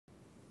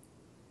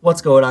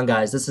What's going on,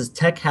 guys? This is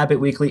Tech Habit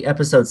Weekly,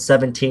 episode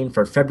 17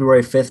 for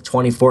February 5th,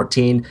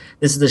 2014.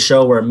 This is the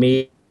show where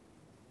me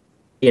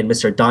and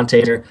Mr.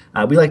 Dontae,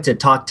 we like to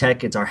talk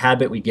tech. It's our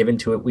habit. We give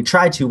into it. We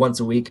try to once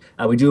a week.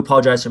 We do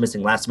apologize for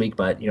missing last week,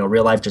 but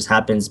real life just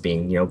happens.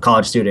 Being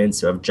college students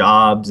who have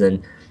jobs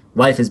and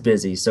life is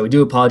busy, so we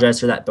do apologize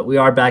for that. But we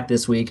are back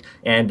this week,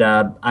 and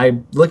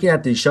I'm looking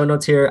at the show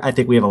notes here. I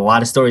think we have a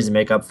lot of stories to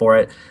make up for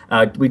it.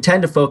 We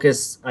tend to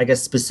focus, I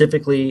guess,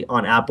 specifically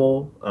on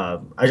Apple.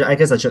 I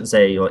guess I shouldn't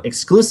say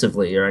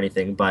exclusively or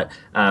anything, but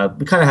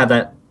we kind of have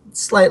that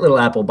slight little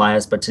Apple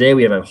bias, but today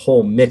we have a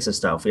whole mix of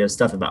stuff. We have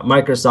stuff about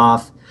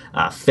Microsoft,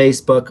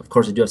 Facebook. Of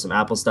course, we do have some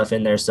Apple stuff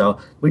in there. So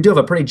we do have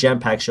a pretty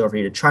jam-packed show for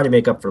you to try to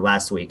make up for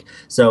last week.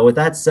 So with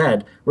that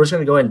said, we're just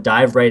going to go ahead and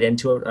dive right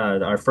into it.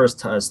 Our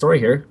first story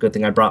here. Good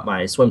thing I brought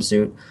my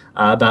swimsuit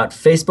about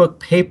Facebook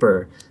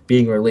Paper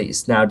being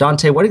released. Now,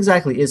 Dontae, what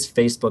exactly is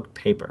Facebook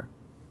Paper?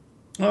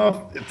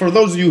 For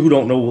those of you who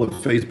don't know what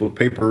Facebook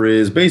Paper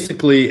is,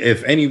 basically,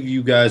 if any of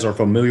you guys are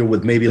familiar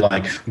with maybe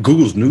like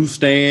Google's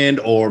Newsstand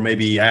or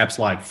maybe apps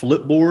like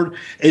Flipboard,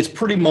 it's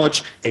pretty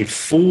much a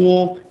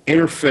full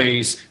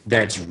interface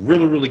that's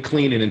really, really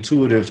clean and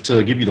intuitive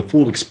to give you the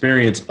full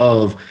experience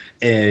of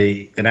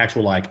an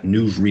actual like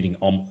news reading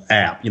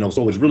app.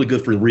 So it's really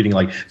good for reading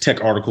like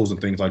tech articles and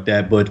things like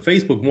that. But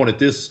Facebook wanted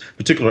this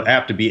particular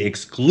app to be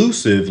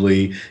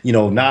exclusively,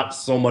 not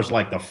so much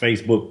like the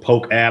Facebook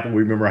Poke app.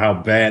 We remember how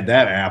bad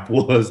that app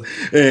was.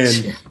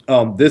 And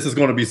this is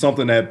going to be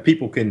something that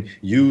people can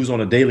use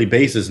on a daily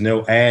basis, and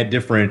they'll add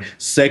different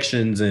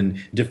sections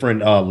and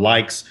different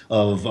likes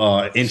of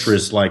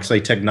interests, like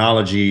say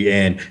technology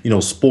and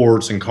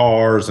sports and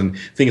cars and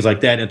things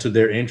like that, into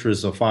their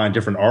interests, of find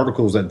different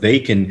articles that they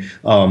can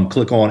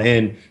click on.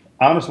 And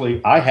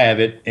honestly, I have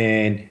it,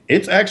 and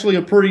it's actually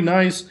a pretty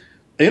nice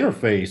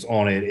interface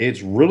on it.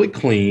 It's really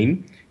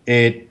clean.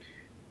 It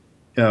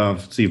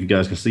see if you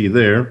guys can see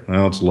there.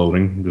 Well, it's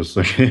loading just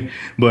a second,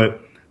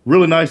 but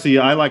really nice.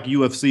 I like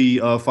UFC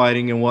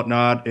fighting and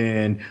whatnot,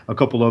 and a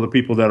couple other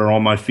people that are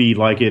on my feed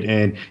like it.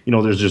 And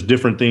there's just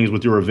different things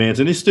with your events,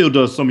 and it still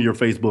does some of your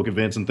Facebook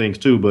events and things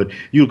too. But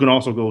you can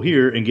also go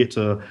here and get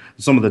to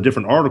some of the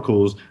different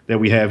articles that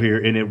we have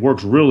here, and it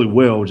works really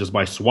well just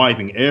by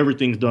swiping.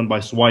 Everything's done by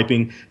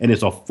swiping, and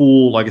it's a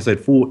full, like I said,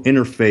 full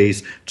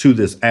interface to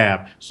this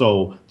app.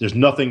 So there's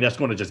nothing that's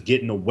going to just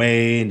get in the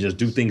way and just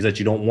do things that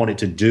you don't want it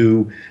to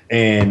do.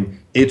 And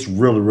it's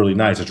really, really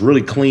nice. It's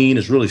really clean.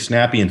 It's really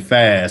snappy and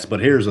fast. But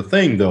here's the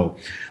thing, though.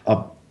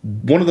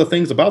 One of the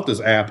things about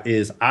this app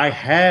is I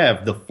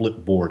have the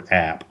Flipboard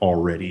app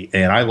already,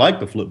 and I like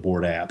the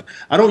Flipboard app.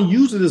 I don't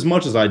use it as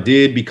much as I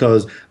did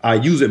because I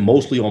use it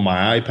mostly on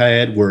my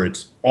iPad, where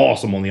it's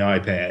awesome on the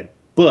iPad.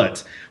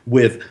 But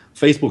with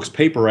Facebook's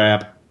Paper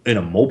app, in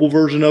a mobile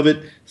version of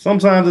it,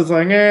 sometimes it's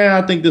like,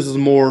 I think this is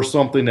more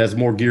something that's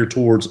more geared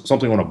towards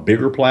something on a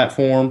bigger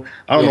platform.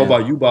 I don't know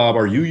about you, Bob.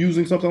 Are you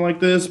using something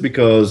like this?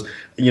 Because,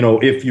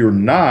 if you're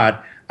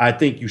not, I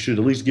think you should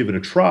at least give it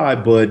a try.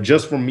 But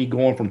just from me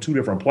going from two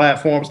different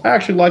platforms, I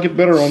actually like it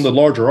better on the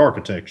larger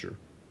architecture.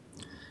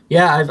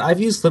 Yeah, I've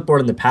used Flipboard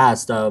in the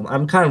past.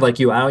 I'm kind of like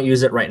you. I don't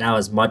use it right now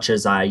as much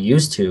as I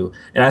used to,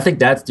 and I think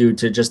that's due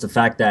to just the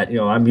fact that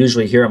I'm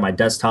usually here on my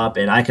desktop,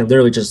 and I can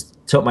literally just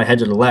tilt my head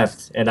to the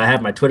left, and I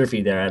have my Twitter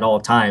feed there at all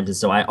times, and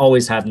so I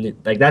always have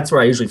that's where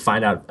I usually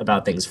find out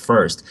about things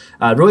first.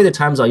 Really, the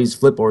times I'll use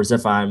Flipboard is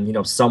if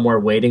I'm somewhere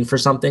waiting for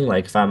something,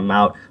 like if I'm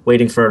out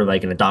waiting for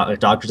like a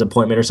doctor's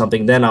appointment or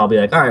something. Then I'll be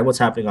like, all right, what's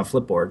happening on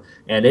Flipboard?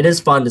 And it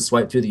is fun to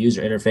swipe through the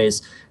user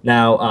interface.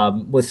 Now,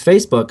 with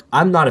Facebook,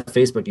 I'm not a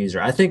Facebook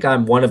user. I think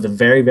I'm one of the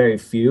very, very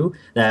few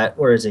that,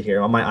 where is it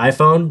here? On my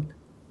iPhone,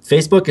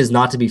 Facebook is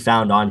not to be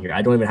found on here.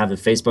 I don't even have the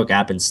Facebook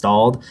app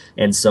installed.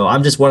 And so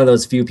I'm just one of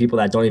those few people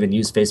that don't even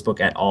use Facebook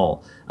at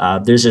all.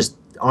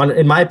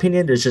 In my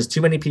opinion, there's just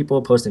too many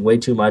people posting way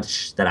too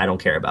much that I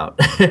don't care about.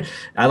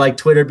 I like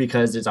Twitter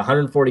because there's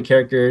 140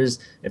 characters.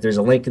 If there's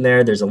a link in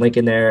there, there's a link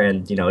in there.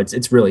 And,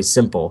 it's really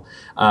simple.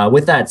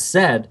 With that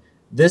said,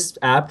 this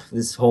app,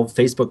 this whole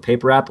Facebook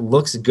Paper app,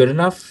 looks good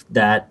enough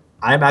that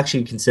I'm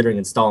actually considering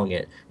installing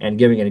it and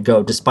giving it a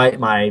go, despite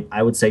my,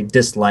 I would say,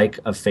 dislike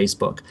of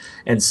Facebook.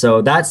 And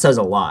so that says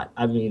a lot.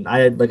 I mean,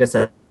 like I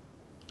said,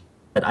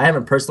 I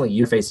haven't personally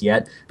used Face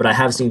yet, but I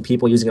have seen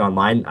people using it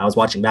online. I was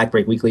watching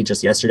MacBreak Weekly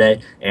just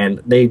yesterday,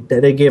 and they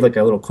gave like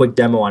a little quick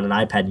demo on an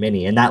iPad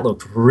Mini, and that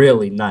looked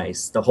really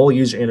nice. The whole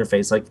user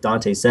interface, like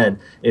Dontae said,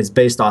 is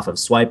based off of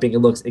swiping. It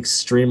looks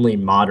extremely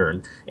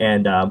modern,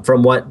 and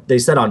from what they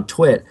said on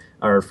Twit,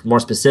 or more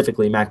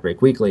specifically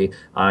MacBreak Weekly,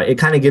 it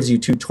kind of gives you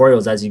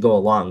tutorials as you go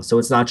along. So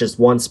it's not just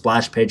one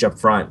splash page up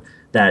front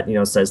that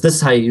says this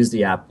is how you use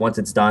the app. Once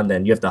it's done,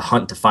 then you have to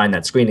hunt to find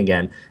that screen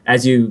again.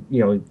 As you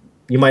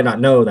might not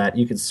know that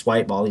you can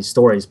swipe all these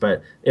stories,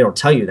 but it'll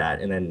tell you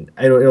that, and then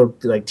it'll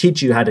like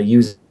teach you how to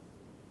use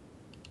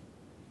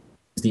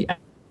the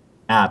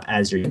app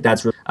as your.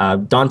 That's really,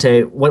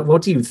 Dontae.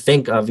 What do you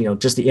think of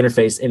just the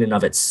interface in and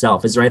of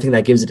itself? Is there anything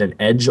that gives it an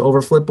edge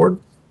over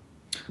Flipboard?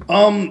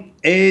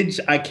 Edge,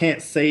 I can't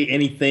say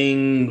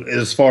anything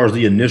as far as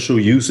the initial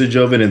usage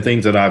of it and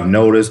things that I've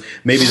noticed.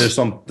 Maybe there's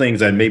some things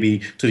that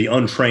maybe to the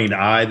untrained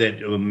eye that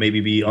maybe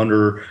be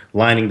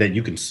underlining that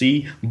you can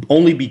see,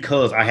 only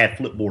because I had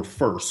Flipboard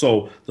first.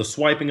 So the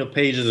swiping of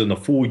pages and the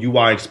full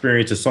UI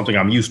experience is something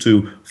I'm used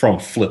to from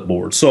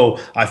Flipboard. So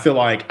I feel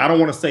like I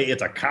don't want to say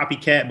it's a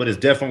copycat, but it's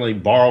definitely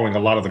borrowing a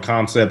lot of the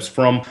concepts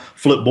from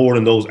Flipboard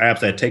and those apps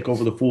that take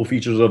over the full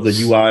features of the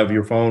UI of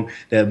your phone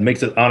that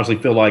makes it honestly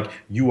feel like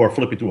you are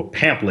flipping through a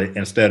pamphlet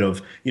instead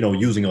of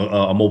using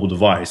a mobile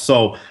device.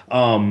 So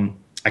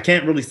I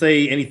can't really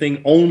say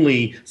anything.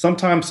 Only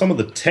sometimes some of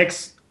the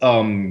text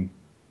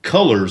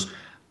colors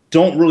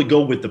don't really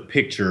go with the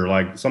picture.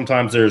 Like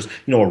sometimes there's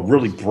a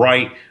really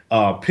bright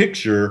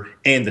picture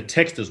and the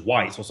text is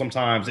white. So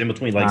sometimes in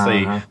between, like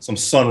say some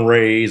sun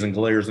rays and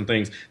glares and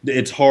things,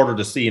 it's harder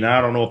to see. And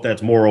I don't know if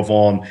that's more of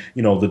on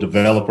the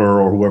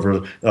developer or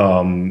whoever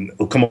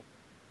come up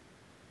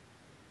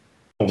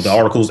with the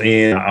articles,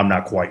 and I'm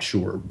not quite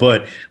sure,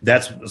 but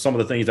that's some of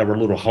the things that were a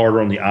little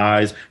harder on the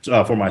eyes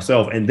for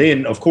myself. And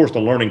then of course the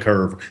learning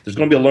curve, there's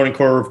going to be a learning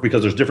curve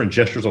because there's different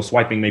gestures of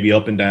swiping, maybe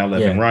up and down,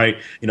 left and right,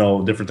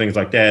 different things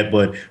like that.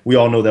 But we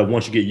all know that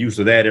once you get used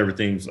to that,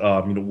 everything's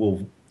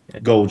will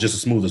go just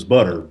as smooth as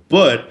butter.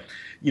 But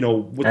with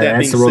that That's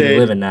being the world we said,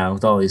 live in now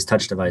with all these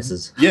touch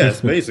devices. yes,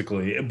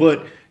 basically.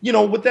 But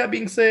with that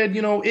being said,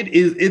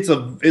 it's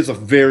a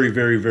very,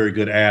 very, very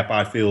good app.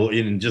 I feel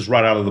in just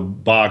right out of the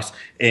box,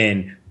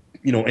 and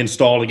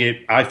installing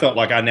it, I felt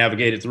like I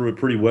navigated through it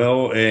pretty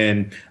well,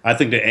 and I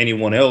think that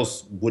anyone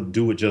else would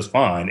do it just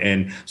fine.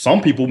 And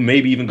some people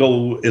maybe even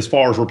go as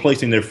far as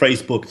replacing their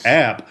Facebook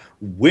app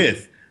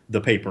with the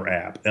paper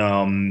app.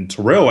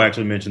 Terrell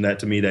actually mentioned that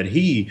to me, that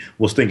he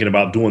was thinking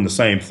about doing the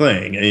same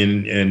thing,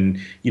 and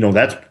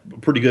that's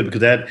pretty good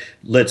because that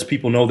lets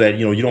people know that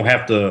you don't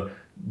have to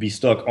be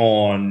stuck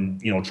on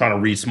trying to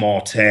read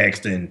small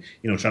text and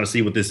trying to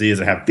see what this is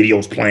and have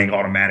videos playing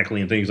automatically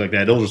and things like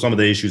that. Those are some of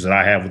the issues that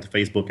I have with the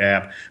Facebook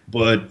app,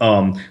 but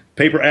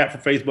paper app for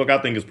Facebook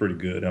I think is pretty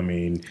good. I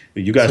mean,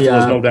 you guys See,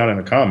 let us know down in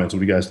the comments what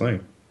do you guys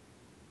think.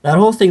 that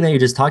whole thing that you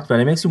just talked about,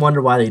 it makes me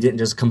wonder why they didn't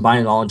just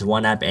combine it all into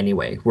one app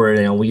anyway.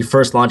 Where when you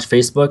first launch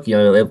Facebook,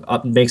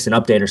 it makes an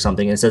update or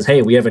something and it says,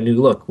 "Hey, we have a new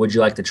look. Would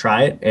you like to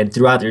try it?" And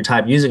throughout your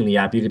time using the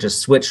app, you could just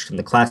switch from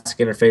the classic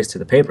interface to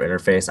the paper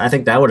interface. I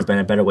think that would have been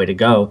a better way to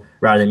go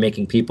rather than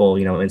making people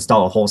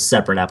install a whole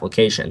separate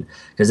application.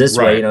 Because this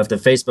way, Right. if the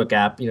Facebook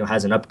app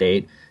has an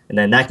update, and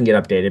then that can get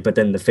updated. But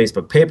then the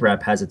Facebook paper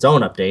app has its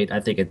own update.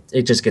 I think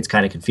it just gets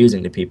kind of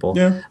confusing to people.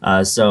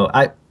 Yeah. So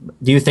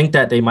do you think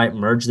that they might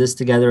merge this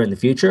together in the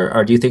future,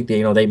 or do you think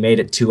they made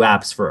it two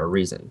apps for a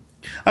reason?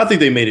 I think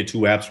they made it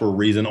two apps for a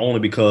reason, only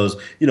because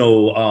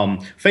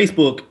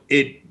Facebook,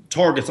 it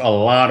targets a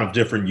lot of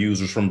different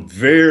users from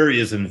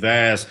various and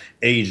vast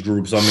age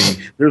groups. I mean,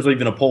 there's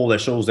even a poll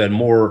that shows that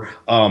more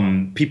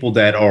people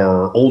that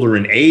are older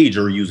in age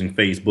are using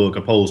Facebook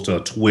opposed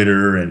to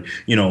Twitter and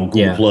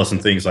Google Plus and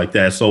things like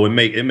that. So it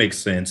makes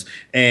sense.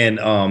 And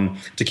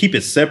to keep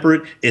it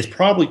separate is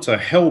probably to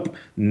help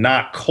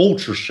not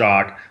culture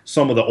shock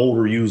some of the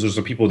older users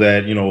or people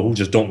that who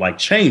just don't like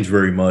change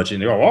very much,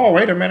 and they go, "Oh,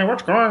 wait a minute,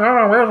 what's going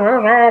on? Where's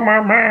all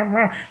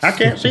my I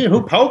can't see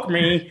who poked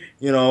me,"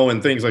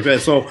 and things like that.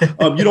 So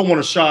you don't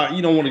want to shock,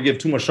 you don't want to give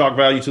too much shock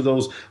value to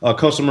those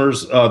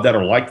customers that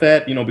are like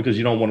that, because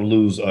you don't want to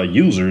lose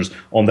users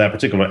on that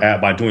particular app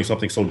by doing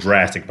something so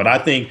drastic. But I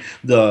think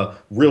the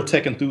real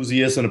tech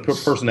enthusiast and a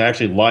person that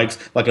actually likes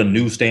like a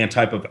newsstand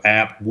type of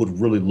app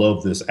would really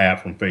love this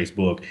app from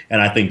Facebook,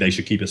 and I think they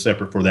should keep it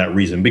separate for that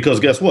reason. Because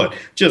guess what?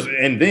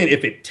 And then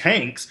if it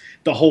tanks,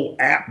 the whole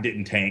app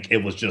didn't tank.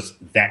 It was just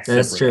that separate.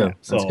 That's true. App.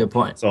 So, that's a good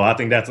point. So I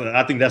think that's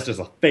just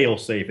a fail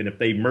safe. And if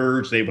they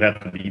merge, they would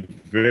have to be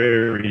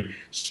very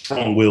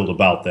strong willed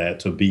about that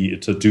to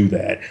do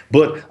that.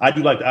 But I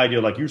do like the idea,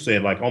 like you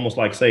said, like almost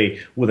like say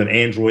with an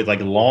Android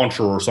like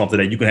launcher or something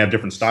that you can have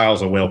different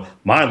styles of. Well,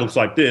 mine looks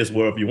like this.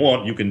 Well, if you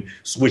want, you can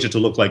switch it to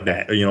look like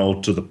that.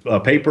 To the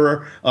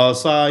paper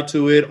side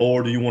to it,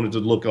 or do you want it to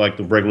look like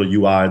the regular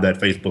UI that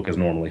Facebook has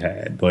normally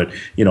had? But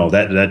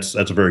that's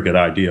a very good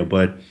idea.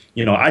 But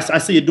I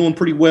see it doing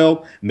pretty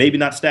well. Maybe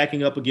not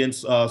stacking up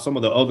against some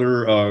of the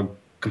other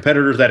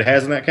competitors that it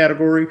has in that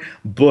category,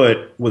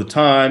 but with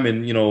time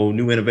and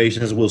new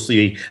innovations, we'll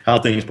see how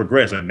things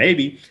progress. And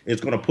maybe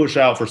it's going to push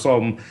out for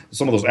some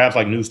of those apps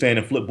like Newsstand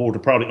and Flipboard to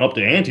probably up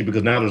the ante,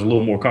 because now there's a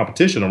little more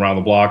competition around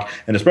the block,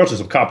 and especially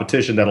some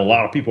competition that a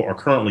lot of people are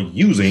currently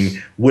using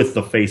with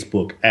the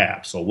Facebook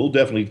app. So we'll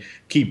definitely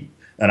keep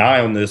an eye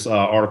on this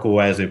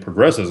article as it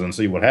progresses and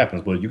see what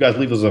happens. But you guys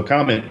leave us a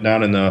comment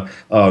down in the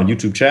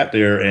YouTube chat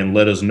there and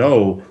let us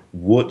know,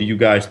 what do you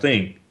guys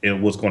think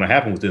and what's going to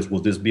happen with this? Will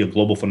this be a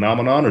global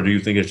phenomenon, or do you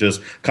think it's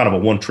just kind of a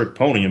one-trick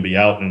pony and be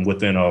out and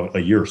within a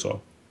year or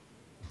so?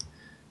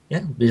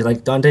 Yeah,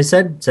 like Dante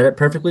said it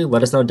perfectly.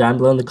 Let us know down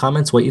below in the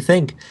comments what you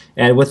think.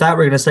 And with that,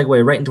 we're going to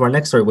segue right into our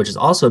next story, which is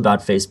also about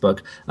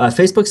Facebook.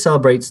 Facebook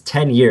celebrates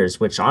 10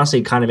 years, which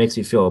honestly kind of makes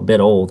me feel a bit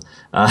old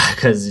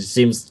because it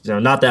seems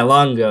not that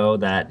long ago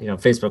that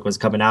Facebook was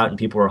coming out and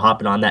people were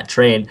hopping on that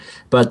train.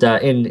 But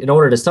in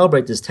order to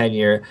celebrate this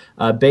 10-year,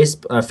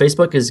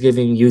 Facebook is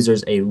giving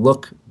users a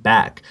look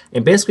back.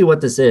 And basically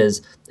what this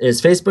is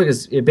Facebook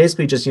is it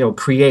basically just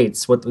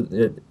creates what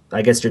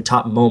I guess your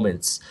top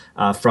moments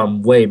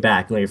from way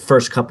back, your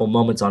first couple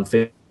moments on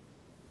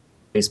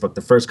Facebook,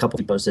 the first couple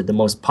you posted, the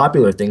most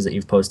popular things that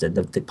you've posted,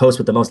 the post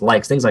with the most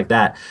likes, things like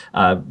that.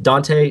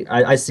 Dante,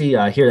 I see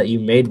here that you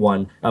made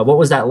one. What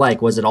was that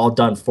like? Was it all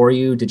done for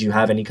you? Did you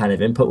have any kind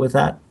of input with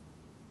that?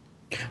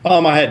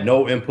 I had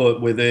no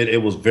input with it.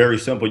 It was very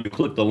simple. You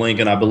click the link,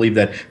 and I believe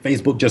that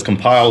Facebook just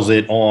compiles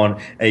it on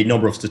a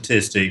number of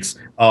statistics.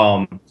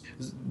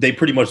 They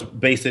pretty much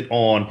base it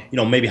on,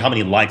 maybe how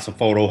many likes a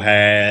photo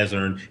has,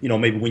 or,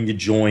 maybe when you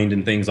joined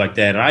and things like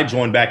that. And I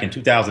joined back in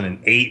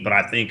 2008, but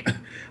I think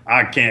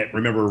I can't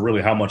remember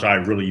really how much I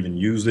really even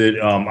used it.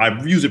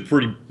 I use it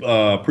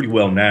pretty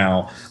well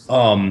now.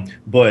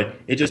 But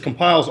it just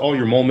compiles all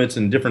your moments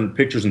and different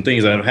pictures and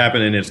things that have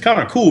happened. And it's kind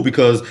of cool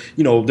because,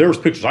 there's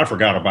pictures I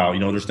forgot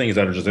about. There's things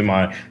that are just in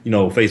my,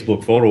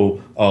 Facebook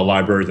photo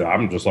library that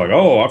I'm just like,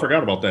 oh, I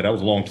forgot about that. That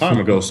was a long time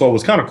ago. So it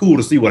was kind of cool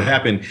to see what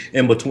happened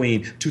in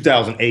between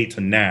 2008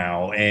 to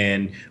now.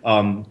 And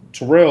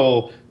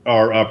Terrell,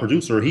 our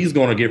producer, he's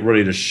going to get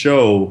ready to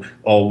show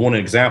one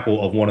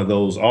example of one of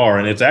those are,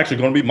 and it's actually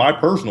going to be my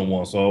personal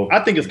one. So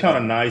I think it's kind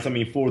of nice. I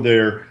mean, for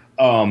their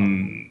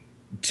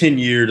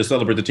 10-year to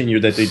celebrate the 10-year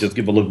that they just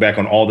give a look back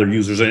on all their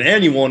users, and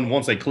anyone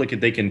once they click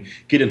it they can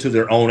get into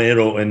their own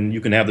and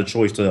you can have the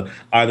choice to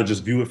either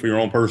just view it for your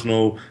own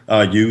personal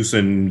use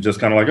and just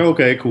kind of like,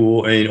 okay,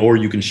 cool, or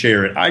you can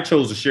share it. I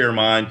chose to share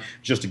mine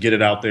just to get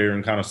it out there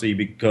and kind of see,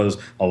 because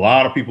a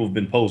lot of people have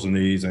been posting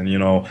these, and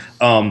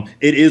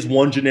it is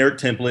one generic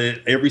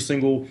template. Every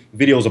single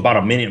video is about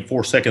 1 minute and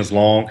 4 seconds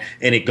long,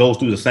 and it goes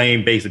through the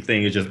same basic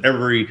thing. It's just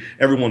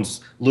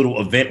everyone's little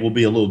event will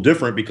be a little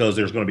different because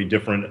there's going to be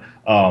different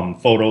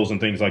photos and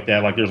things like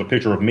that. Like there's a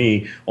picture of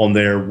me on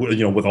there,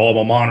 with all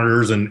my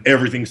monitors and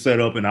everything set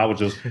up, and I was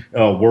just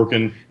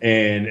working.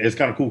 And it's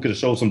kind of cool because it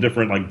shows some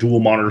different like dual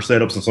monitor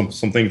setups and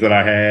some things that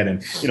I had,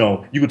 and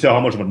you can tell how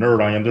much of a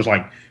nerd I am. There's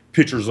like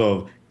pictures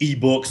of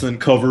ebooks and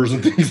covers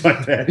and things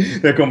like that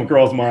that come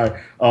across my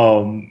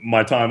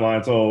my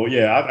timeline. So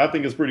yeah, I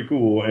think it's pretty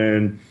cool.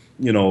 And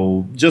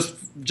just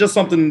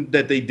something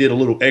that they did a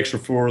little extra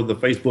for the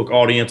Facebook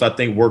audience, I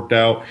think worked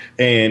out.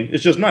 And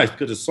it's just nice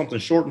because it's something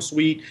short and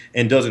sweet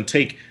and doesn't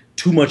take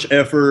too much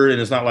effort.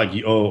 And it's not like, hey,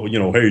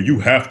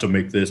 you have to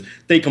make this.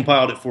 They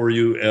compiled it for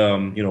you,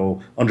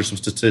 under some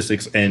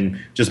statistics,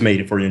 and just made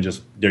it for you. And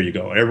just, there you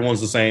go.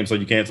 Everyone's the same. So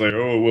you can't say,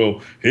 oh,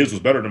 well, his was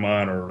better than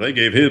mine, or they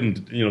gave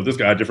him, this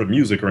guy different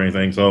music or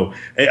anything. So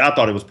I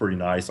thought it was pretty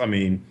nice. I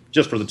mean,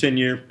 just for the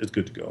 10-year, it's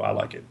good to go. I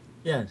like it.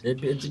 Yeah,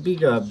 it'd be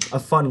a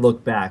fun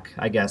look back,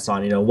 I guess,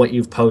 on what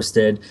you've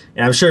posted,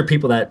 and I'm sure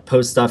people that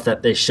post stuff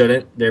that they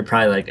shouldn't, they're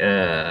probably like,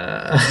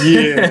 yeah,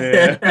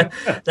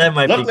 that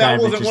might be luckily I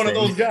kind of wasn't one of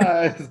interesting. those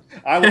guys.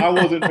 I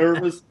wasn't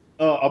nervous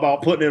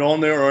about putting it on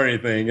there or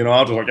anything.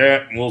 I was just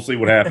like, we'll see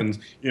what happens.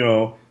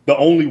 The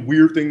only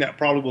weird thing that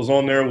probably was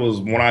on there was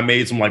when I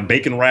made some like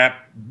bacon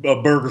wrap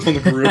burgers on the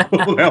grill.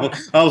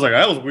 I was like,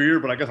 that was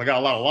weird, but I guess I got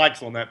a lot of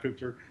likes on that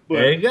picture. But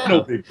There you go.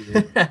 no big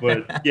deal.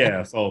 But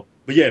yeah,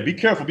 but yeah, be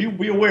careful.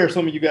 Be aware.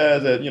 Some of you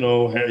guys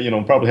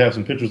that probably have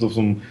some pictures of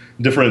some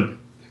different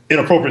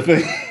inappropriate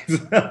things.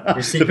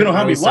 Depending on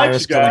how many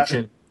likes you got,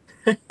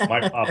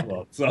 might pop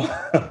up. So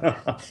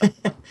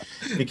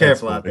be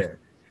careful out there.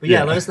 But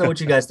yeah, let us know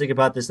what you guys think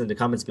about this in the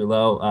comments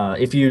below.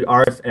 If you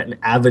are an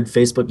avid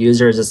Facebook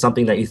user, is this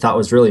something that you thought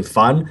was really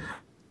fun?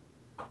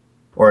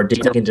 Or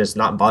did you just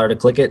not bother to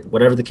click it?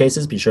 Whatever the case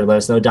is, be sure to let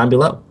us know down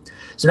below.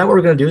 So now what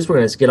we're going to do is we're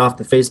going to get off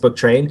the Facebook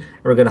train,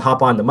 and we're going to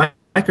hop on the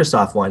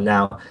Microsoft one.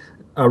 Now,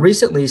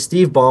 recently,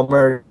 Steve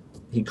Ballmer,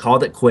 he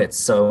called it quits.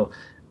 So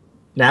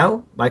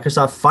now,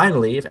 Microsoft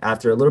finally,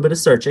 after a little bit of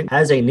searching,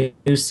 has a new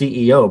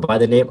CEO by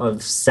the name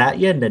of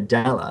Satya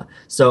Nadella.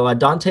 So,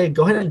 Dante,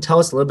 go ahead and tell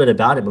us a little bit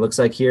about him. It looks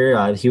like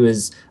here he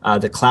was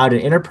the cloud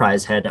and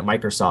enterprise head at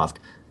Microsoft.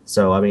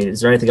 So, I mean,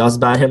 is there anything else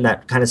about him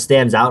that kind of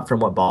stands out from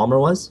what Ballmer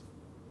was?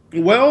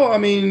 Well, I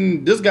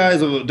mean, this guy's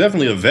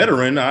definitely a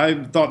veteran.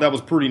 I thought that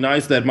was pretty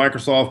nice that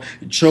Microsoft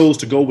chose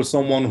to go with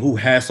someone who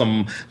has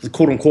some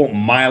quote unquote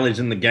mileage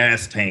in the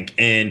gas tank.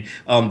 And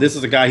this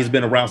is a guy, he's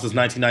been around since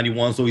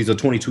 1991, so he's a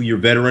 22-year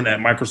veteran at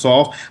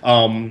Microsoft.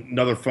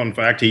 Another fun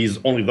fact, he's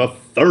only the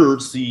third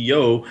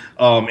CEO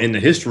in the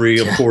history,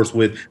 of course,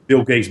 with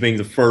Bill Gates being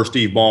the first,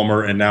 Steve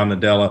Ballmer, and now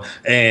Nadella.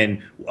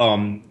 And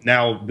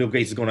now Bill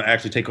Gates is going to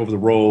actually take over the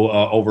role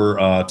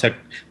over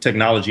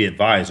technology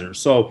advisor.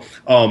 So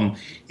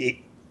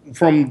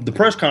from the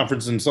press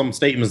conference and some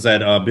statements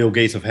that Bill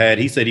Gates have had,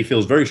 he said he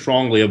feels very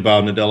strongly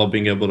about Nadella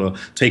being able to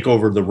take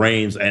over the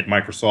reins at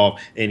Microsoft,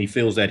 and he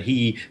feels that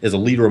he is a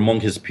leader among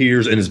his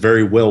peers and is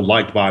very well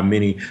liked by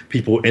many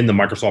people in the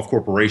Microsoft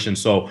corporation.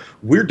 So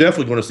we're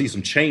definitely going to see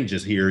some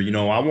changes here. You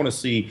know, I want to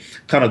see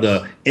kind of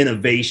the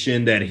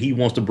innovation that he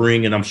wants to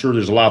bring, and I'm sure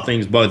there's a lot of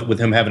things, but with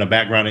him having a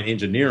background in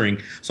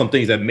engineering, some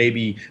things that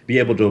maybe be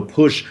able to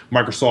push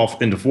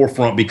Microsoft in the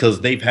forefront,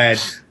 because they've had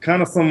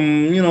kind of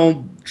some, you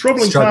know,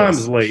 troubling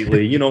times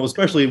lately, you know,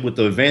 especially with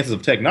the advances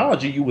of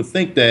technology. You would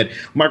think that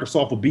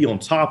Microsoft would be on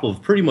top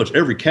of pretty much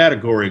every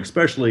category,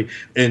 especially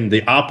in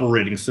the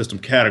operating system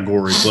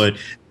category, but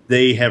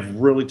they have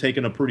really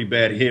taken a pretty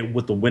bad hit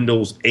with the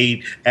Windows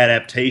 8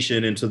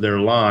 adaptation into their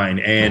line.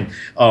 And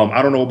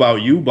I don't know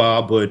about you,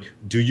 Bob, but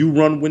do you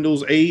run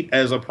Windows 8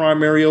 as a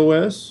primary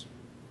OS?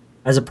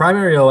 As a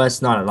primary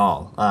OS, not at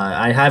all.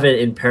 I have it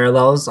in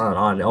parallels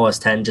on OS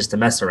 10 just to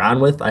mess around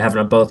with. I have it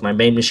on both my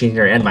main machine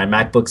here and my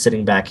MacBook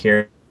sitting back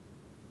here.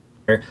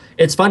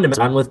 It's fun to mess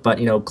around with, but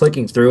you know,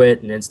 clicking through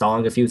it and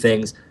installing a few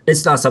things,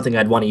 it's not something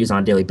I'd want to use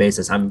on a daily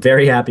basis. I'm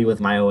very happy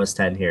with my OS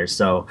 10 here.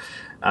 So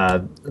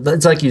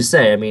it's like you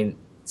say, I mean,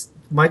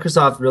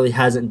 Microsoft really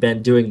hasn't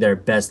been doing their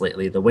best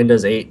lately. The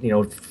Windows 8, you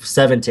know,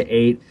 7 to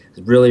 8,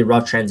 really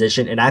rough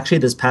transition. And actually,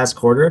 this past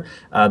quarter,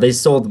 they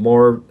sold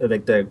more,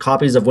 like the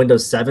copies of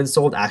Windows 7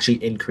 sold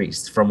actually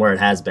increased from where it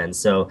has been.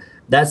 So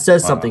that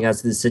says something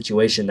as to the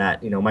situation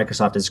that, you know,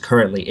 Microsoft is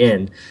currently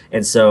in.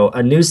 And so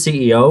a new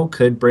CEO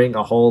could bring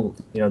a whole,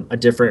 you know, a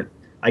different,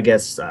 I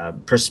guess,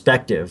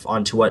 perspective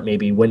onto what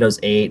maybe Windows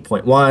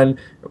 8.1,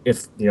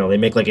 if you know they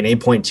make like an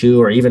 8.2,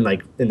 or even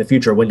like in the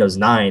future Windows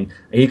 9,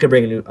 he could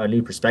bring a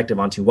new perspective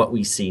onto what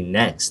we see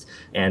next.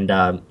 And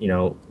you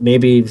know,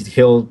 maybe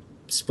he'll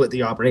split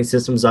the operating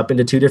systems up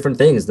into two different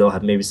things. They'll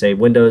have maybe say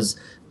Windows,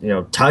 you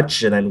know,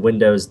 Touch, and then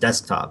Windows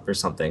Desktop or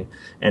something.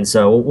 And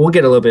so we'll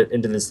get a little bit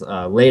into this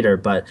later,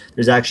 but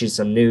there's actually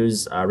some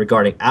news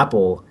regarding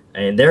Apple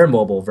and their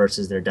mobile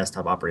versus their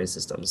desktop operating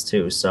systems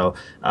too. So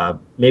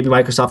maybe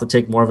Microsoft will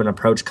take more of an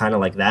approach kind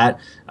of like that.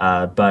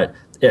 But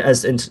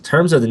as in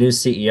terms of the new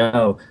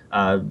CEO,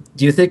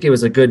 do you think it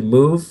was a good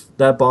move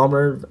that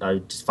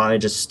Ballmer just finally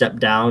just stepped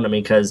down? I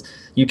mean, because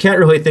you can't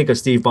really think of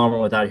Steve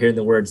Ballmer without hearing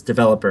the words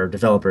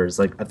developers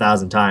like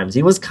 1,000 times.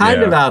 He was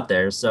kind of out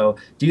there. So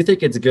do you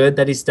think it's good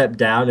that he stepped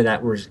down and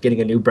that we're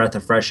getting a new breath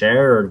of fresh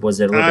air, or was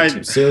it a little bit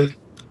too soon?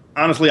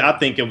 Honestly, I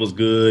think it was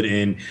good,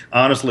 and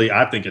honestly,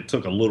 I think it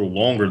took a little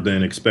longer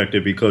than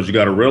expected, because you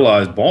got to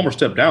realize Ballmer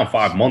stepped down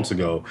 5 months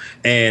ago,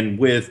 and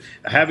with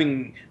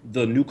having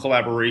the new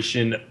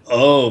collaboration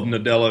of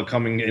Nadella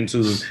coming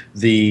into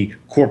the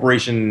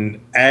corporation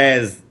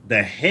as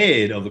the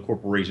head of the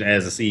corporation,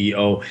 as a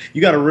CEO,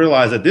 you got to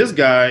realize that this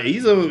guy,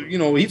 he's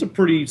a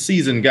pretty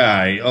seasoned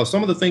guy.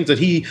 Some of the things that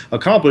he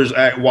accomplished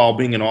while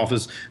being in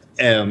office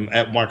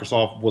at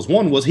Microsoft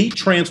was he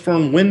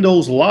transformed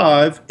Windows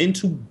Live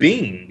into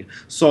Bing.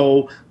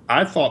 So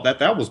I thought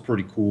that was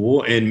pretty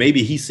cool, and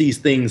maybe he sees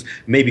things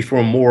maybe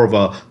from more of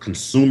a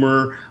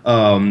consumer,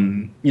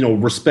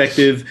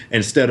 perspective,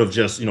 instead of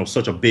just, you know,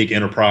 such a big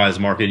enterprise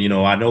market. You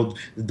know, I know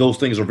those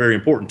things are very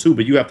important too,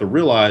 but you have to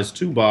realize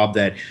too, Bob,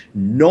 that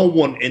no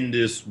one in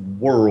this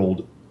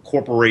world,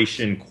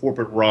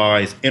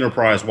 corporate-wise,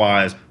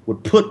 enterprise-wise,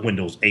 would put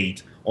Windows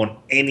 8 on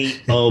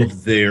any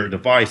of their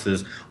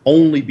devices,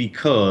 only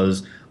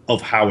because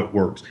of how it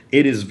works.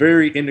 It is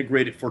very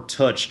integrated for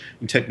touch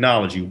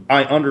technology.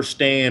 I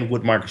understand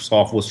what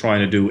Microsoft was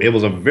trying to do. It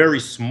was a very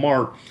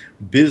smart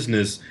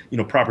business,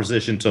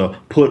 proposition to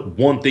put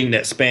one thing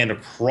that spanned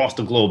across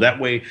the globe. That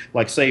way,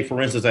 like say for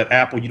instance at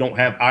Apple, you don't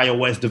have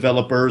iOS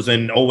developers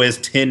and OS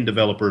 10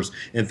 developers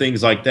and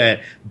things like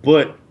that.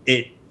 But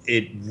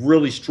it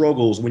really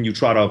struggles when you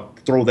try to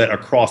throw that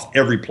across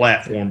every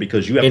platform,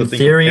 because you have to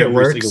think of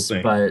every single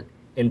thing. But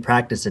in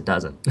practice, it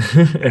doesn't.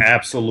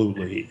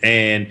 Absolutely.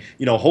 And,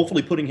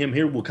 hopefully putting him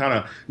here will kind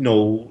of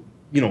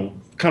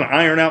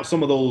iron out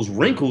some of those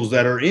wrinkles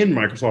that are in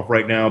Microsoft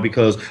right now,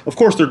 because of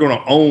course they're going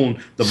to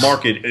own the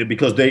market,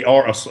 because they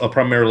are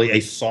primarily a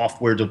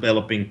software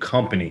developing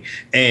company.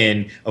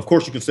 And of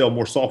course you can sell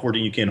more software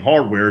than you can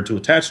hardware to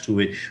attach to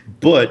it.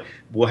 But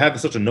we'll have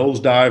such a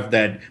nosedive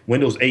that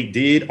Windows 8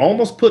 did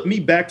almost put me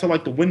back to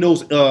like the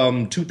Windows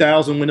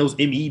 2000, Windows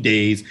ME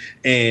days.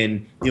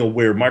 And,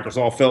 where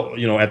Microsoft felt,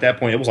 at that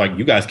point, it was like,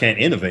 you guys can't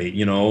innovate,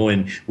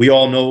 and we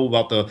all know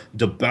about the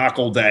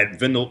debacle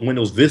that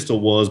Windows Vista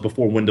was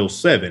before Windows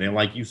 7. And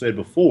like you said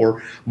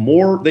before,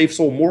 they've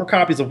sold more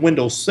copies of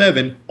Windows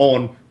 7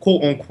 on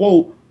quote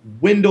unquote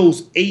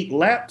Windows 8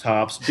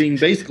 laptops, being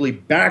basically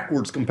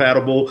backwards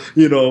compatible,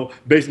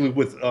 basically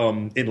with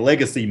in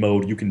legacy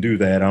mode. You can do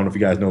that. I don't know if you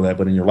guys know that,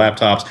 but in your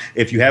laptops,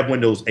 if you have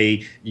Windows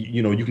 8,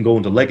 you can go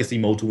into legacy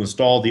mode to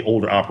install the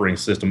older operating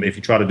system. If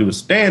you try to do a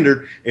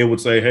standard, it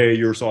would say, hey,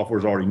 your software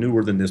is already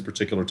newer than this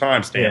particular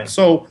timestamp. Yeah.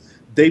 So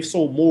they've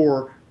sold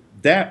more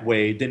that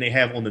way than they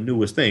have on the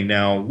newest thing.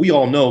 Now, we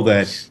all know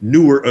that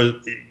newer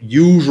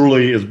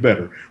usually is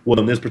better. Well,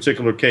 in this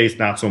particular case,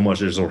 not so much.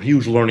 There's a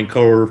huge learning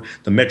curve.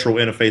 The Metro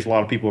interface, a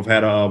lot of people have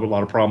had a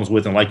lot of problems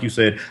with. And like you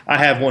said, I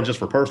have one just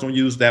for personal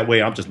use. That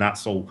way, I'm just not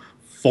so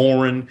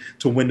foreign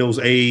to Windows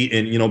 8.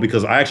 And,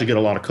 because I actually get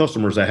a lot of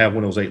customers that have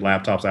Windows 8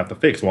 laptops I have to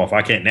fix. Well, if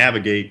I can't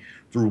navigate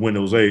through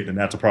Windows 8, then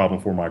that's a problem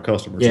for my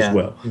customers as Yeah.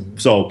 well.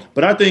 So,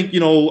 but I think,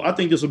 I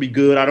think this will be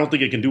good. I don't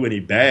think it can do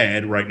any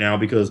bad right now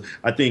because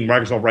I think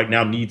Microsoft right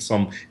now needs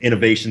some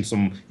innovation,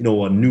 some, a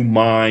new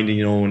mind,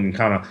 and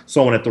kind of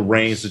someone at the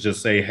reins to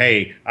just say,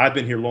 hey, I've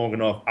been here long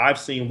enough. I've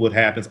seen what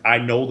happens. I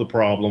know the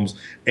problems,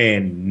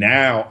 and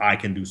now I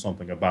can do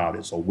something about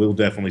it. So we'll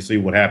definitely see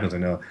what happens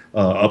in the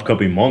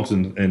upcoming months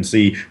and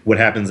see what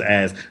happens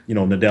as,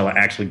 Nadella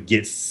actually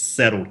gets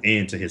settled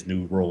into his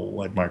new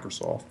role at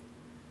Microsoft.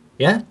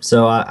 Yeah,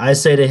 so I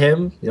say to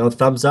him,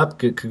 thumbs up,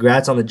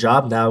 congrats on the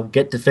job. Now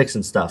get to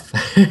fixing stuff.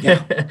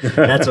 Yeah.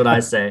 That's what I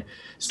say.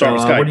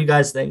 Start So, with what do Skype. you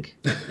guys think?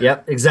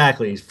 Yep,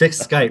 exactly.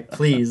 Fix Skype,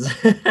 please.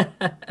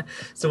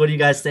 So, what do you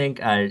guys think?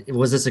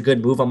 Was this a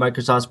good move on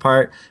Microsoft's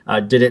part?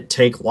 Did it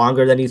take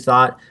longer than you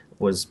thought?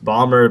 Was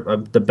Bomber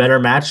the better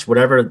match?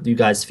 Whatever you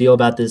guys feel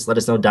about this, let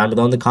us know down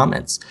below in the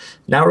comments.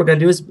 Now, what we're going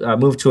to do is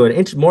move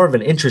to more of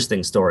an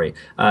interesting story.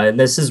 And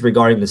this is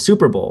regarding the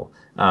Super Bowl.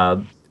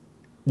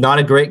 Not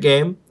a great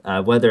game.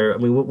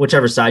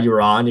 Whichever side you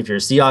were on. If you're a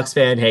Seahawks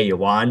fan, hey, you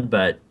won,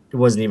 but it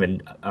wasn't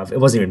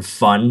even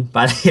fun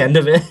by the end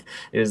of it.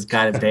 It was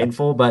kind of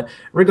painful. But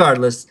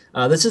regardless,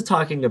 this is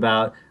talking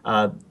about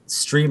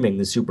streaming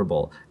the Super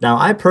Bowl. Now,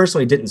 I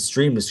personally didn't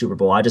stream the Super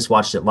Bowl. I just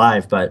watched it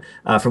live. But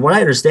from what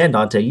I understand,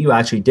 Dante, you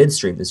actually did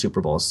stream the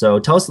Super Bowl. So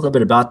tell us a little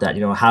bit about that.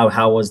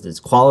 How was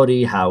this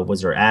quality? How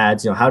was there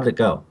ads? How did it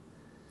go?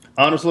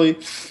 Honestly,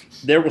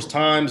 there was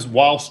times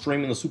while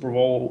streaming the Super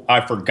Bowl,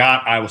 I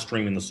forgot I was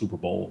streaming the Super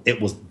Bowl.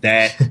 It was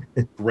that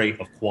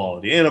great of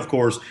quality. And of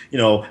course,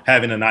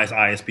 having a nice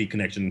ISP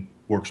connection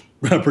works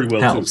pretty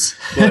well too. Helps.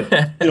 But,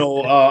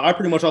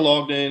 I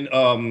logged in.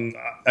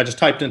 I just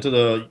typed into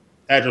the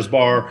address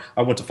bar.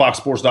 I went to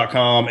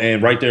foxsports.com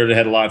and right there they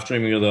had a live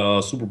streaming of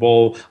the Super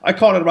Bowl. I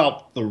caught it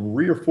about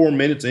 3 or 4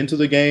 minutes into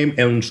the game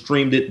and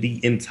streamed it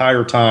the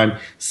entire time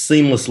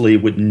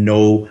seamlessly with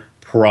no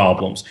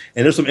problems.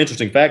 And there's some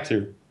interesting facts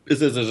here. It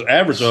says there's an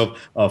average of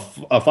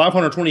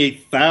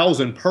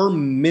 528,000 per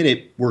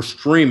minute we're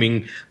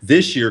streaming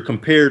this year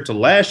compared to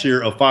last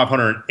year of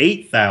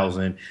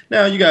 508,000.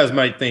 Now, you guys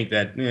might think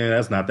that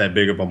that's not that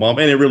big of a bump,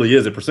 and it really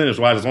is.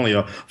 Percentage-wise, it's only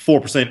a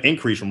 4%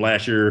 increase from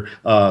last year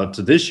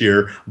to this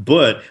year.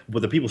 But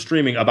with the people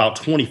streaming about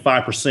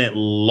 25%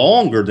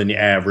 longer than the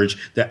average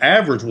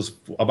was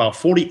about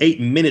 48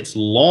 minutes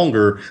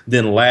longer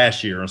than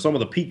last year. And some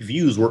of the peak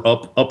views were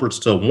upwards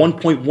to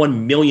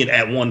 1.1 million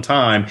at one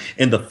time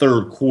in the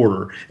third quarter.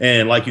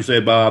 And like you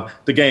said, Bob,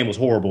 the game was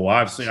horrible.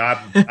 I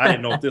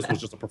didn't know if this was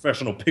just a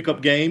professional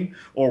pickup game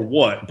or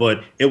what,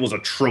 but it was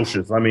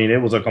atrocious. I mean, it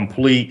was a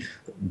complete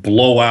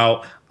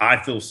blowout.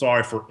 I feel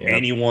sorry for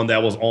anyone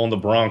that was on the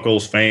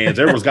Broncos fans.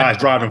 There was guys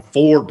driving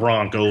Ford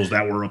Broncos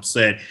that were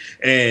upset.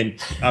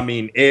 And, I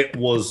mean, it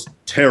was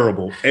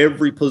terrible.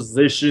 Every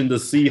position the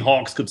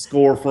Seahawks could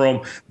score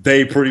from,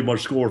 they pretty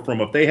much scored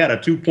from. If they had a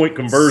 2-point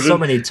conversion, So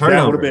many that would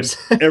have turnovers.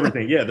 been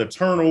everything. Yeah, the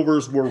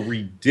turnovers were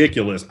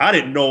ridiculous. I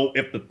didn't know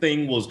if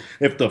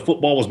the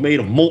football was made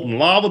of molten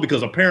lava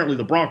because apparently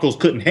the Broncos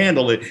couldn't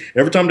handle it.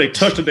 Every time they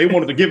touched it, they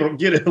wanted to get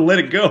it and let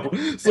it go.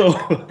 So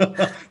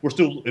we're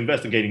still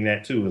investigating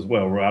that too as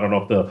well. I don't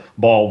know if the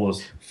ball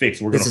was fixed.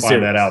 We're going to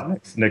find that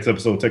out next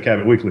episode of Tech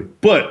Habit Weekly.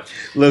 But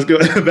let's go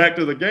back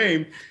to the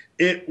game.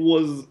 It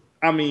was,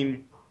 I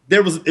mean,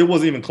 it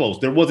wasn't even close.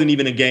 There wasn't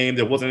even a game.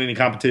 There wasn't any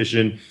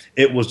competition.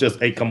 It was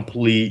just a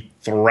complete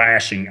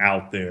thrashing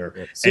out there.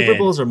 Yeah. Super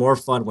Bowls are more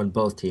fun when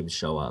both teams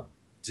show up.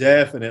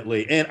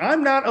 Definitely. And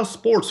I'm not a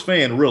sports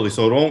fan really.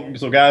 So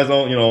guys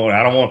don't,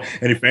 I don't want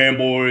any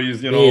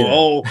fanboys,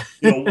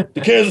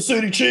 the Kansas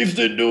City Chiefs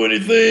didn't do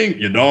anything.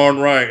 You're darn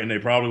right. And they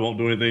probably won't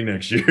do anything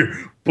next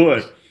year.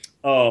 But,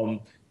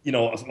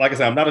 like I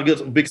said, I'm not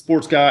a big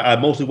sports guy. I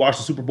mostly watch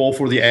the Super Bowl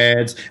for the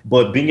ads,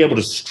 but being able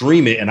to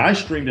stream it, and I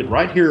streamed it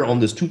right here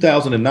on this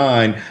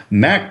 2009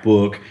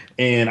 MacBook,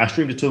 and I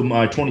streamed it to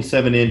my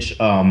 27-inch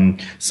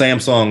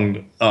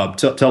Samsung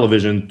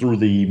television through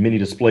the mini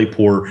display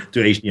port to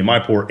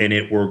HDMI port, and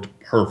it worked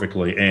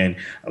perfectly. And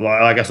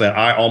like I said,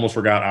 I almost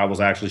forgot I was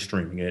actually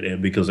streaming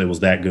it because it was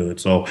that good.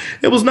 So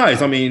it was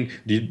nice. I mean,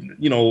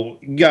 you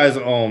guys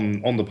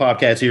on the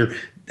podcast here,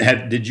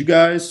 did you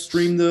guys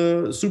stream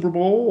the Super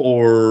Bowl,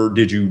 or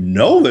did you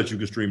know that you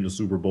could stream the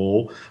Super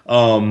Bowl?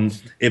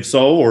 If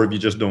so, or if you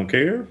just don't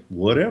care,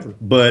 whatever.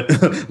 But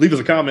leave us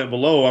a comment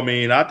below. I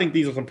mean, I think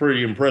these are some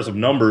pretty impressive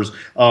numbers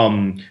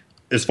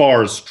as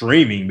far as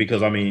streaming,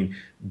 because I mean,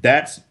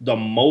 that's the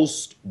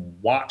most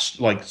watched,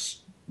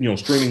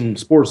 streaming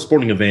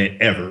sporting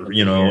event ever,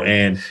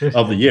 and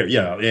of the year.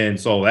 Yeah. And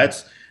so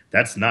that's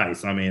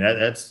nice. I mean,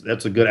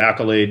 that's a good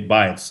accolade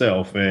by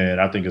itself, and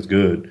I think it's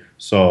good.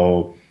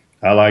 So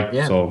I like,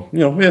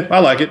 I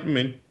like it. I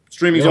mean,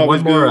 streaming's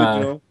always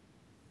good,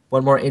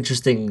 one more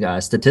interesting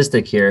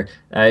statistic here.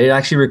 It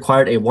actually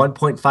required a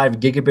 1.5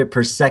 gigabit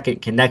per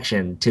second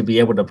connection to be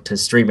able to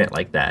stream it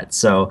like that.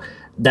 So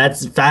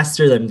that's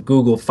faster than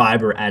Google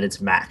Fiber at its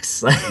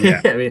max.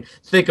 Yeah, I mean,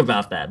 think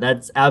about that.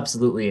 That's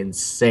absolutely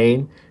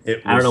insane.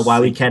 it I don't know was why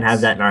we can't have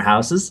seamless. that in our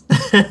houses.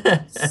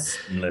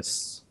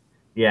 Seamless.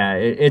 Yeah,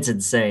 it's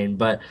insane.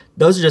 But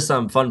those are just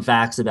some fun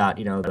facts about,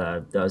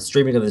 the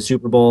streaming of the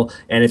Super Bowl.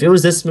 And if it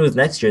was this smooth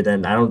next year,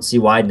 then I don't see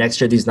why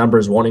next year these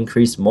numbers won't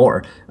increase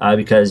more.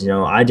 Because,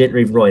 I didn't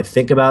even really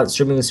think about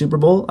streaming the Super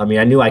Bowl. I mean,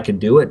 I knew I could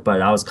do it,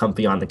 but I was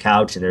comfy on the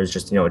couch and there's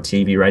just, a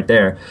TV right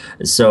there.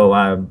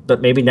 So,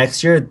 but maybe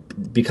next year,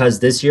 because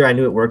this year I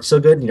knew it worked so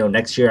good,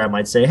 next year I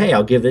might say, hey,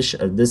 I'll give this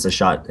a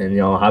shot, and,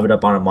 I'll have it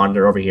up on a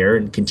monitor over here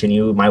and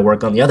continue my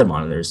work on the other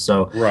monitors.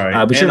 So,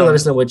 Right. be sure to let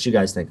us know what you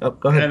guys think. Oh,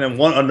 go ahead. And then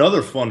one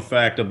another fun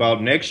fact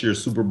about next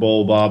year's Super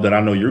Bowl, Bob, that I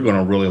know you're going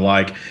to really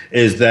like,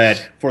 is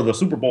that for the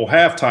Super Bowl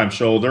halftime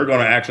show, they're going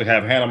to actually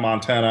have Hannah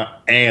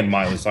Montana and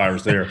Miley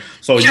Cyrus there.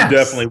 So you Yes.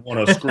 definitely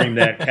want to scream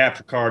that,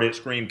 capture card it,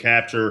 scream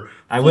capture,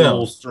 I full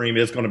will. stream.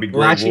 It's going to be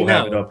Well, great. actually, We'll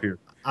have it no. up here.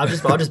 I'll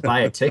just buy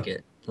a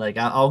ticket. Like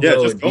I'll Yeah,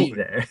 go and be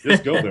there.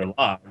 just go there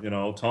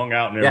live. Tongue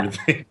out and Yeah.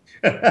 everything.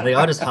 Like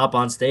I'll just hop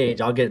on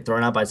stage. I'll get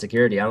thrown out by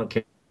security. I don't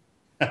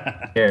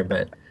care,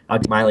 but I'll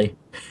get Miley.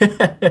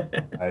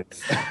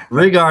 Nice.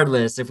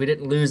 Regardless, if we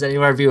didn't lose any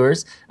of our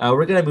viewers,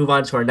 we're gonna move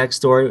on to our next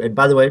story. And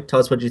by the way,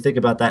 tell us what you think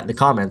about that in the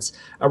comments.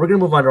 We're gonna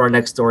move on to our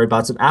next story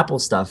about some Apple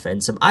stuff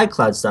and some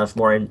iCloud stuff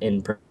more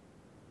in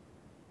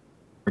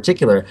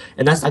particular,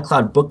 and that's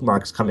iCloud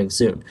bookmarks coming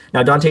soon.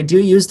 Now, Dante, do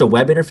you use the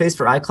web interface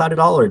for iCloud at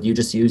all, or do you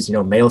just use,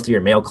 mail through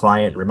your mail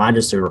client,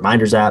 reminders through your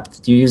reminders app?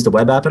 Do you use the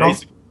web app at all?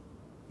 Basic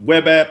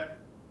web app,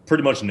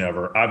 pretty much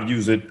never. I've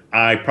used it.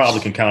 I probably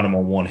can count them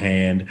on one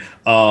hand.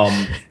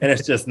 And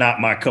it's just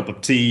not my cup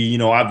of tea.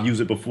 I've used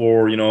it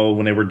before,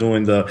 when they were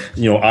doing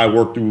I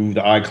work through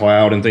the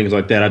iCloud and things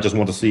like that. I just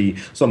want to see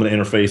some of the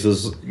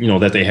interfaces,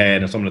 that they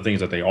had and some of the things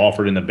that they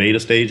offered in the beta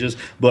stages.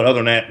 But other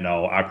than that,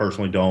 no, I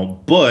personally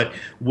don't. But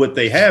what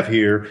they have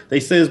here, they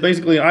says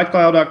basically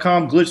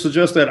iCloud.com glitch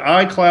suggests that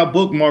iCloud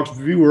bookmarks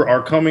viewer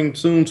are coming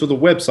soon to the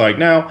website.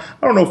 Now,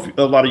 I don't know if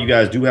a lot of you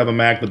guys do have a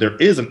Mac, but there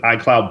is an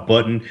iCloud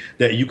button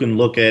that you can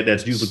look at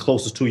that's usually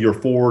closest to your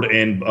forward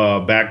and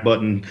back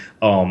button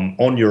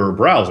on your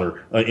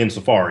browser in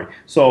Safari.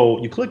 So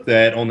you click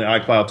that on the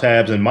iCloud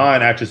tabs, and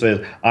mine actually says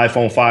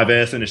iPhone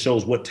 5S, and it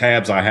shows what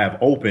tabs I have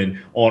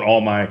open on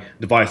all my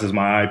devices,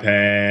 my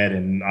iPad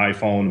and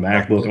iPhone,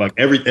 MacBook, like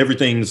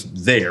everything's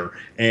there.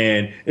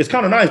 And it's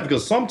kind of nice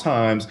because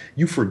sometimes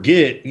you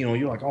forget,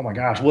 you're like, oh my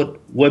gosh, what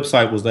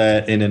website was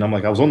that? And then I'm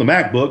like, I was on the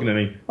MacBook, and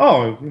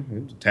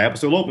then the tab is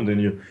still open. Then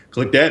you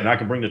click that, and I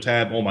can bring the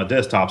tab on my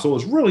desktop. So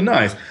it's really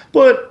nice.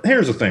 But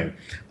here's the thing.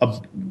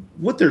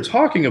 What they're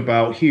talking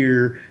about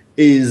here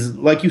is,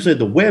 like you said,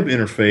 the web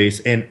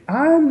interface, and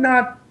I'm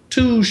not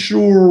too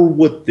sure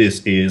what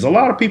this is. A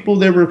lot of people,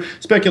 there were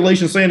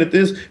speculation saying that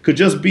this could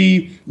just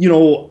be,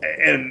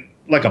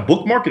 like a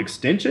bookmark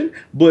extension,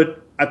 but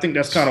I think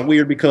that's kind of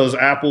weird because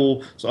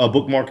Apple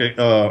bookmark,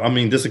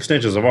 this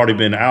extensions have already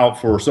been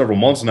out for several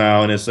months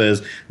now, and it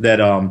says that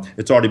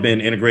it's already been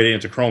integrated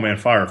into Chrome and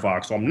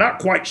Firefox. So I'm not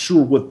quite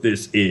sure what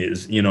this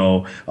is,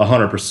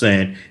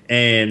 100%.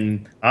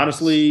 And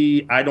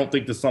honestly, I don't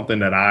think this is something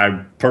that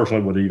I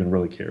personally would even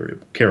really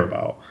care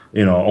about,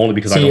 only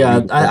because See, I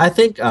don't use I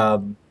think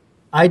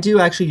I do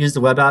actually use the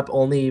web app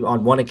only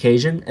on one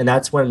occasion, and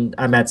that's when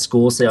I'm at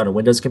school, say on a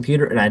Windows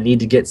computer, and I need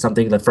to get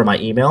something for my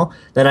email.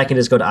 Then I can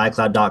just go to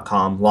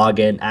iCloud.com, log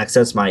in,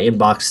 access my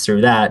inbox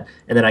through that,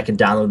 and then I can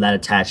download that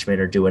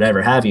attachment or do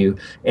whatever have you.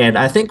 And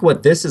I think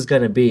what this is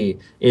going to be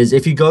is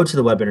if you go to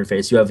the web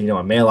interface, you have,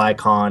 a mail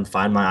icon,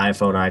 find my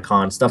iPhone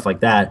icon, stuff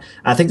like that.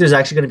 I think there's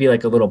actually going to be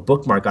like a little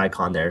bookmark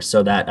icon there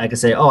so that I can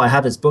say, oh, I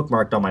have this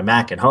bookmarked on my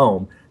Mac at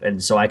home.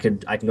 And so I can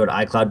go to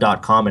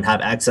iCloud.com and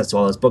have access to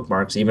all those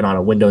bookmarks, even on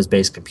a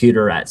Windows-based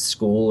computer at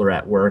school or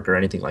at work or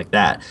anything like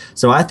that.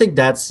 So I think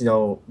that's,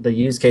 the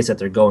use case that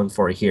they're going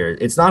for here.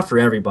 It's not for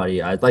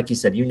everybody. Like you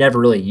said, you never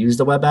really use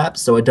the web app,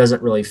 so it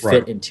doesn't really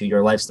fit into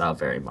your lifestyle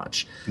very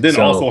much. Then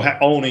so, also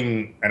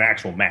owning an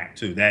actual Mac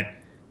too. That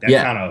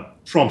yeah. kind of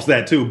trumps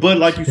that too. But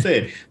like you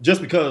said,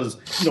 just because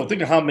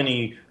think of how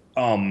many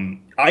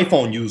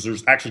iPhone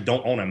users actually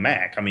don't own a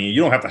Mac. I mean,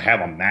 you don't have to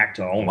have a Mac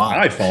to own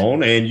an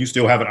iPhone, and you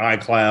still have an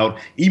iCloud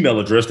email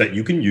address that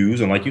you can use.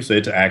 And like you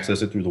said, to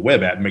access it through the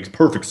web app, it makes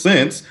perfect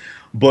sense.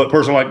 But a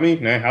person like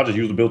me, I'll just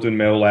use the built-in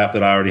mail app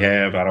that I already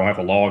have. I don't have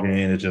to log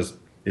in.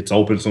 It's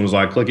open as soon as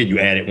I click it. You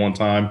add it one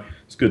time,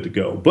 it's good to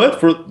go.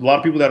 But for a lot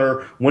of people that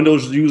are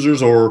Windows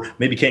users or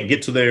maybe can't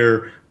get to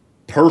their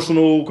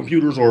personal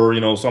computers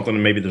or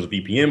something, maybe there's a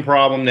VPN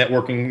problem,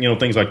 networking,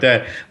 things like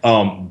that,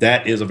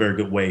 that is a very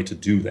good way to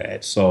do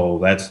that. So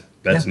that's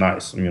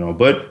nice,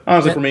 but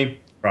honestly for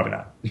me, probably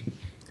not.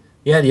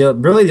 Yeah,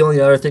 really the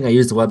only other thing I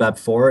use the web app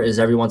for is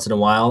every once in a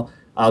while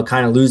I'll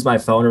kind of lose my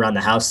phone around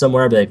the house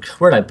somewhere. I'll be like,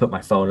 where did I put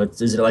my phone?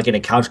 Is it like in a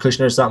couch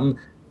cushion or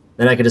something?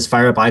 Then I could just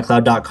fire up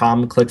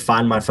iCloud.com, click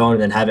find my phone,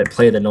 and then have it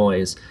play the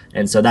noise.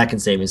 And so that can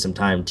save me some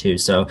time too.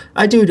 So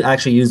I do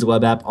actually use the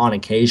web app on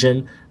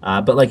occasion.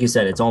 But like you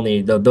said, it's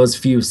only those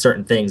few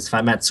certain things. If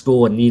I'm at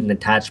school and need an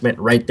attachment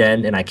right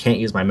then and I can't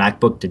use my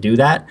MacBook to do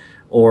that,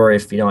 or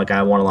if, like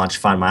I want to launch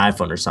Find My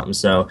iPhone or something.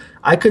 So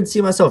I could see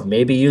myself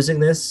maybe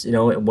using this,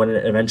 when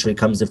it eventually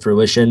comes to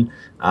fruition.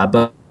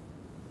 But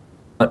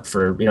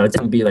for, it's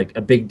going to be like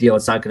a big deal.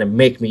 It's not going to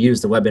make me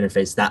use the web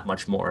interface that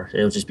much more.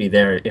 It'll just be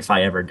there if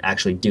I ever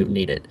actually do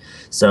need it.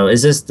 So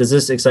does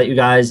this excite you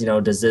guys?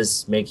 Does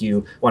this make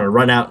you want to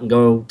run out and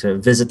go to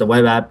visit the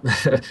web app?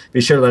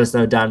 Be sure to let us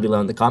know down below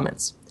in the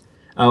comments.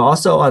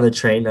 Also on the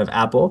train of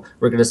Apple,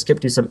 we're going to skip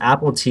to some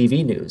Apple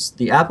TV news.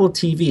 The Apple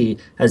TV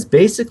has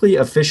basically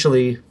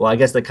officially, well, I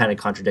guess that kind of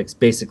contradicts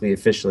basically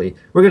officially.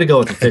 We're going to go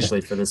with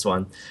officially for this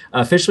one.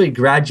 Officially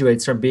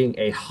graduates from being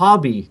a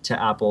hobby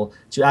to Apple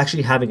to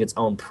actually having its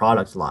own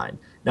product line.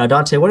 Now,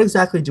 Dontae, what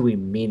exactly do we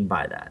mean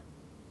by that?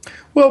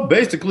 Well,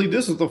 basically,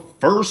 this is the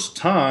first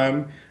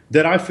time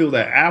that I feel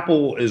that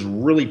Apple is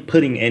really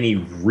putting any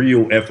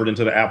real effort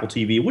into the Apple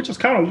TV, which is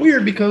kind of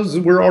weird because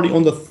we're already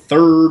on the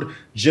third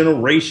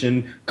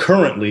generation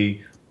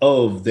currently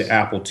of the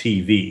Apple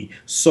TV.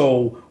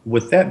 So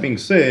with that being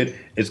said,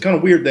 it's kind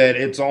of weird that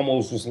it's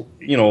almost,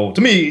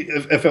 to me,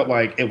 it felt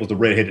like it was the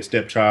redheaded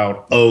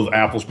stepchild of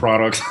Apple's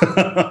products.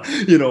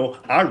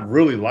 I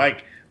really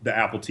like the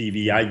Apple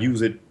TV. I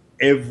use it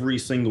every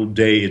single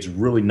day. It's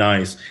really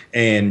nice.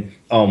 And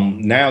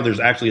now there's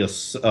actually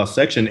a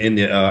section in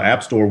the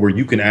App Store where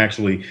you can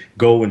actually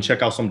go and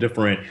check out some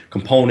different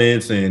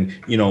components and,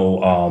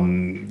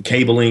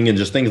 cabling and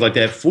just things like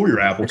that for your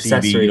Apple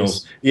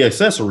TV. Yeah,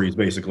 accessories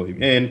basically.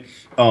 And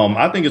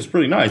I think it's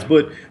pretty nice.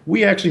 But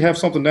we actually have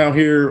something down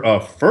here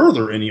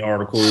further in the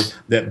article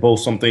that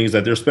boasts some things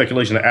that there's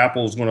speculation that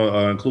Apple is going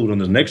to include on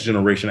the next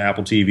generation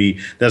Apple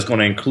TV that's going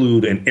to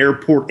include an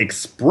Airport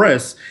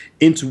Express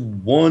into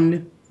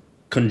one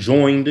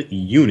conjoined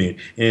unit,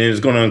 and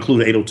it's going to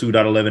include an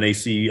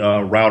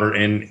 802.11ac router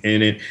in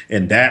it,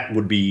 and that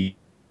would be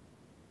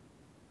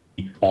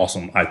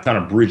awesome. I kind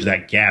of bridge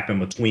that gap in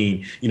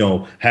between,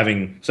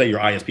 having, say, your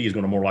ISP is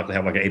going to more likely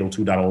have like an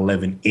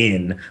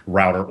 802.11n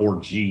router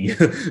or G,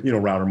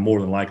 router, more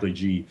than likely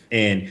G,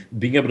 and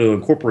being able to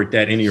incorporate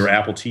that into your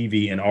Apple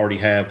TV and already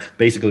have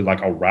basically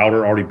like a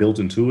router already built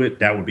into it,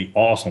 that would be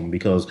awesome.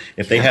 Because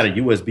if they had a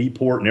USB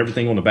port and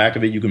everything on the back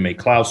of it, you can make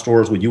cloud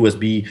stores with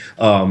USB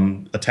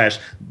attached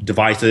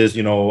devices,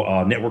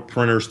 network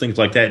printers, things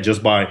like that,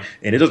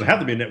 and it doesn't have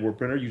to be a network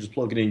printer. You just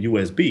plug it in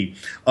USB.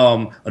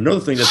 Another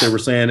thing that they were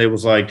saying, it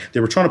was like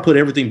they were trying to put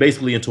everything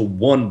basically into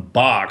one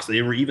box.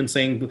 They were even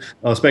saying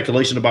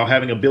speculation about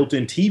having a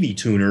built-in TV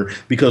tuner,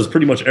 because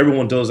pretty much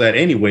everyone does that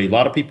anyway. A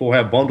lot of people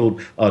have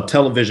bundled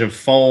television,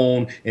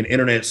 phone, and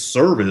internet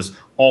service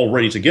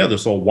already together,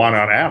 so why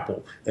not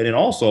Apple? And then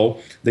also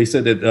they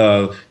said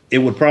that it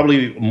would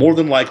probably more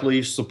than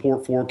likely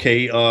support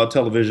 4K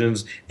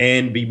televisions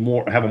and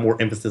have a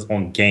more emphasis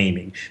on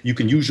gaming. You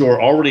can use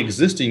your already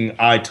existing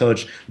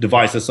iTouch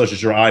devices such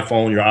as your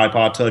iPhone, your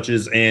iPod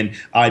touches, and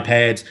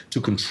iPads to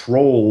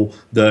control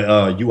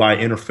the UI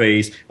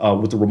interface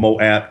with the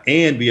remote app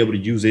and be able to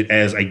use it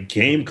as a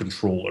game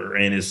controller.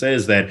 And it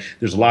says that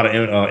there's a lot of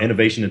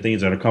innovation and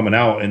things that are coming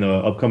out in the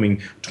upcoming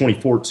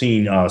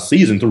 2014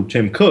 season through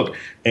Tim Cook.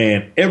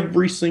 And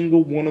every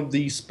single one of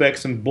these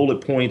specs and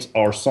bullet points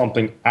are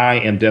something I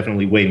am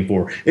definitely waiting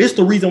for. It's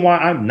the reason why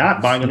I'm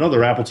not buying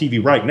another Apple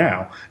TV right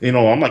now.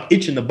 I'm like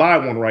itching to buy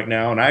one right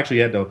now, and I actually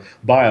had to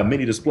buy a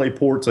mini display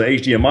port to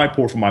HDMI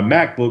port for my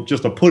MacBook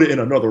just to put it in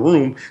another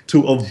room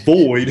to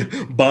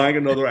avoid buying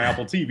another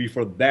Apple TV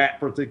for that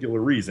particular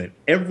reason.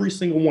 Every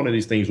single one of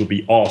these things would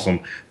be awesome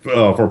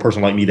for a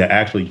person like me that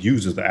actually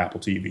uses the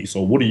Apple TV.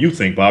 So what do you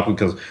think, Bob?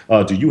 Because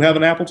do you have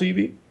an Apple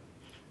TV?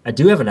 I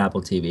do have an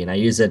Apple TV, and I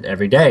use it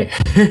every day.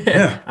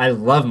 Yeah. I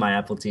love my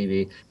Apple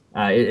TV.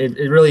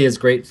 It really is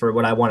great for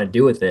what I want to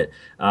do with it.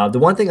 The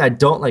one thing I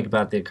don't like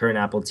about the current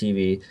Apple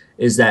TV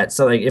is that,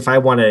 so like if I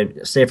want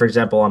to, say for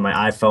example on my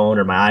iPhone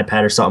or my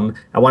iPad or something,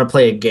 I want to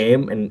play a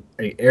game and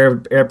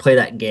AirPlay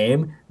that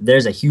game,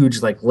 there's a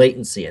huge like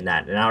latency in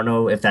that. And I don't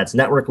know if that's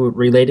network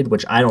related,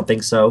 which I don't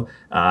think so.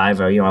 I have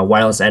a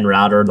wireless end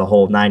router, the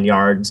whole 9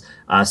 yards.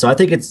 So I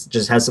think it's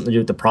just has something to do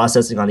with the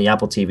processing on the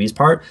Apple TV's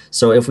part.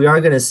 So if we are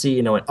going to see,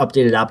 an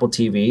updated Apple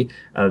TV,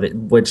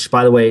 which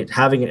by the way,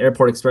 having an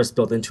Airport Express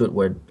built into it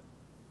would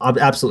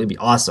absolutely be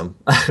awesome,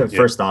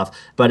 first off.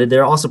 But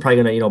they're also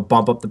probably going to,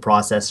 bump up the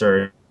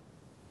processor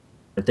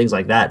and things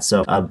like that.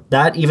 So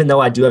that, even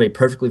though I do have a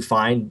perfectly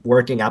fine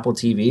working Apple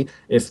TV,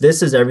 if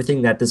this is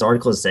everything that this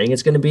article is saying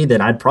it's going to be, then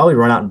I'd probably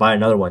run out and buy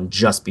another one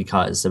just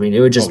because. I mean, it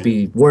would just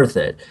be worth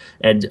it.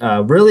 And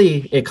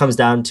really, it comes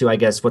down to, I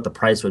guess, what the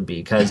price would be,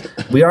 because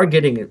we are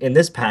getting in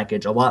this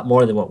package a lot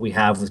more than what we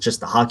have with just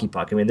the hockey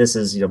puck. I mean, this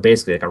is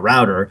basically like a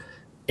router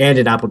and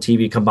an Apple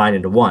TV combined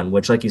into one,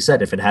 which, like you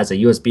said, if it has a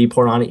USB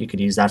port on it, you could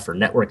use that for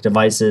network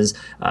devices.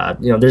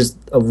 There's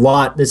a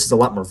lot. This is a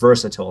lot more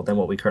versatile than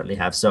what we currently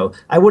have. So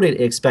I wouldn't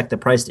expect the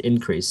price to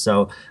increase.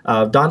 So,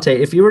 Dontae,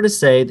 if you were to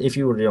say, if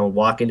you were to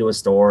walk into a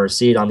store or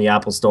see it on the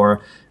Apple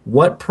Store,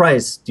 what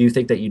price do you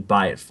think that you'd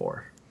buy it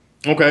for?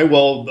 Okay,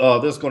 well,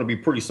 this is going to be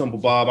pretty simple,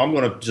 Bob. I'm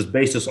going to just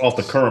base this off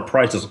the current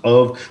prices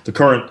of the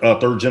current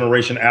third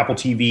generation Apple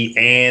TV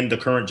and the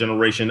current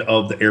generation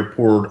of the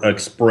Airport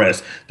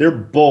Express. They're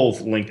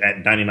both linked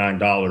at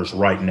 $99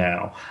 right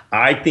now.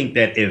 I think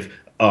that if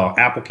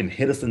Apple can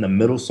hit us in the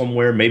middle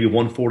somewhere, maybe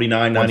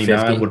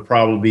 149.99 would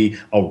probably be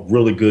a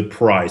really good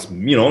price.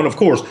 And of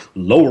course,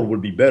 lower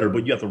would be better,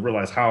 but you have to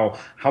realize how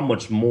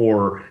much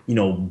more,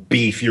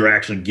 beef you're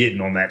actually getting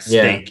on that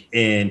steak.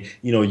 Yeah. And,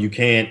 you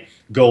can't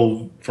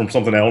go from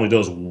something that only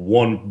does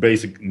one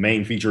basic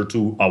main feature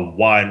to a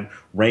wide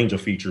range of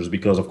features,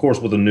 because of course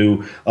with the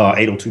new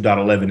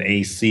 802.11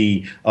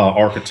 AC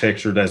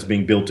architecture that's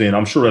being built in,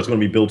 I'm sure that's going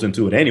to be built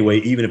into it anyway,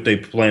 even if they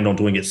planned on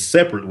doing it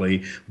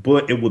separately.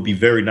 But it would be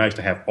very nice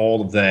to have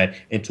all of that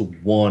into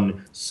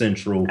one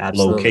central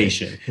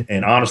location.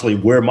 And honestly,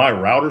 where my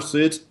router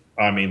sits,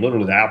 I mean,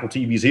 literally the Apple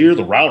TV's here,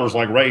 the router's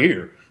like right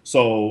here.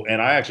 So,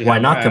 and I actually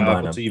have my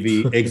Apple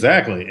TV.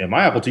 Exactly. And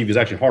my Apple TV is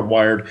actually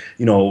hardwired,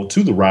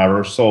 to the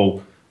router.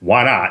 So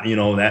why not?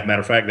 That matter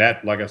of fact,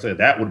 that, like I said,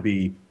 that would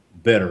be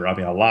better. I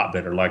mean, a lot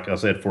better. Like I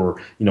said,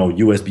 for,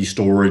 USB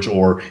storage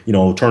or,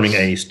 turning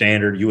a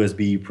standard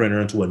USB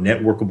printer into a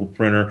networkable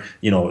printer,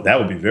 that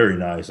would be very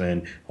nice.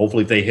 And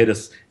hopefully if they hit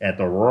us at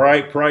the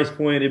right price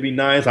point, it'd be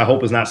nice. I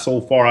hope it's not so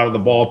far out of the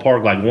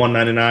ballpark, like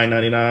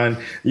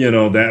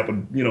 $199.99. That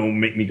would,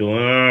 make me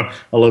go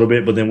a little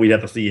bit, but then we'd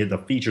have to see the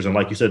features. And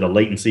like you said, the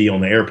latency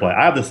on the AirPlay.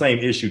 I have the same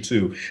issue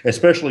too,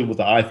 especially with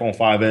the iPhone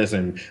 5S.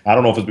 And I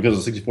don't know if it's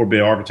because of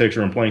 64-bit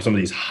architecture and playing some of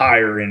these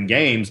higher end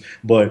games,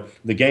 but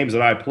the games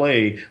that I play,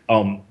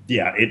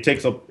 it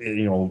takes up,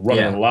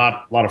 running a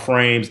lot of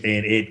frames,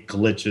 and it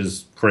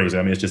glitches crazy.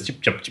 I mean, it's just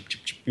chip, chip, chip,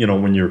 chip, chip,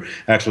 when you're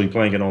actually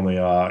playing it on the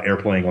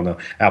AirPlaying on the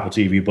Apple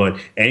TV. But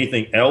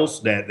anything else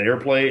that the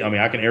AirPlay, I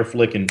mean, I can air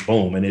flick and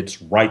boom, and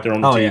it's right there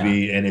on the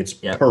TV, and it's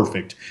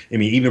perfect. I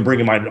mean, even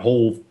bringing my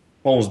whole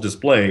phone's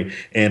display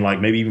and like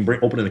maybe even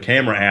opening the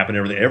camera app and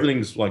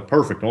everything's like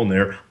perfect on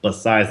there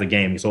besides the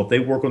gaming. So if they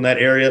work on that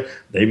area,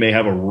 they may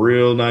have a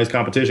real nice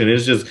competition.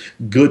 It's just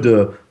good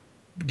to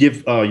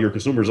give your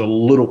consumers a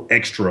little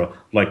extra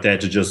like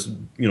that to just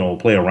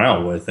play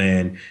around with.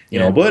 And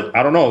but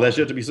I don't know, that's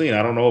yet to be seen.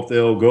 I don't know if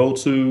they'll go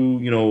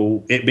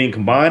to it being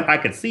combined. I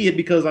could see it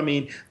because I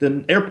mean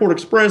the Airport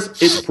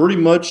Express, it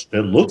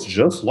looks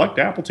just like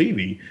the Apple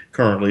TV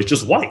currently. It's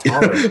just white.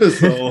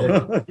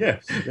 So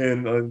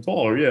and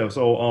taller.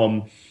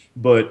 So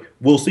but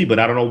we'll see. But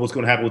I don't know what's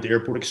going to happen with the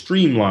Airport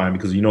Extreme line,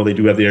 because they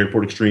do have the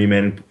Airport Extreme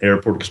and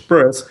Airport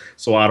Express.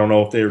 So I don't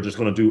know if they're just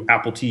going to do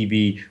Apple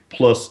TV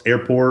plus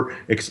Airport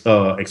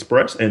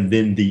Express and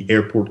then the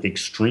Airport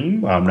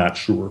Extreme. I'm not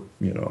sure.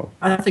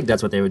 I think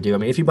that's what they would do. I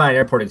mean, if you buy an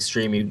Airport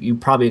Extreme, you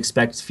probably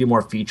expect a few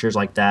more features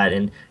like that.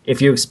 And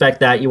if you expect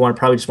that, you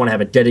probably just want to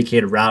have a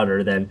dedicated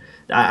router. Then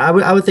I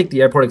would think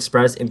the Airport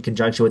Express in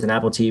conjunction with an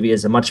Apple TV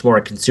is a much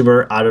more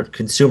consumer. I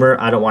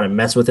don't want to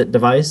mess with it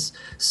device.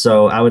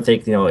 So I would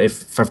think if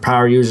for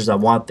power users I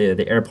want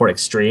the Airport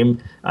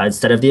Extreme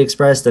instead of the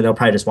Express, then they'll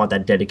probably just want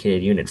that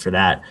dedicated unit for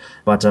that.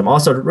 But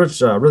also,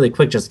 Rich, really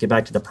quick, just to get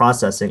back to the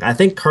processing. I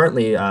think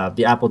currently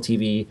the Apple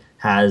TV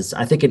has,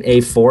 I think, an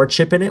A4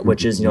 chip in it,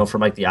 which is from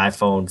like the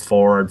iPhone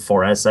 4 and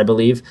 4S, I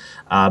believe.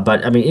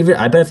 But I mean,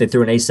 I bet if they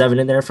threw an A7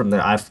 in there from the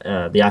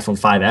iPhone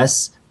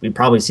 5S, we'd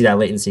probably see that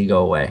latency go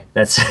away.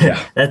 That's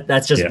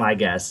that's just my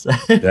guess.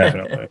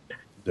 Definitely.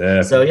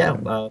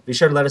 So be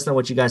sure to let us know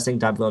what you guys think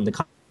down below in the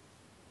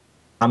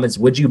comments.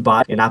 Would you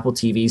buy an Apple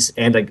TV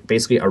and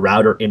basically a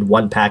router in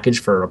one package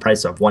for a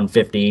price of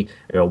 $150,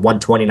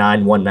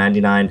 $129,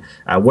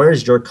 $199? Where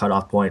is your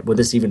cutoff point? Would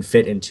this even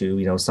fit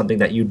into something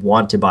that you'd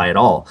want to buy at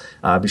all?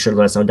 Be sure to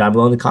let us know down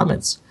below in the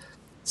comments.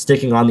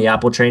 Sticking on the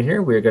Apple train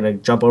here, we're going to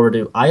jump over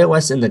to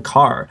iOS in the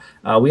car.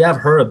 We have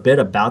heard a bit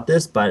about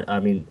this, but I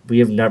mean, we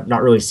have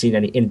not really seen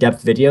any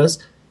in-depth videos.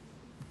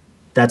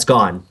 That's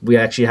gone. We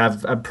actually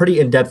have a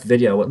pretty in-depth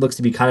video. What looks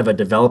to be kind of a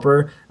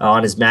developer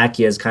on his Mac.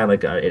 He has kind of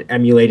like an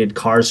emulated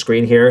car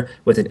screen here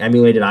with an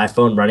emulated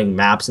iPhone running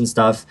maps and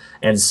stuff.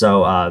 And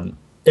so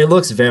it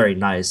looks very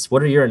nice.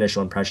 What are your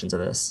initial impressions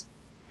of this?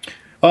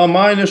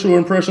 My initial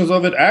impressions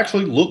of it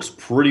actually looks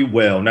pretty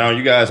well. Now,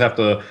 you guys have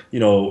to,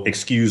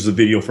 excuse the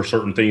video for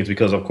certain things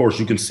because, of course,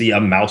 you can see a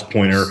mouse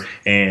pointer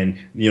and,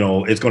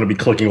 it's going to be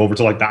clicking over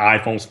to like the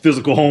iPhone's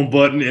physical home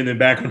button and then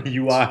back on the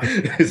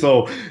UI.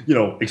 So,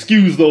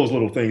 excuse those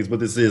little things. But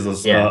this is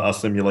a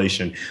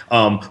simulation.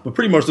 But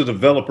pretty much the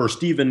developer,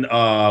 Steven,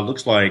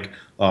 looks like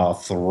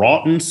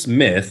Throton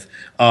Smith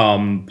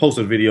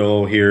posted a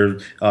video here,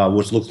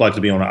 which looks like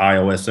to be on an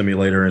iOS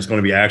simulator. And it's going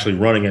to be actually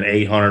running an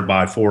 800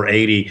 by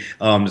 480.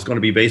 It's going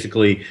to be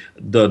basically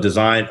the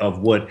design of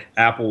what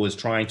Apple is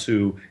trying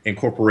to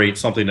incorporate,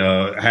 something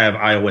to have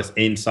iOS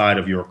inside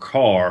of your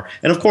car.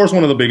 And of course,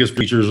 one of the biggest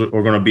features are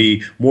going to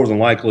be more than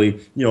likely,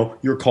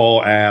 your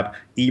call app,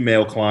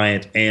 email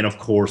client, and of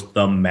course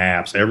the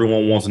maps.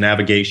 Everyone wants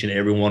navigation.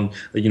 Everyone,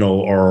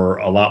 are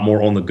a lot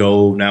more on the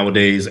go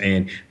nowadays,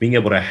 and being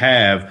able to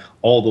have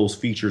all those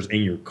features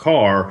in your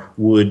car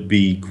would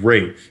be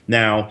great.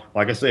 Now,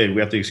 like I said, we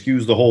have to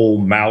excuse the whole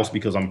mouse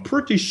because I'm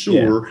pretty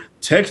sure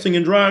texting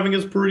and driving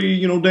is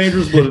pretty,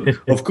 dangerous. But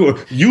of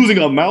course, using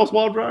a mouse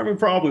while driving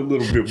probably a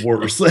little bit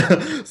worse.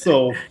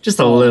 So Just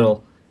a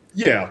little.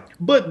 yeah,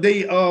 but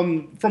they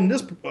from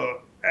this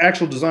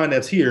actual design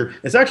that's here,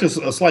 it's actually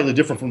slightly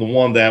different from the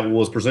one that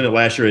was presented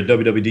last year at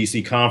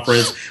WWDC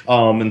conference.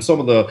 And some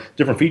of the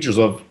different features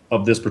of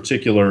this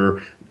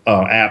particular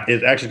app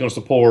is actually going to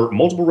support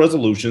multiple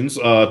resolutions,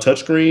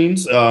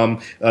 touchscreens.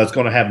 It's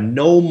going to have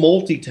no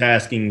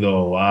multitasking,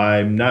 though.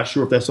 I'm not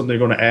sure if that's something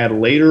they're going to add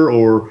later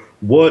or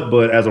what,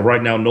 but as of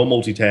right now, no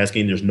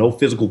multitasking. There's no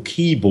physical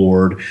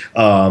keyboard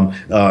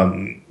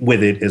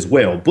with it as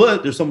well.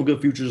 But there's some good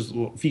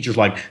features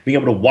like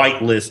being able to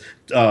whitelist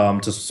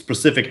to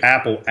specific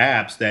Apple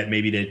apps that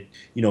maybe that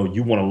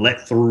you want to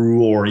let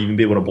through, or even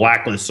be able to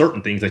blacklist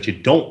certain things that you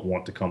don't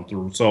want to come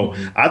through. So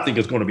I think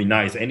it's going to be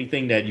nice.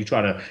 Anything that you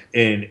try to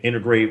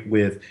integrate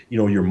with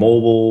your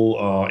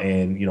mobile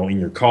and in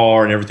your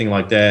car and everything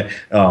like that,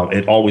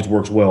 it always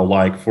works well.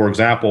 Like, for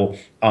example,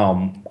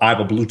 I have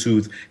a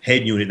Bluetooth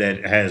head unit that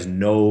has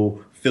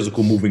no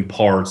physical moving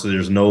parts. So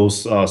there's no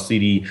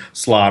CD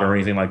slot or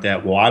anything like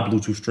that. Well, I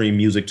Bluetooth stream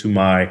music to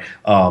my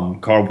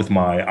car with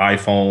my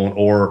iPhone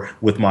or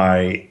with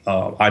my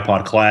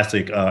iPod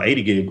Classic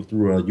 80 gig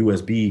through a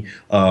USB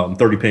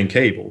 30-pin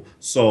cable.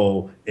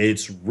 So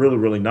it's really,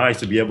 really nice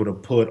to be able to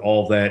put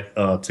all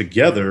that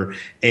together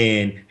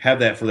and have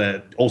that for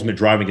that ultimate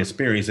driving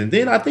experience. And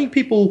then I think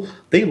people,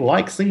 they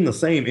like seeing the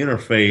same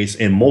interface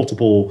in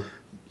multiple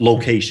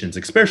locations,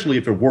 especially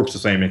if it works the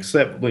same,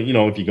 except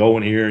if you go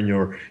in here and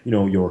your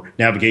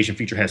navigation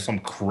feature has some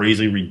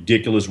crazy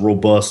ridiculous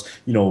robust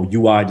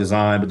UI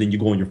design, but then you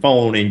go on your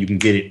phone and you can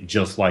get it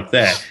just like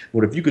that.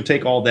 But if you could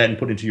take all that and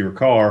put it into your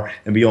car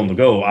and be on the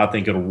go, I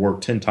think it'll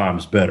work 10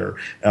 times better.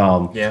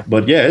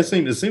 But yeah, it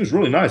seems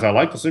really nice. I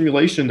like the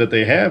simulation that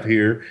they have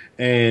here.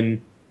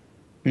 And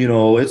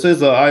it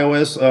says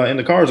iOS in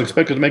the car is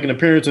expected to make an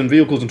appearance in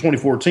vehicles in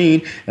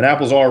 2014, and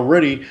Apple's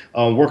already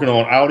working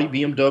on Audi,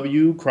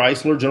 BMW,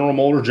 Chrysler, General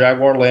Motors,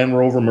 Jaguar, Land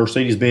Rover,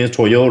 Mercedes-Benz,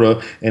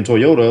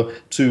 Toyota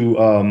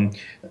to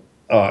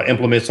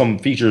implement some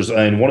features,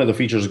 and one of the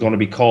features is going to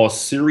be called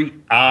Siri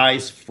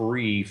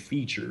Eyes-Free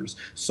features.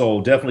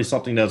 So definitely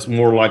something that's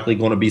more likely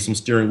going to be some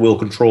steering wheel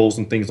controls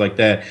and things like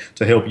that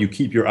to help you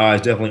keep your eyes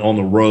definitely on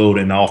the road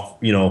and off,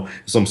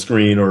 some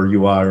screen or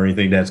UI or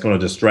anything that's going to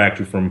distract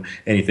you from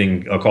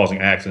anything causing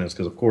accidents.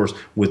 Because of course,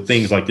 with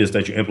things like this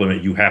that you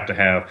implement, you have to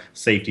have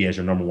safety as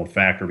your #1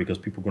 factor, because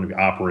people are going to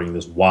be operating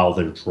this while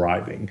they're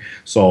driving.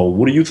 So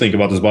what do you think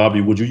about this,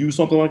 Bobby? Would you use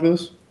something like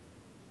this?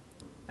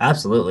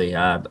 Absolutely.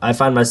 I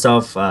find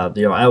myself, I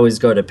always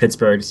go to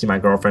Pittsburgh to see my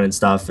girlfriend and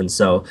stuff, and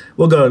so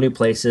we'll go to new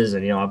places.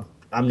 And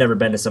I've never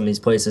been to some of these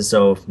places,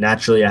 so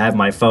naturally I have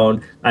my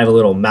phone. I have a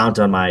little mount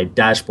on my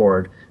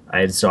dashboard.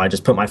 So I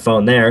just put my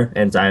phone there,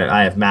 and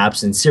I have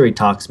maps, and Siri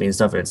talks to me and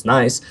stuff, and it's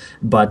nice.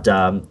 But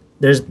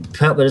there's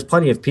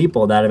plenty of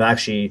people that have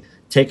actually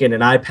taken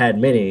an iPad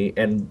mini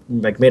and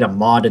like made a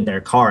mod in their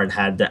car and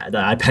had the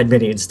iPad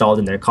mini installed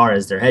in their car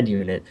as their head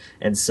unit.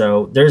 And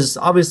so there's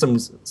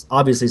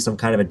obviously some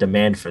kind of a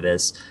demand for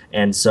this.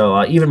 And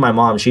so even my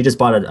mom, she just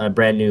bought a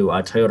brand new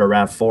Toyota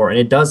RAV4, and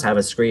it does have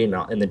a screen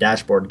in the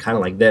dashboard kind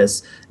of like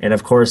this. And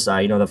of course,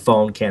 the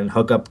phone can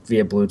hook up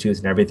via Bluetooth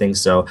and everything.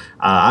 So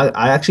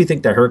I actually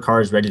think that her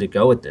car is ready to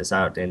go with this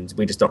out, and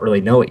we just don't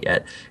really know it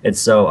yet. And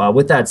so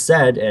with that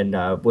said,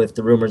 and with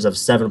the rumors of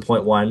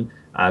 7.1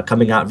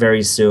 coming out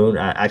very soon.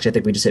 Actually, I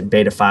think we just hit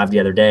beta 5 the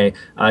other day.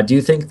 Do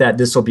you think that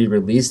this will be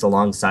released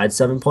alongside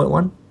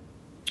 7.1?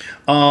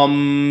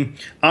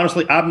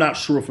 Honestly, I'm not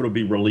sure if it'll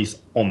be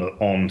released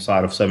on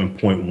side of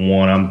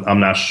 7.1. I'm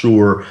not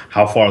sure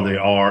how far they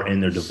are in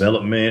their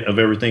development of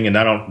everything, and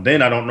I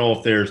don't know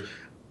if there's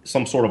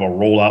some sort of a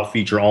rollout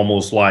feature,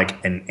 almost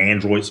like an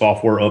Android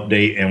software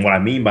update. And what I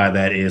mean by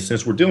that is,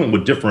 since we're dealing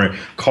with different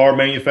car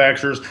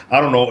manufacturers, I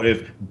don't know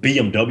if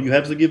BMW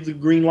has to give the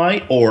green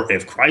light or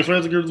if Chrysler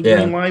has to give the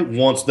green light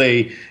once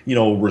they,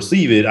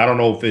 receive it. I don't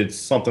know if it's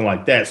something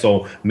like that.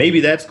 So maybe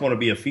that's going to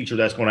be a feature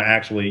that's going to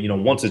actually,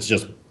 once it's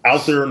just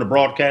out there in the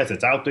broadcast,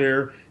 it's out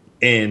there,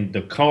 and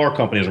the car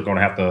companies are going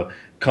to have to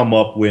come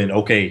up with,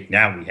 okay,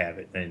 now we have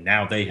it, and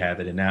now they have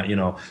it, and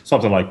now,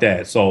 something like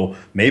that. So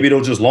maybe they'll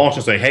just launch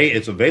and say, hey,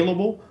 it's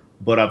available,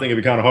 But I think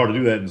it'd be kind of hard to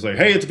do that and say,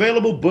 "Hey, it's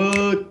available,"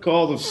 but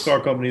call the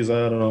car companies.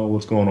 I don't know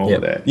what's going on with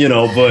Yep. that, you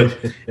know. But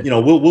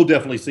we'll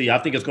definitely see. I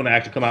think it's going to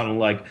actually come out in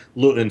like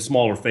little in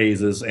smaller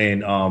phases,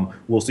 and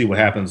we'll see what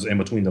happens in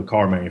between the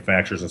car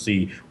manufacturers and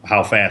see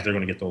how fast they're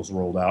going to get those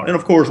rolled out. And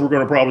of course, we're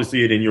going to probably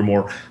see it in your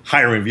more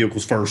higher end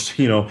vehicles first.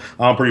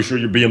 I'm pretty sure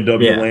your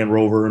BMW, Yeah. Land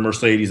Rover, and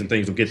Mercedes and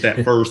things will get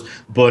that first.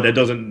 But that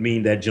doesn't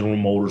mean that General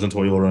Motors and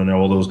Toyota and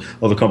all those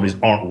other companies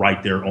aren't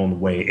right there on the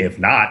way. If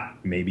not,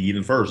 maybe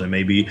even first, and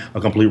maybe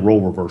a complete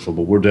role reversal.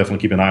 But we're definitely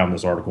keep an eye on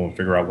this article and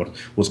figure out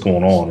what's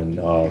going on,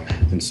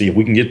 and see if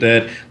we can get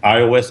that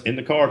iOS in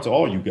the car to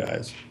all you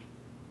guys.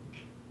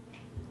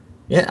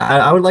 Yeah,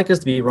 I would like us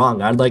to be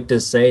wrong. I'd like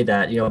to say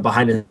that,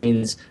 behind the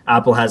scenes,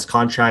 Apple has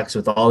contracts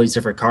with all these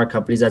different car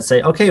companies that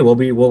say, okay,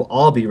 we'll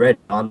all be ready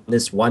on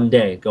this one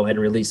day. Go ahead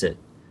and release it.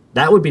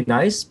 That would be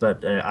nice,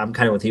 but I'm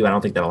kind of with you. I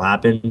don't think that'll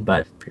happen,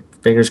 but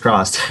fingers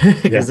crossed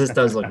because Yeah. this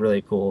does look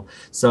really cool.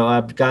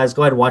 So, guys,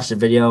 go ahead and watch the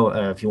video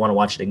if you want to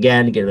watch it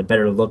again, get a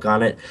better look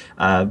on it.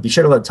 Be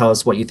sure to tell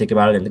us what you think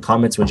about it in the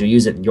comments. Would you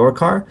use it in your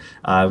car?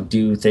 Do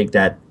you think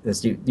that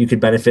you could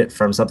benefit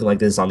from something like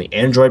this on the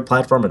Android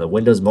platform or the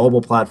Windows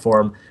mobile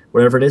platform?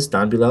 Whatever it is,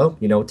 down below,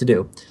 you know what to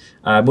do.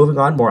 Moving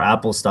on, more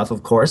Apple stuff,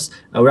 of course.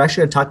 We're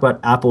actually going to talk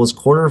about Apple's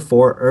quarter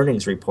 4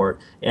 earnings report,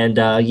 and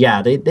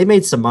yeah, they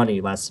made some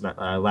money last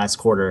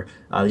quarter.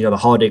 The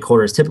holiday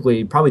quarter is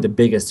typically probably the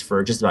biggest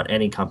for just about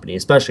any company,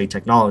 especially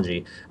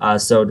technology. Go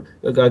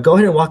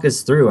ahead and walk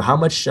us through how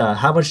much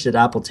did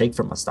Apple take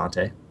from us,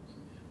 Dante?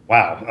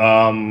 Wow.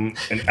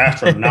 An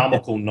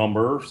astronomical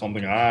number,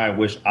 something I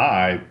wish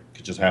I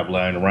could just have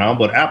lying around.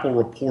 But Apple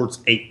reports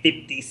a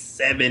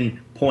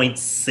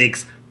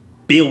 $57.6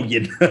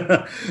 billion With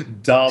a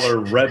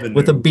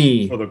revenue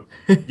B. for the,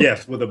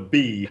 yes, with a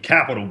B,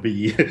 capital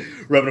B,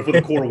 revenue for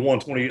the quarter one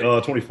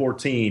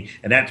 2014.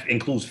 And that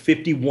includes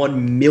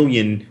 51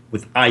 million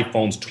with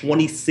iPhones,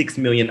 26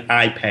 million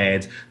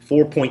iPads,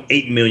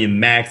 4.8 million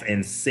Macs,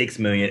 and 6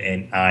 million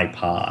in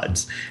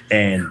iPods.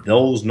 And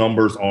those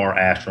numbers are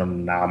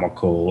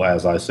astronomical,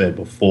 as I said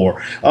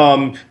before.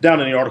 Down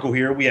in the article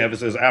here, it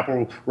says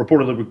Apple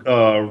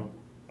reportedly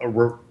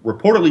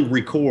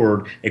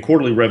record a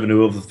quarterly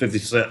revenue of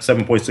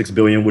 57.6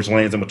 billion, which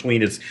lands in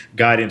between its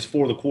guidance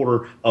for the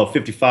quarter of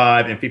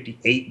 55 and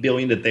 58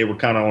 billion that they were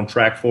kind of on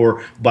track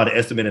for by the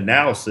estimate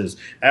analysis,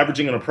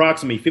 averaging an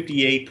approximately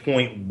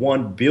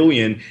 58.1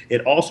 billion.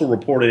 It also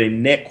reported a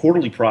net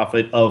quarterly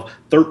profit of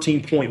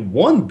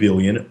 13.1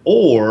 billion,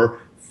 or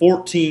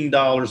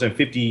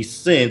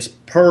 $14.50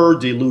 per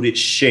diluted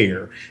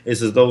share. It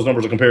says those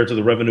numbers are compared to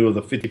the revenue of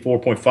the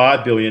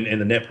 54.5 billion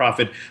and the net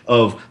profit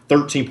of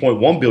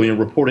 13.1 billion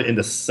reported in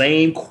the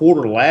same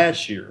quarter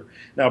last year.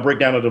 Now,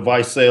 breakdown of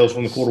device sales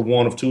from the quarter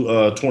one of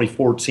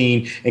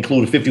 2014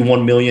 included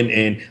 51 million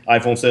in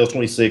iPhone sales,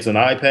 26 in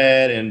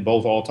iPad, and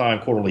both all-time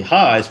quarterly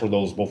highs for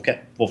both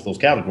those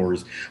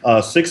categories.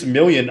 6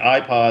 million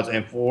iPods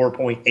and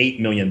 4.8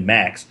 million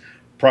Macs.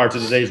 Prior to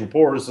today's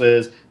report, it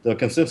says the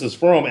consensus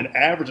from an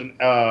average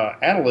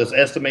analyst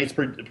estimates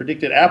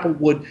predicted Apple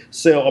would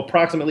sell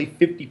approximately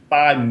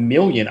 55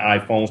 million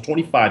iPhones,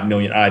 25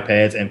 million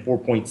iPads, and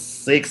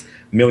 4.6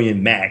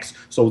 million Macs.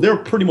 So they're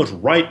pretty much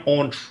right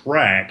on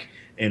track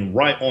and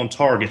right on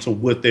target to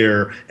what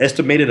their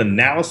estimated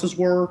analysis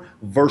were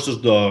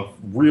versus the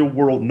real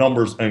world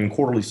numbers and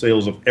quarterly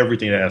sales of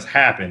everything that has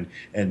happened.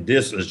 And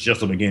this is just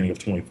the beginning of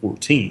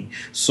 2014.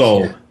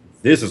 So Yeah.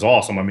 this is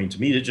awesome. I mean, to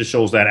me, it just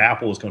shows that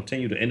Apple is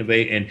continuing to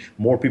innovate and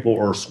more people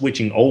are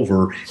switching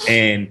over,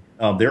 and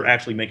they're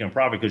actually making a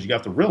profit. Because you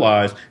have to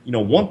realize,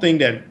 one thing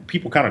that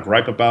people kind of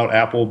gripe about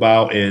Apple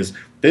about is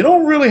they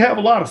don't really have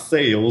a lot of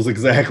sales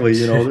exactly.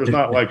 There's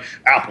not like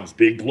Apple's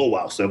big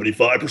blowout,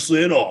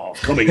 75%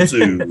 off, coming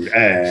soon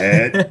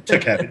at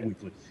Tech Habit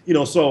Weekly.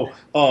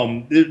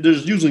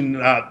 There's usually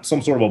not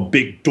some sort of a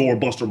big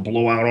doorbuster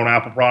blowout on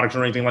Apple products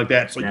or anything like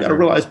that. So you got to Never.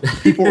 realize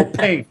people are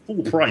paying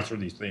full price for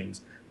these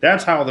things.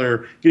 That's how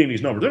they're getting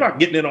these numbers. They're not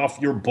getting it off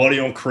your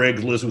buddy on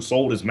Craigslist who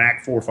sold his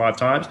Mac 4 or 5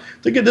 times.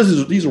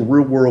 These are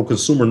real world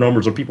consumer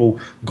numbers of people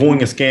going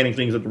and scanning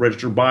things at the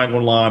register, buying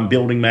online,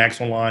 building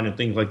Macs online, and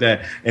things like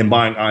that, and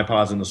buying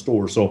iPods in the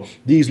store. So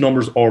these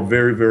numbers are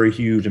very, very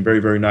huge and very,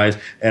 very nice.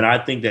 And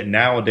I think that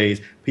nowadays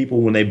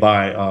people, when they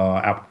buy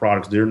Apple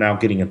products, they're now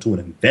getting into an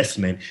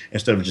investment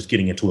instead of just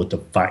getting into a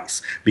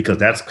device, because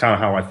that's kind of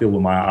how I feel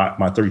with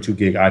my 32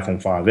 gig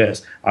iPhone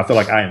 5S. I feel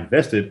like I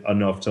invested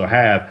enough to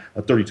have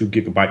a 32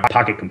 gigabyte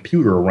pocket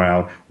computer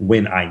around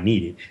when I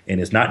need it.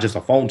 And it's not just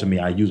a phone to me.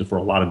 I use it for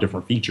a lot of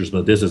different features,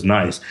 but this is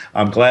nice.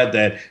 I'm glad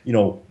that,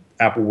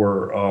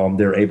 Apple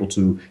they're able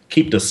to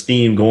keep the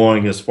steam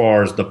going as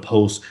far as the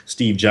post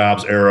Steve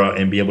Jobs era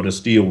and be able to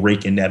still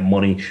rake in that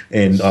money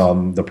and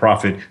the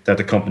profit that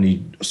the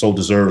company so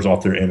deserves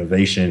off their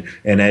innovation.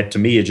 And that, to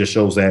me, it just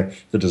shows that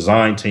the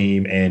design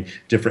team and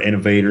different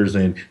innovators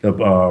and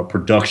the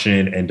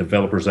production and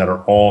developers that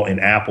are all in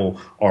Apple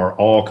are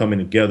all coming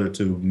together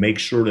to make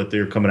sure that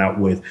they're coming out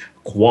with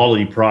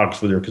quality products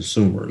for their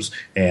consumers.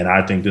 And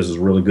I think this is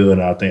really good.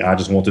 And I think I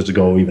just want this to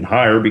go even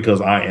higher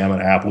because I am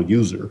an Apple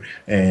user.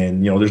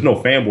 And, there's no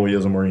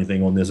fanboyism or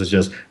anything on this. It's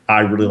just I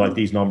really like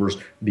these numbers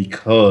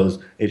because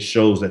it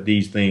shows that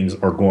these things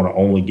are going to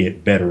only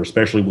get better,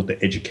 especially with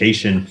the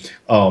education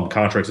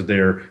contracts that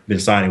they've been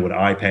signing with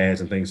iPads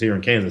and things here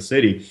in Kansas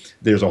City.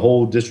 There's a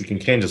whole district in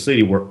Kansas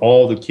City where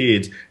all the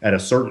kids at a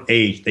certain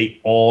age, they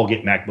all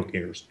get MacBook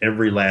Airs,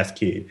 every last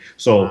kid.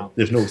 So Wow.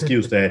 there's no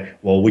excuse that,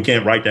 well, we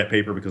can't write that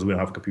paper because we don't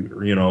have a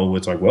computer.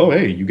 It's like, well,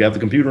 hey, you got the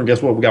computer, and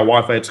guess what? We got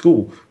Wi-Fi at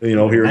school, here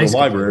in the Nice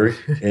library.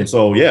 computer. And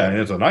so, yeah, and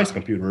it's a nice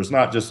computer. It's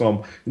not just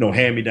some,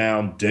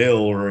 hand-me-down Dell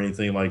or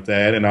anything like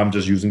that. And I'm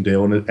just using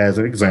Dell as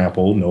an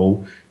example.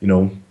 No,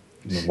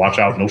 watch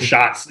out, no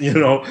shots,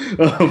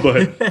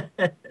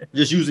 but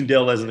just using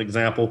Dell as an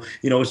example,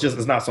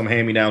 it's not some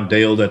hand-me-down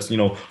Dell that's,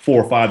 4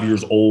 or 5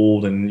 years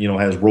old and,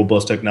 has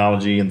robust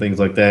technology and things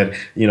like that,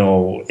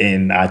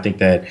 and I think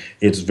that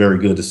it's very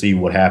good to see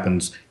what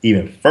happens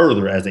even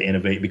further as they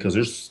innovate because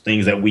there's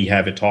things that we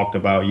haven't talked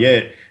about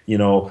yet,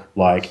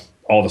 like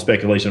all the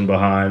speculation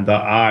behind the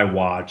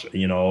iWatch,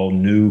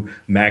 new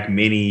Mac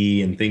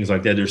Mini and things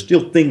like that. There's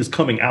still things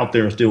coming out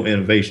there and still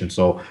innovation.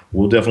 So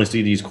we'll definitely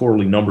see these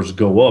quarterly numbers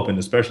go up, and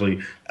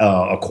especially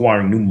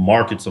acquiring new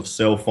markets of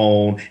cell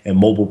phone and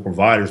mobile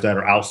providers that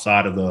are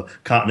outside of the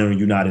continental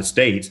United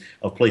States,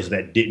 of places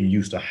that didn't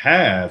used to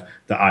have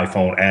the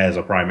iPhone as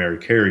a primary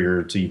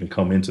carrier to even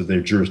come into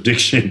their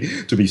jurisdiction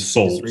to be Just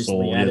sold. So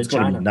recently yeah, it's added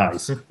going to China. be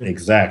nice.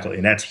 Exactly.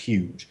 And that's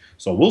huge.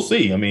 So we'll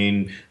see. I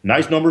mean,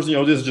 nice numbers. This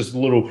is just a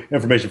little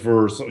information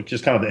for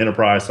just kind of the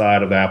enterprise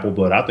side of Apple,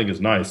 but I think it's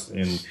nice.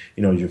 And,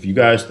 if you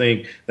guys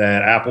think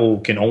that Apple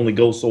can only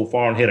go so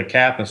far and hit a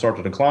cap and start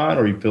to decline,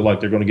 or you feel like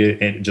they're going to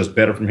get just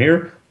better from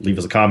here, leave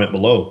us a comment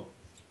below.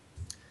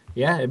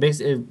 Yeah, it makes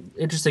it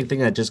interesting thing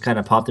that just kind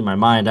of popped in my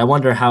mind. I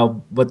wonder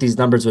what these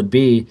numbers would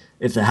be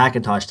if the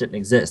Hackintosh didn't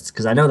exist.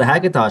 Because I know the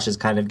Hackintosh is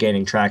kind of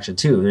gaining traction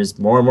too. There's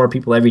more and more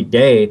people every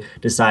day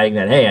deciding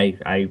that, hey,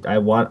 I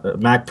want a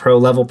Mac Pro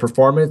level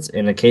performance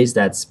in a case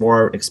that's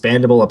more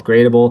expandable,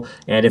 upgradable.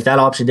 And if that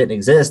option didn't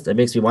exist, it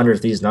makes me wonder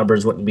if these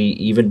numbers wouldn't be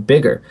even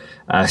bigger.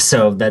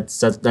 So that's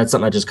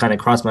something that just kind of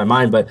crossed my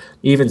mind. But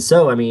even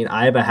so, I mean,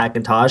 I have a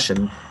Hackintosh,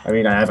 and I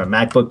mean, I have a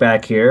MacBook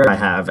back here. I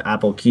have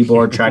Apple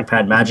keyboard,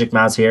 trackpad, Magic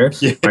Mouse here.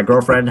 Yeah. My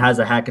girlfriend has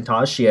a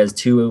Hackintosh. She has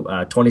two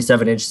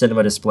 27-inch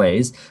cinema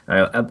displays.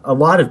 A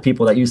lot of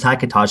people that use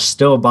Hackintosh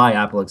still buy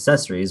Apple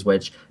accessories,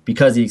 which,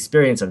 because the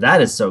experience of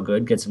that is so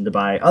good, gets them to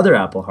buy other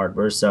Apple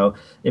hardware. So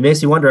it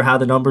makes me wonder how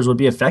the numbers would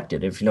be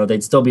affected if,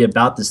 they'd still be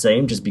about the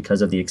same just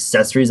because of the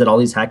accessories that all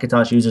these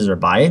Hackintosh users are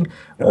buying,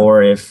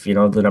 or if,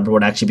 the number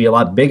would actually be a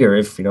lot bigger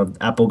if,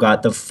 Apple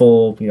got the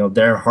full,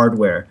 their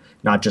hardware,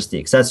 not just the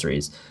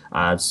accessories.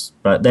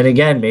 But then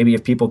again, maybe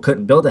if people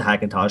couldn't build a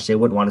Hackintosh, they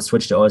wouldn't want to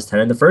switch to OS 10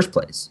 in the first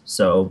place.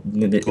 So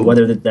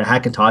whether the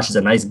Hackintosh is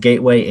a nice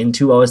gateway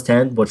into OS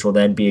 10, which will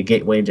then be a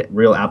gateway into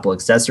real Apple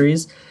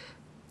accessories,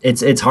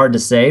 it's hard to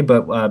say.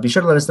 But be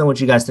sure to let us know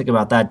what you guys think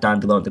about that down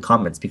below in the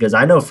comments, because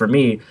I know for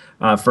me,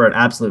 for an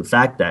absolute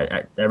fact,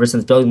 that ever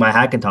since building my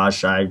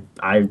Hackintosh,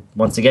 I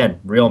once again,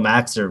 real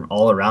Macs are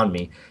all around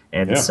me.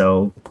 And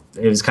so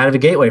it was kind of a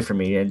gateway for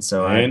me. And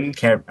so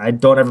I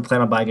don't ever plan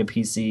on buying a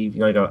PC,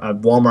 like a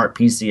Walmart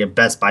PC, a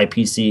Best Buy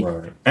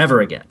PC ever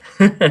again.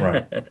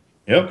 Right.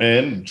 Yep,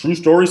 and true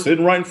story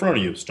sitting right in front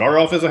of you. Started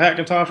off as a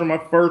Hackintosh on my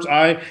first.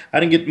 I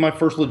didn't get my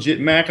first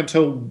legit Mac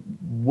until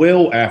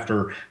well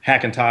after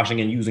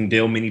Hackintoshing and using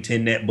Dell Mini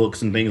 10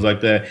 netbooks and things like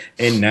that.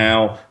 And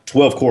now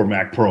 12-core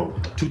Mac Pro,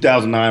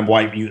 2009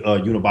 white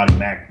unibody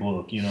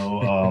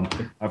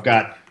MacBook. I've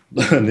got,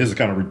 this is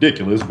kind of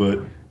ridiculous, but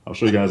I'll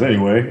show you guys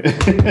anyway.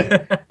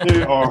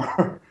 There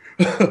are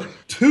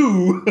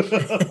two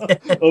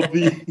of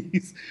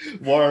these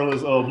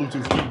wireless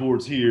Bluetooth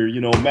keyboards here,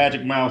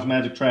 Magic Mouse,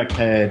 Magic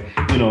Trackpad,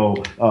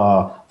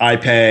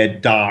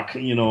 iPad dock,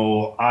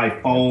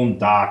 iPhone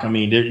dock. I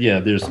mean,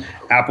 there's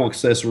Apple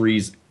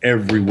accessories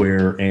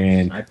everywhere,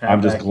 and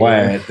I'm just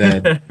glad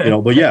that,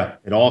 but yeah,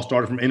 it all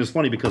started from, and it's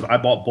funny because I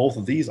bought both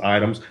of these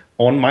items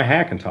on my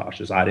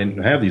Hackintoshes. I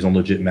didn't have these on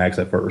legit Macs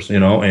at first,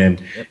 and,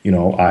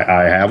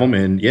 I have them,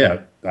 and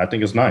yeah, I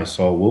think it's nice.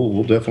 So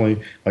we'll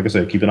definitely, like I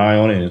said, keep an eye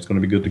on it, and it's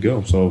going to be good to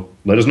go. So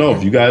let us know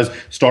if you guys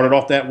started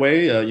off that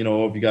way.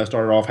 If you guys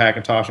started off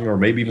Hackintoshing, or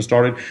maybe even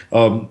started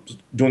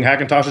doing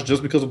Hackintoshes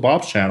just because of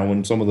Bob's channel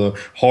and some of the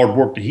hard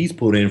work that he's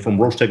put in from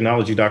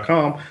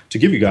RocheTechnology.com to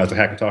give you guys the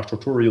Hackintosh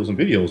tutorials and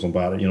videos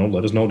about it.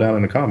 Let us know down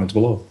in the comments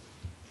below.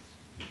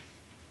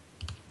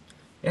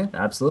 Yeah,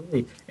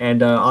 absolutely.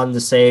 And on the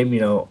same,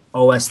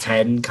 OS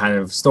 10 kind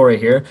of story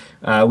here,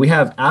 we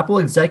have Apple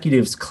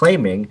executives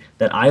claiming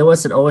that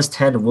iOS and OS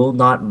 10 will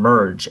not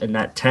merge, and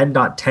that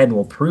 10.10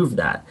 will prove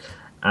that.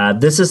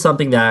 This is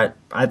something that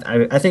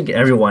I think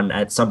everyone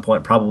at some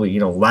point, probably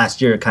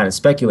last year, kind of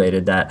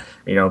speculated that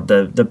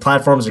the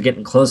platforms are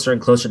getting closer and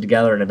closer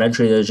together, and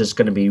eventually there's just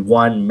going to be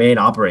one main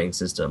operating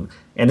system.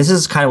 And this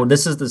is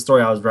the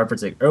story I was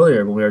referencing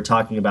earlier when we were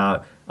talking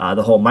about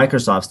the whole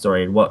Microsoft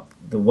story and what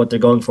they're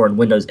going for in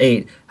Windows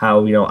 8.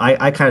 How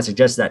I kind of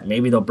suggest that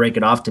maybe they'll break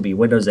it off to be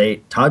Windows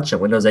 8 Touch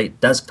and Windows 8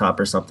 Desktop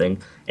or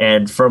something.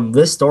 And from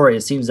this story,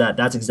 it seems that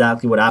that's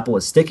exactly what Apple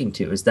is sticking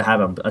to, is to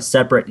have a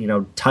separate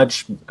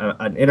touch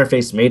an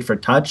interface made for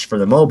touch for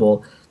the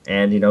mobile,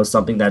 and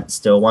something that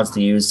still wants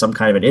to use some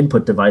kind of an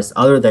input device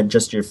other than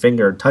just your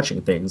finger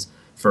touching things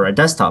for a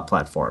desktop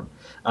platform.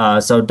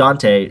 So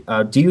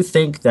Dontae, do you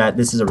think that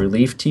this is a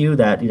relief to you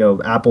that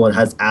Apple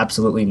has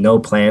absolutely no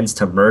plans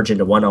to merge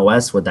into one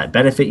OS? Would that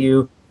benefit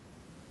you,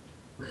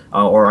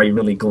 or are you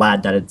really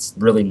glad that it's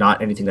really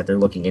not anything that they're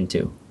looking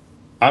into?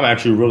 I'm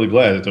actually really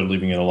glad that they're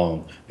leaving it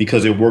alone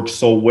because it works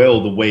so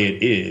well the way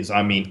it is.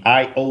 I mean,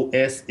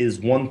 iOS is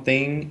one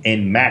thing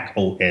and Mac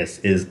OS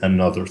is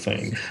another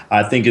thing.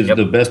 I think Yep.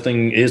 the best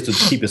thing is to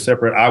keep it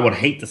separate. I would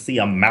hate to see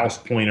a mouse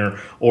pointer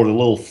or the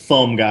little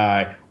thumb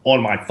guy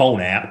on my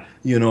phone app,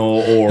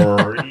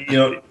 or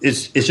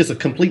it's just a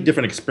complete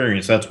different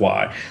experience. That's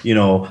why,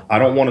 I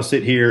don't want to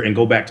sit here and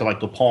go back to like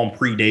the Palm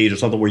Pre days or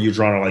something where you're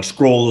trying to like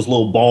scroll this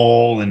little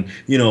ball and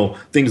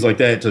things like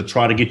that to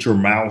try to get your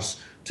mouse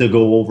to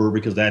go over,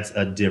 because that's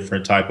a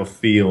different type of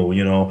feel,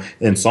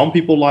 and some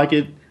people like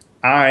it.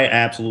 I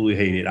absolutely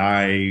hate it.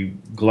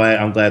 I'm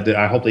glad that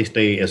I hope they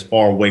stay as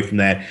far away from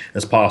that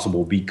as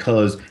possible,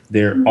 because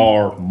there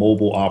are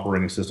mobile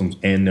operating systems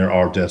and there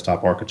are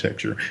desktop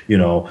architecture.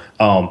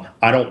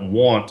 I don't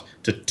want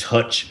to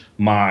touch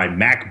my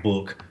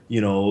MacBook,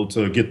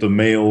 to get the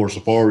mail or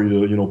Safari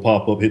to,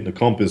 pop up hitting the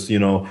compass.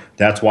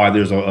 That's why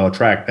there's a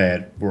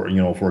trackpad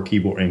for a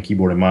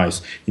keyboard and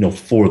mice,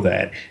 for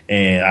that.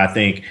 And I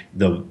think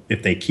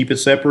if they keep it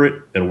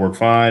separate, it'll work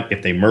fine.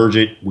 If they merge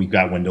it, we've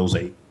got Windows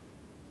 8.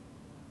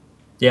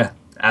 Yeah,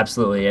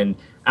 absolutely. And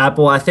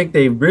Apple, I think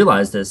they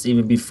realized this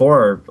even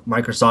before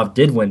Microsoft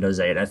did Windows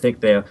 8. I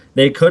think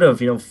they could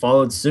have,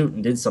 followed suit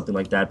and did something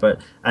like that.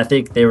 But I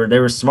think they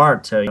were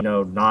smart to,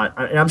 not.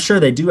 And I'm sure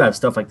they do have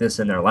stuff like this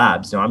in their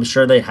labs. I'm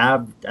sure they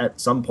have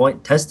at some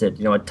point tested,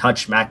 a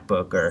touch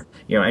MacBook or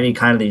any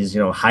kind of these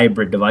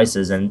hybrid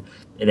devices, and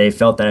they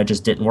felt that it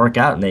just didn't work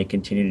out, and they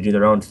continue to do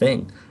their own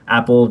thing.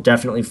 Apple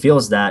definitely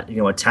feels that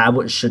a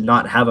tablet should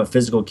not have a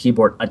physical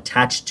keyboard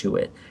attached to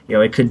it.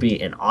 It could be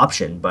an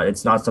option, but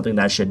it's not something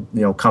that should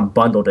come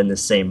bundled in the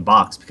same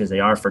box, because they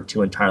are for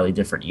two entirely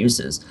different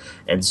uses.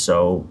 And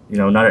so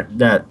not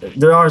that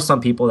there are some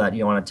people that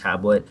on a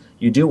tablet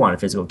you do want a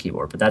physical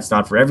keyboard, but that's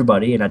not for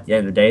everybody. And at the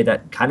end of the day,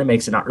 that kind of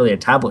makes it not really a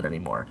tablet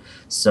anymore.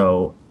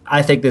 So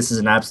I think this is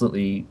an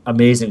absolutely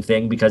amazing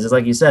thing, because it's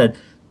like you said,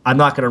 I'm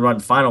not going to run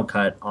Final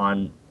Cut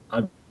on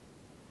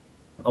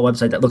a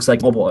website that looks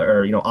like mobile,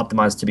 or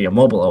optimized to be a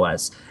mobile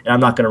OS, and I'm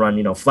not going to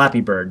run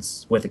Flappy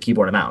Birds with a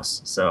keyboard and mouse.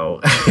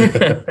 So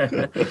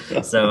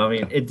so I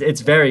mean,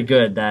 it's very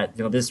good that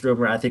this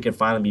rumor, I think, can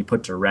finally be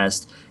put to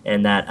rest,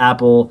 and that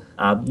Apple,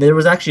 there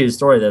was actually a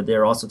story that they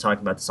were also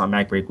talking about this on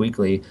MacBreak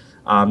Weekly.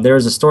 There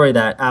is a story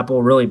that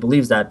Apple really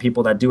believes that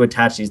people that do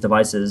attach these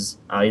devices,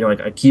 like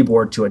a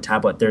keyboard to a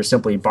tablet, they're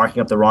simply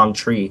barking up the wrong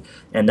tree,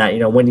 and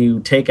that when you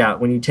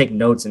take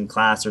notes in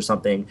class or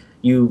something,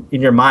 in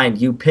your mind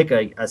you pick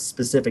a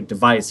specific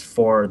device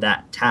for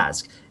that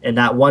task, and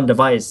that one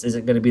device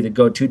isn't going to be the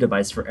go-to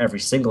device for every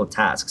single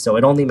task. So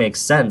it only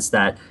makes sense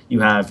that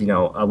you have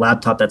a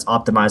laptop that's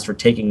optimized for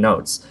taking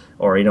notes,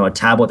 or a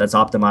tablet that's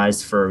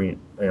optimized for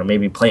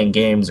maybe playing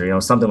games,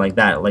 or something like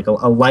that, like a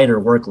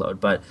lighter workload.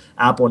 But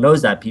Apple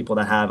knows that people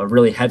that have a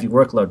really heavy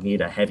workload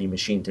need a heavy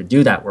machine to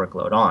do that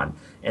workload on,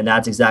 and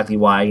that's exactly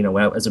why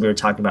as we were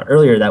talking about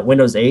earlier, that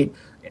Windows 8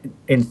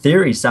 in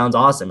theory sounds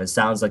awesome. It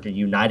sounds like you're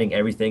uniting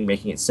everything,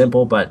 making it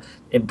simple, but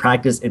in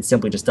practice it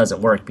simply just doesn't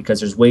work,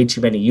 because there's way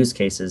too many use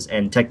cases,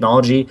 and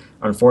technology,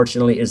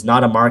 unfortunately, is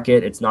not a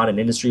market, it's not an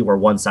industry where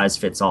one size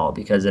fits all,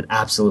 because it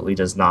absolutely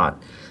does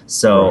not.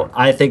 So Right.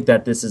 I think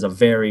that this is a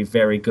very,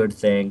 very good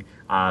thing.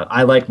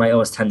 I like my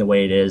OS 10 the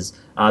way it is.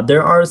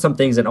 There are some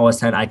things in OS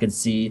 10 I could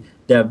see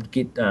that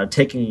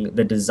taking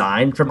the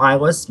design from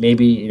iOS.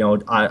 Maybe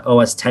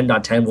OS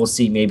 10.10 we'll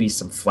see maybe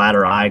some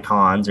flatter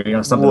icons,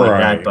 or something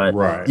like that. Right. But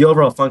Right. the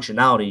overall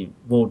functionality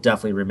will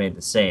definitely remain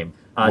the same.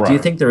 Do you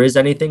Right. think there is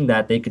anything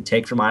that they could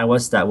take from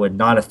iOS that would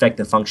not affect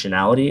the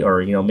functionality,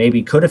 or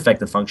maybe could affect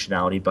the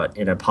functionality but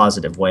in a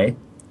positive way?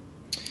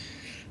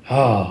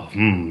 Oh,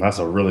 that's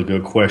a really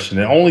good question.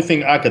 The only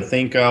thing I could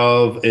think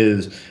of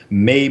is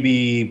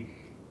maybe,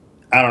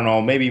 I don't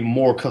know, maybe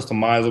more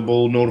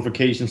customizable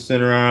notification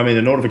center. I mean,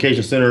 the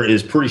notification center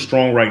is pretty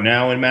strong right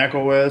now in Mac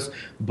OS,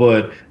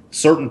 but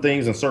certain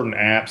things and certain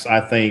apps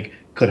I think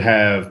could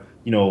have,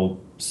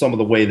 some of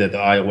the way that the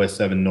iOS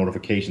 7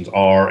 notifications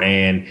are,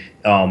 and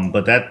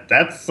but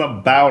that's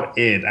about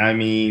it. I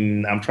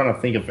mean, I'm trying to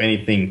think of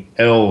anything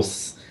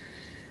else.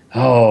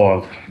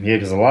 Oh, yeah,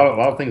 because a lot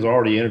of things are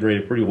already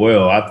integrated pretty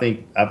well. I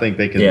think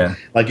they can, Yeah.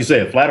 like you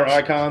said, flatter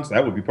icons.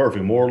 That would be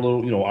perfect. More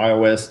little,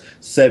 iOS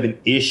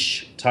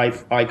 7-ish type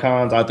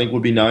icons. I think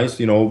would be nice.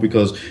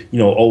 Because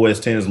OS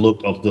 10 has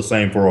looked the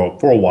same for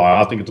a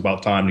while. I think it's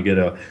about time to get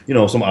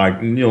some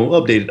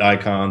updated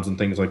icons and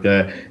things like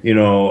that.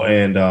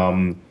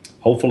 And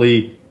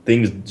hopefully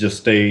things just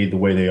stay the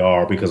way they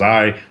are because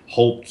I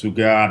hope to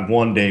God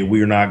one day we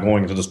are not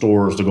going into the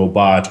stores to go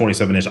buy a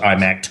 27-inch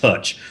iMac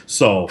Touch.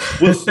 So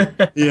we'll see.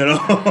 You I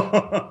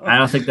know,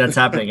 don't think that's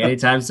happening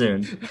anytime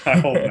soon. I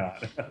hope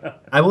not.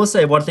 I will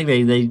say one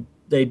thing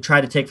they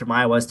try to take from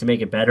iOS to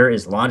make it better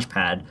is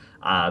Launchpad.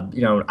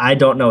 I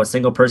don't know a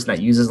single person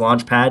that uses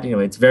Launchpad.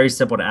 It's very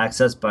simple to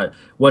access, but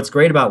what's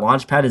great about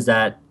Launchpad is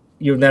that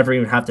you'll never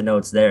even have to know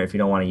it's there if you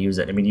don't want to use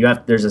it. I mean,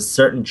 there's a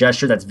certain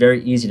gesture that's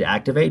very easy to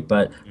activate,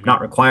 but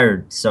not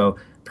required. So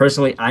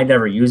personally, I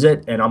never use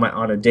it, and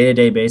on a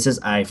day-to-day basis,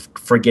 I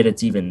forget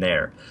it's even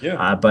there.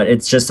 Yeah. But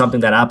it's just something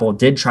that Apple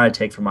did try to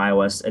take from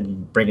iOS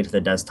and bring it to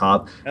the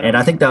desktop, And and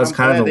I think that was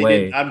kind of a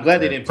way I'm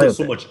glad they to didn't play put with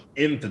so it. much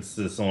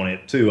emphasis on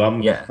it too.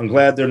 Yeah. I'm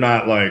glad they're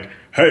not like,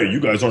 hey, you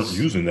guys aren't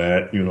using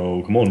that.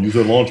 Come on, use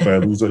that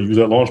launchpad, use that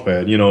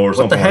launchpad, or What the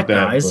something like heck,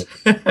 that. guys?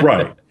 But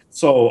right.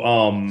 So,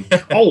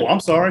 oh, I'm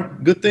sorry.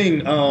 Good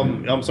thing.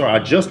 I'm sorry. I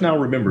just now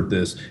remembered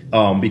this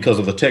because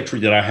of the tech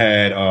treat that I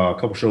had a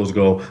couple shows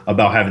ago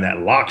about having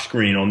that lock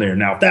screen on there.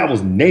 Now, if that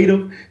was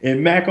native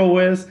in Mac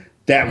OS,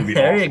 that would be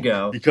There you awesome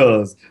go.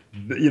 because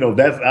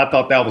that's I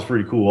thought that was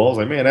pretty cool. I was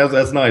like, man,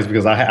 that's nice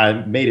because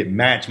I made it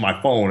match my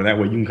phone, and that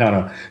way you can kind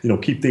of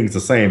keep things the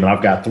same. And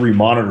I've got three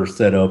monitors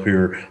set up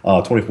here,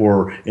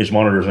 24-inch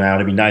monitors now.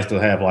 It'd be nice to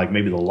have like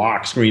maybe the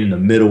lock screen in the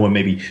middle and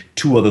maybe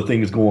two other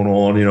things going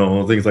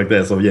on, things like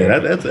that. So yeah,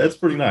 that's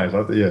pretty nice.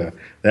 Yeah,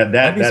 That'd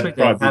be that'd sweet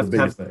to probably be the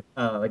biggest thing.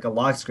 like a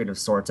lock screen of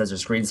sorts as your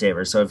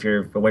screensaver. So if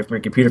you're away from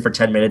your computer for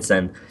 10 minutes,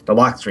 then the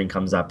lock screen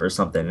comes up or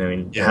something. I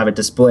mean, Yeah, have it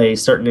display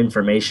certain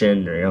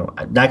information, or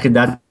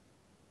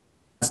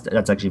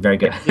that's actually very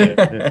good. yeah,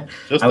 yeah.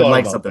 Just I would thought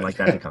like about something like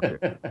that to come through.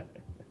 that.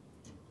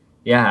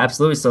 Yeah,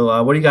 absolutely.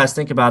 So, what do you guys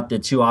think about the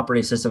two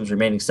operating systems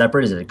remaining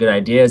separate? Is it a good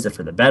idea? Is it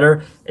for the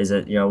better? Is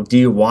it, do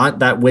you want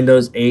that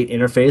Windows 8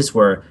 interface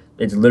where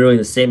it's literally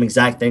the same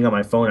exact thing on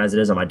my phone as it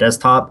is on my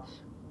desktop?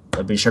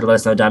 Be sure to let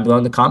us know down below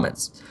in the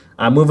comments.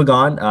 Moving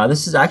on,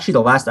 this is actually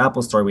the last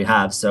Apple story we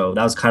have, so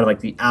that was kind of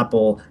like the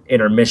Apple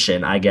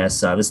intermission, I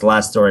guess. This is the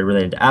last story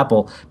related to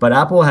Apple, but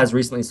Apple has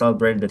recently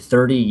celebrated the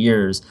 30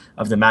 years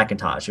of the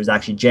Macintosh. It was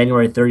actually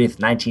January 30th,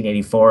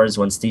 1984 is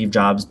when Steve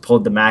Jobs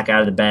pulled the Mac out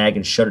of the bag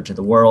and showed it to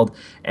the world.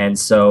 And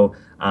so,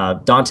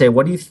 Dante,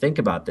 what do you think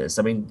about this?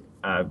 I mean,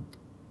 I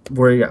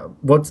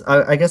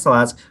guess I'll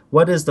ask,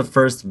 what is the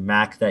first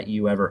Mac that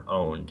you ever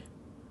owned?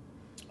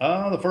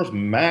 The first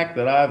Mac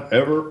that I've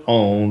ever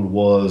owned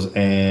was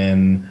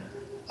a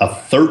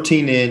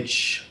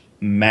 13-inch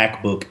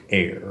MacBook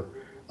Air.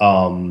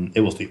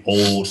 It was the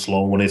old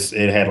slow one. It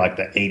had like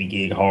the 80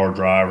 gig hard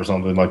drive or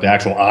something like the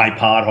actual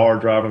iPod hard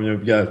drive. I mean,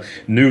 if you guys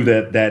knew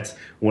that's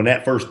when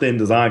that first thin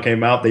design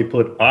came out, they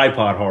put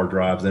iPod hard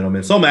drives in them,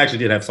 and some actually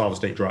did have solid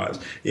state drives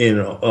in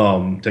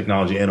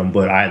technology in them.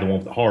 But I had the one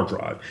with the hard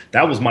drive.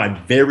 That was my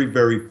very,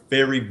 very,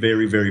 very,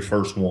 very, very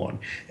first one,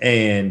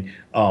 and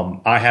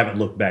I haven't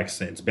looked back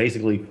since.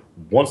 Basically,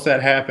 once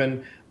that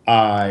happened,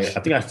 I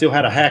think I still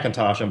had a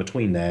Hackintosh in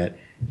between that.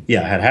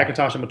 Yeah, I had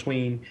Hackintosh in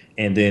between,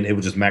 and then it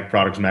was just Mac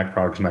products, Mac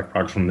products, Mac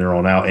products from there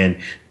on out.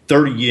 And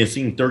 30 years,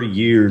 seeing 30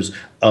 years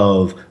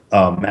of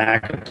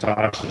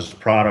Macintosh's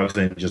products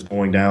and just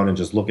going down and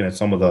just looking at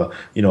some of the,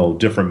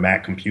 different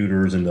Mac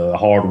computers and the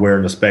hardware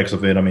and the specs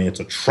of it. I mean, it's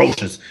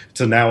atrocious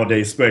to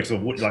nowadays specs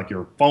of what like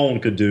your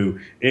phone could do.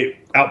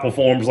 It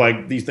outperforms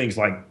like these things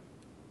like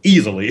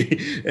easily.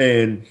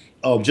 And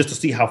just to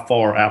see how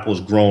far Apple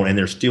has grown, and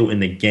they're still in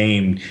the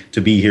game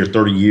to be here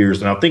 30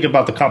 years. And I think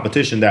about the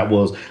competition that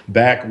was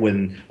back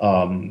when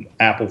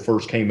Apple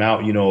first came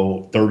out,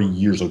 30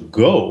 years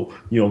ago.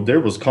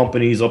 There was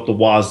companies up the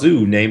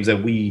wazoo, names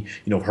that we,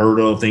 heard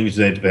of, things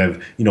that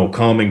have,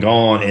 come and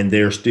gone, and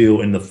they're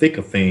still in the thick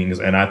of things.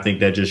 And I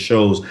think that just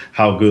shows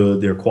how good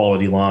their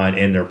quality line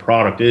and their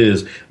product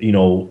is,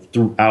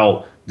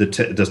 throughout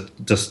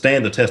to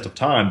stand the test of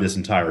time this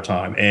entire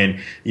time.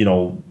 And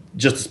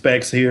just the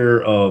specs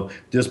here of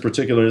this is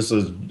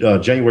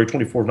January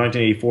 24th,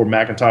 1984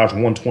 Macintosh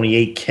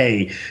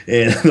 128K,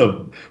 and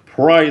the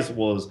price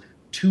was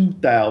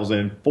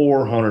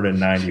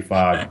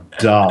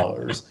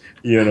 $2,495.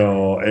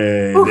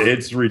 And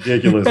it's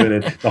ridiculous.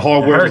 And the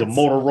hardware was a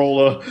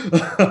Motorola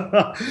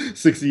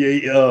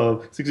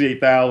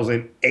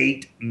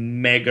 68,008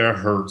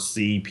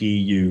 megahertz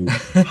CPU,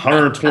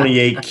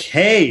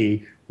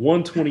 128K.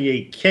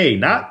 128K,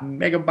 not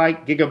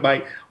megabyte,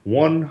 gigabyte,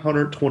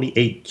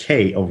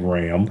 128K of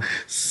RAM,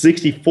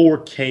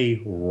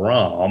 64K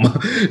ROM,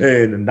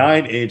 and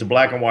 9-inch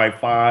black and white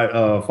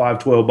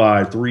 512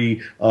 by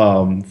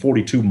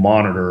 342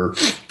 monitor,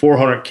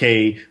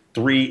 400K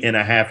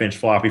 3.5-inch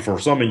floppy. For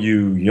some of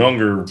you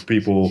younger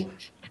people,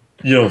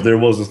 there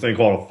was this thing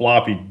called a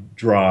floppy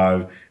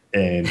drive,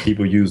 and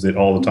people used it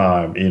all the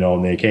time,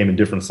 and they came in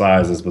different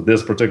sizes. But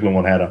this particular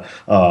one had a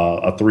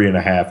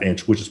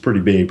 3.5-inch, which is pretty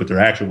big, but there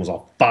actually was a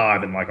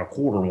 5 and like a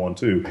quarter one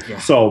too. Yeah.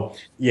 So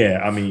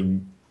yeah, I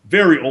mean,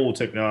 very old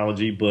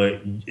technology,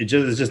 but it's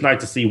just nice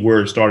to see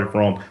where it started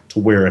from to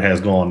where it has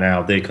gone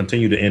now. They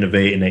continue to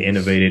innovate, and they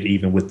innovated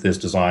even with this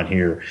design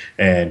here.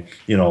 And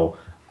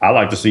I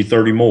like to see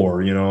 30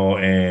 more,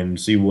 and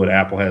see what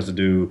Apple has to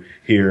do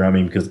here. I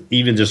mean, because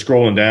even just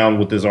scrolling down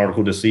with this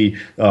article to see,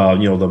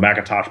 the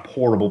Macintosh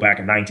Portable back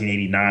in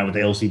 1989 with the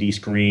LCD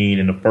screen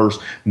and the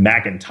first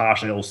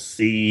Macintosh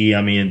LC.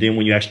 I mean, and then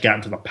when you actually got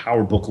into the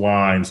PowerBook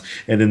lines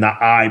and then the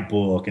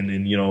iBook, and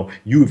then, you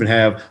even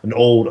have an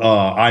old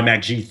iMac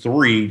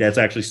G3 that's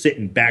actually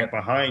sitting back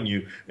behind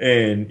you.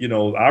 And,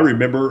 I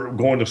remember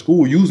going to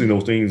school using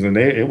those things, and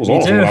it was Me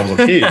awesome too. when I was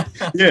a kid.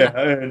 Yeah.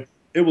 And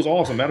it was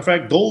awesome. Matter of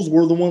fact, those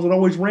were the ones that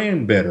always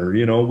ran better.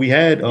 We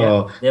had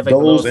Yeah, they have like the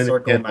little those, and it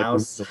circle had like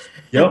mouse.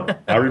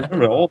 yep, I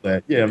remember all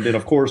that. Yeah, and then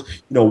of course,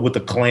 with the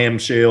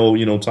clamshell,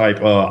 type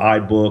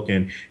iBook,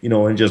 and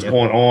and just Yep.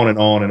 going on and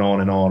on and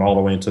on and on, all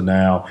the way into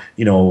now.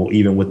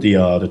 Even with the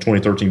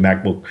 2013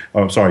 MacBook,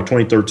 I'm sorry,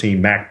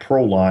 2013 Mac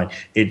Pro line,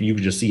 you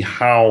can just see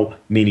how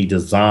many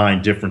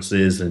design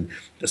differences and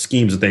the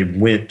schemes that they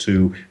went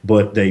to,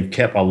 but they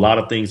kept a lot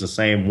of things the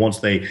same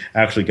once they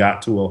actually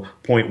got to a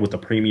point with the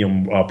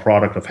premium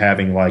product of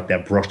having like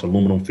that brushed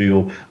aluminum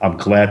feel. I'm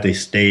glad they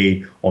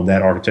stayed on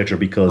that architecture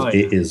because Oh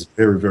yeah. it is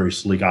very, very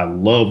sleek. I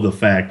love the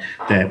fact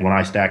that when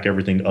I stack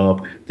everything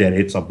up, that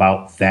it's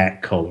about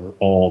that color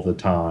all the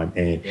time,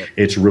 and Yep.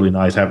 it's really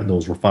nice having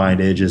those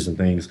refined edges and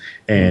things.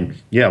 And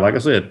yeah, like I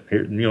said,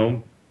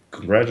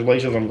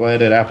 congratulations. I'm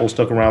glad that Apple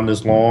stuck around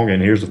this long. And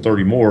here's the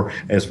 30 more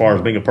as far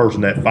as being a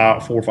person that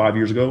 4 or 5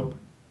 years ago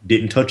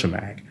didn't touch a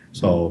Mac.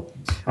 So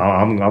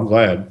I'm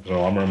glad.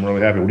 So I'm really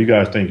happy. What do you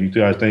guys think? Do you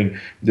guys think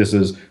this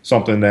is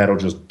something that'll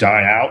just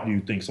die out? Do you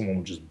think someone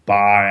will just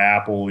buy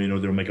Apple?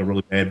 They'll make a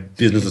really bad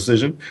business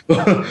decision,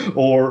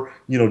 or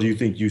do you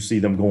think you see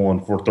them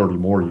going for 30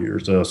 more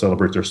years to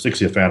celebrate their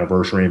 60th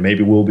anniversary, and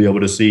maybe we'll be able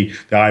to see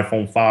the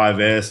iPhone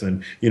 5S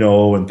and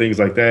and things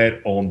like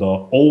that on the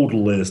old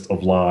list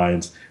of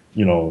lines,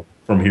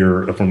 from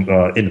here from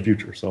in the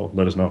future. So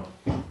let us know.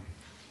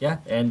 Yeah,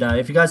 and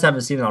if you guys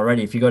haven't seen it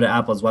already, if you go to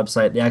Apple's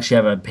website, they actually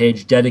have a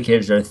page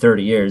dedicated to their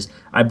 30 years.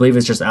 I believe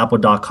it's just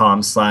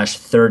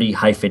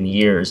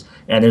apple.com/30-years.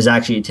 And there's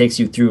actually, it takes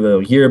you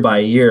through year by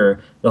year,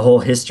 the whole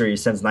history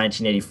since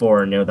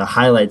 1984, and the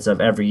highlights of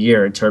every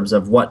year in terms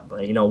of what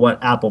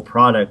Apple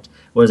product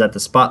was at the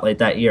spotlight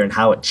that year and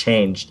how it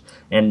changed.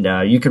 And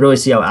you could really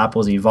see how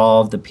Apple's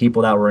evolved, the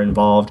people that were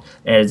involved,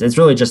 and it's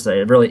really just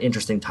a really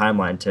interesting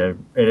timeline.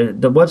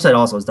 The website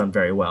also is done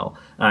very well.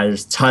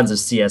 There's tons of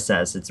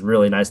CSS. It's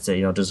really nice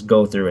to just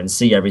go through and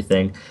see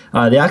everything.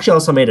 They actually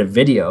also made a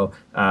video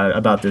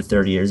about their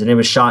 30 years, and it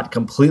was shot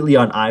completely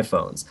on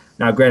iPhones.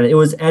 Now, granted, it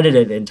was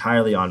edited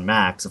entirely on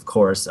Macs, of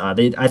course. I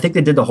think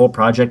they did the whole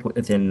project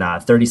within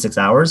 36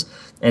 hours,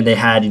 and they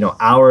had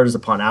hours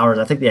upon hours.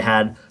 I think they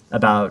had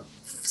about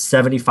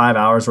 75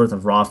 hours worth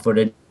of raw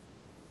footage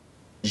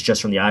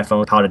just from the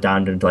iPhone, cut it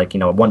down into like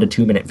a 1 to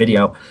 2 minute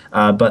video.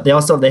 But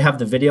they have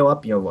the video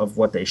up, of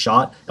what they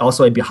shot.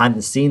 Also a behind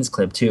the scenes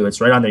clip too. It's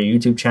right on their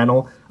YouTube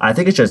channel. I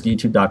think it's just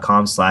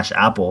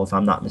youtube.com/Apple if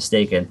I'm not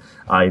mistaken.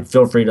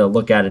 Feel free to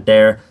look at it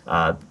there.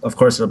 Of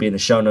course, it'll be in the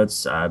show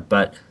notes.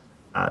 But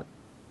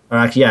or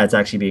actually, yeah, it's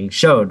actually being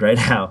showed right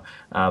now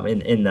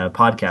in the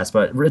podcast.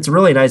 But it's a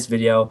really nice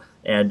video,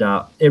 and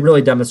it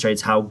really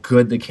demonstrates how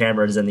good the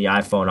cameras in the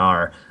iPhone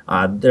are.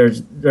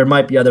 There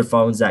might be other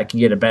phones that can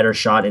get a better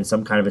shot in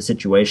some kind of a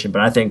situation,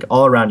 but I think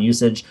all around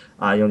usage,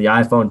 the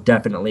iPhone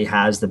definitely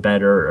has the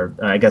better, or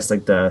I guess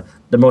like the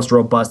most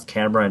robust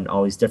camera in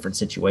all these different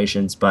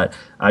situations. But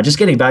just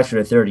getting back to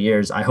the 30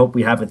 years, I hope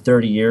we have a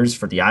 30 years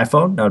for the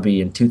iPhone. That would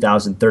be in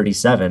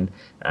 2037,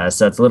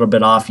 so it's a little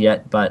bit off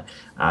yet, but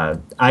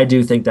I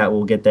do think that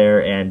we'll get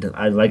there. And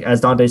like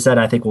as Dontae said,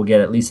 I think we'll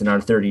get at least another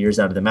 30 years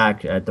out of the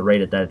Mac at the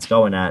rate that it's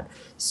going at.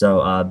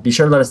 So be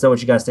sure to let us know what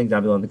you guys think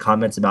down below in the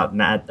comments about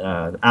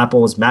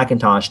Apple's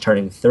Macintosh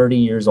turning 30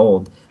 years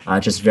old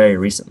just very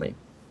recently.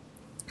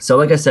 So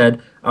like I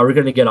said, we're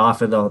going to get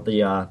off of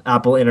the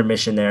Apple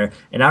intermission there,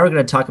 and now we're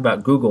going to talk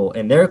about Google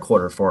and their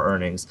quarter 4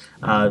 earnings.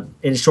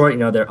 In short,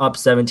 they're up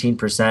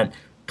 17%,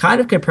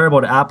 kind of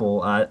comparable to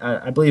Apple.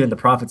 I believe in the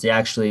profits they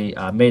actually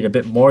made a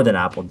bit more than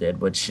Apple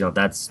did, which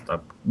that's a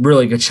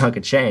really good chunk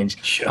of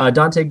change. Sure.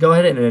 Dontae, go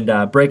ahead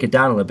and break it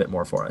down a little bit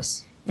more for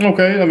us.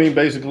 Okay, I mean,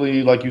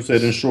 basically, like you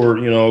said, in short,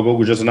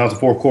 Google just announced the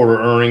fourth quarter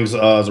earnings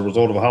as a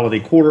result of a holiday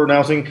quarter,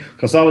 announcing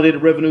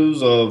consolidated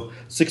revenues of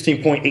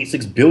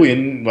 16.86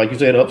 billion, like you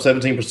said, up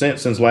 17%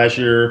 since last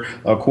year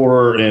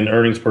quarter, and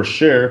earnings per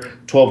share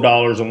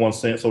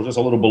 $12.01, so just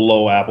a little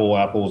below Apple.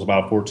 Apple was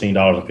about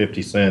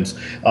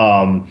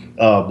 $14.50,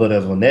 but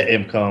as a net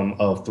income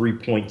of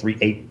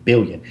 3.38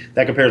 billion.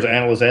 That compares to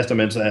analyst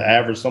estimates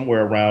average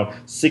somewhere around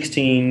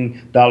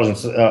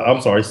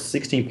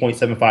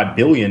 $16.75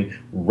 billion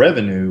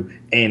revenue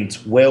and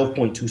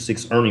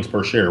 12.26 earnings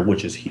per share,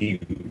 which is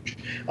huge.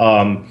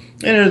 And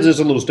there's just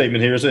a little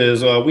statement here. It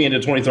says, we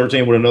ended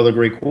 2013 with another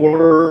great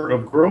quarter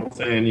of growth,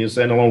 and your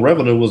standalone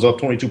revenue was up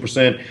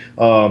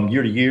 22%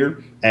 year to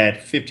year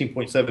at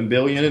 15.7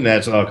 billion, and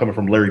that's coming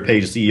from Larry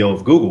Page, CEO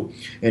of Google.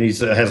 And he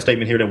has a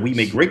statement here that we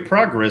made great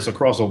progress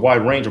across a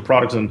wide range of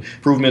products and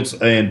improvements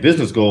and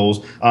business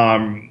goals.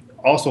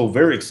 also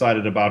very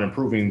excited about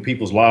improving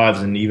people's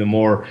lives and even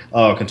more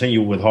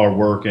continue with hard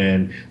work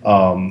and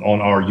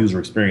on our user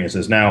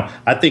experiences. Now,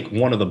 I think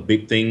one of the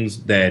big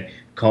things that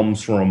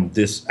comes from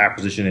this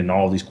acquisition and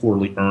all these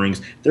quarterly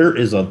earnings, there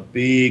is a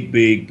big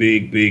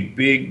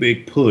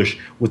push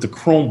with the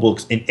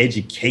Chromebooks in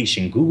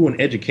education. Google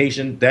in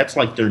education, that's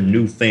like their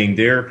new thing.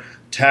 They're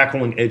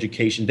tackling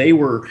education. They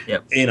were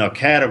Yep. in a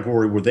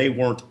category where they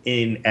weren't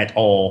in at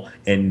all,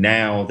 and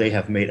now they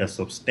have made a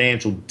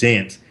substantial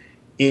dent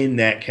in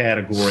that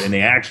category, and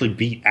they actually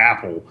beat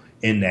Apple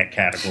in that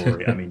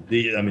category. I mean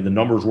the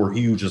numbers were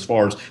huge as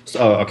far as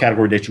a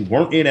category that you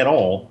weren't in at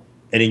all,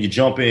 and then you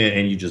jump in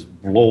and you just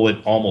blow it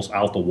almost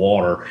out the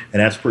water, and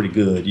that's pretty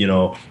good, you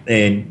know.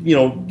 And you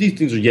know these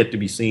things are yet to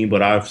be seen,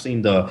 but I've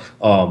seen the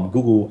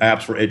Google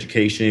apps for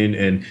education,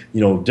 and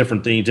you know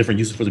different things, different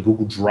uses for the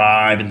Google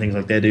Drive and things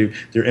like that.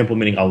 They're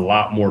implementing a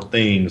lot more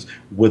things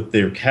with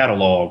their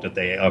catalog that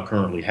they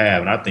currently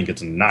have, and I think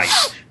it's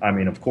nice. I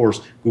mean, of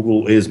course,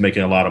 Google is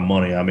making a lot of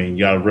money. I mean,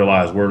 you got to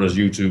realize, where does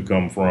YouTube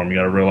come from? You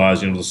got to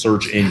realize, you know, the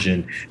search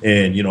engine,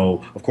 and you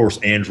know, of course,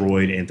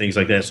 Android and things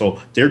like that.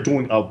 So they're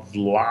doing a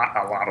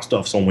lot of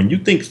stuff. So when you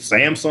think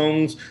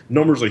Samsung's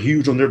numbers are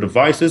huge on their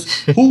devices,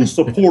 who's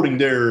supporting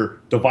their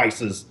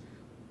devices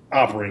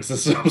operating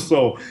system?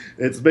 So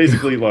it's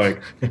basically like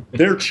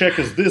their check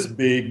is this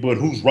big, but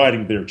who's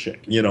writing their check?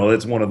 You know,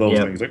 it's one of those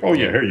Yep. things like, oh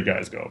yeah, here you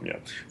guys go. Yeah.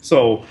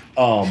 So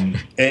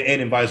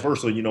and vice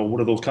versa, you know,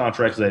 what are those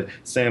contracts that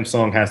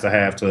Samsung has to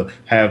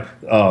have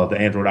the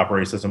Android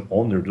operating system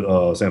on their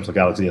Samsung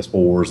Galaxy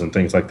S4s and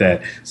things like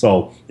that.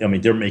 So I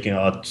mean, they're making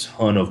a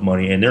ton of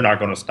money, and they're not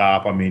going to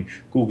stop. I mean,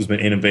 Google's been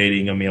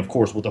innovating. I mean, of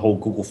course, with the whole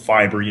Google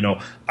Fiber, you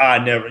know,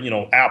 you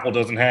know, Apple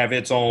doesn't have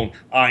its own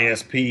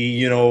ISP,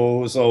 you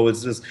know, so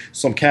it's just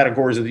some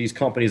categories of these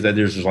companies that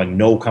there's just like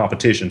no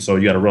competition. So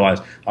you got to realize,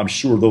 I'm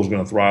sure those are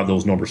going to thrive,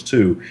 those numbers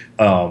too.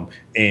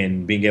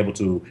 And being able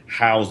to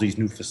house these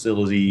new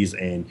facilities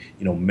and,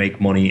 you know,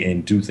 make money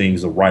and do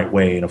things the right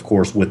way. And of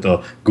course, with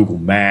the Google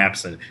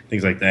Maps and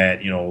things like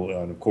that, you know,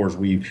 and of course,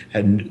 we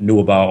knew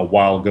about a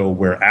while ago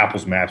where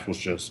Apple's Maps was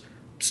just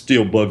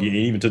still buggy. And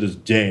even to this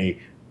day,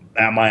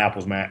 my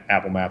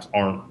Apple Maps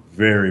aren't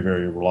very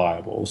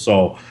reliable.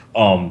 So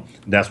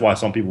that's why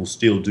some people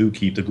still do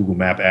keep the Google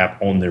Map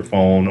app on their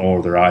phone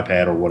or their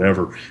iPad or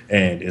whatever,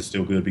 and it's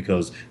still good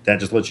because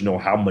that just lets you know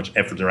how much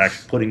effort they're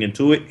actually putting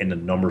into it, and the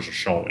numbers are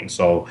showing.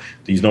 So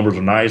these numbers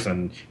are nice,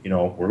 and you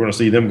know we're going to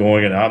see them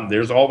going. And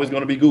there's always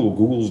going to be Google.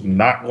 Google's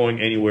not going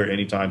anywhere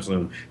anytime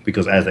soon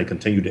because as they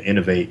continue to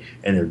innovate,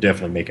 and they're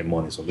definitely making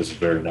money. So this is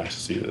very nice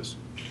to see this.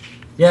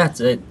 Yeah,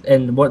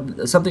 and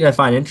what something I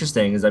find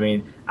interesting is, I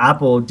mean,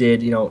 Apple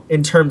did, you know,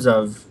 in terms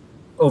of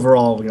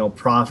overall, you know,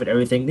 profit,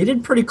 everything, they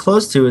did pretty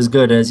close to as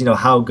good as, you know,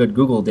 how good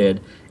Google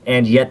did,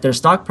 and yet their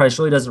stock price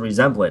really doesn't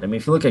resemble it. I mean,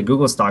 if you look at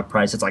Google's stock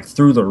price, it's like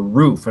through the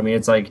roof. I mean,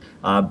 it's like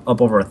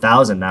up over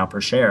 1,000 now per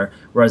share,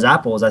 whereas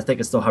Apple's, I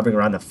think, is still hovering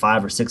around the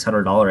 $500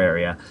 or $600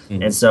 area.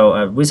 And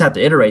so we just have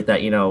to iterate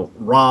that, you know,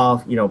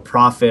 raw, you know,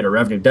 profit or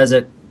revenue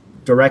doesn't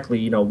directly,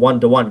 you know,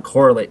 one-to-one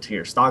correlate to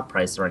your stock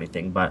price or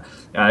anything, but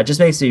it just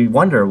makes me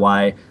wonder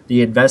why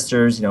the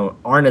investors, you know,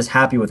 aren't as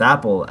happy with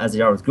Apple as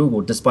they are with Google,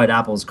 despite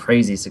Apple's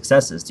crazy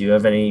successes. Do you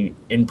have any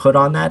input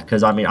on that?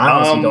 Because I mean, I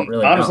honestly don't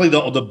really Honestly,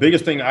 know. the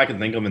biggest thing I can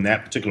think of in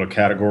that particular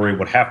category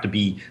would have to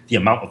be the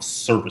amount of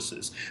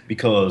services,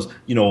 because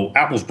you know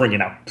Apple's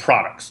bringing out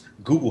products.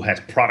 Google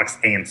has products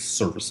and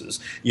services.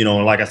 You know,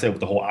 and like I said with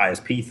the whole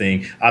ISP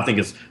thing, I think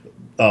it's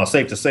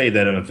safe to say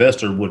that an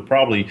investor would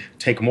probably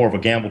take more of a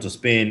gamble to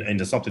spend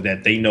into something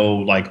that they know,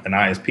 like an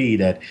ISP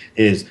that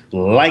is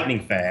lightning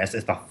fast.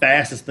 It's the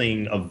fastest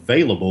thing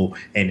available,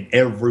 and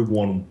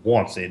everyone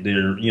wants it.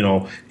 They're, you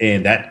know,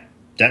 and that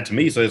to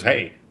me says,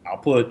 hey, I'll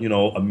put, you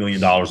know, $1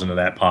 million into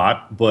that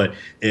pot. But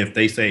if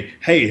they say,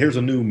 hey, here's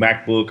a new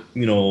MacBook,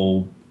 you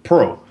know,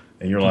 Pro,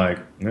 and you're like,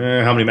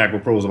 how many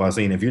MacBook Pros have I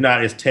seen? If you're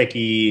not as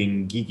techie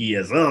and geeky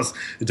as us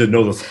to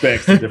know the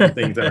specs and different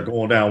things that are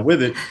going down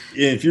with it,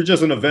 if you're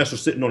just an investor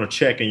sitting on a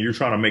check and you're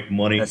trying to make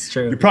money, That's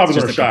true. you're probably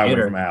It's going just to a shy away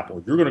computer. from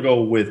Apple. You're going to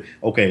go with,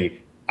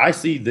 okay, I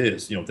see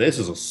this. You know, this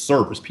is a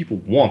service. People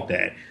want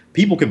that.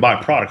 People can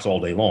buy products all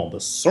day long. The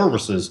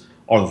services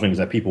are the things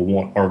that people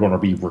want, are going to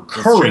be It's true.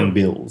 recurring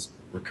bills.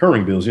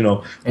 Recurring bills. You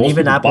know, And most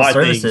even people Apple buy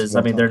things services, I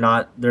one mean,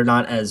 time. they're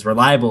not as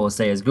reliable as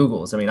say as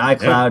Google's. I mean, Yeah,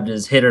 iCloud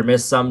is hit or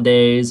miss some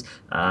days.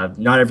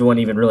 Not everyone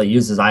even really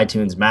uses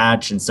iTunes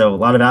Match, and so a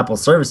lot of Apple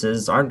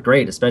services aren't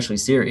great, especially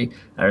Siri.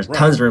 There's right.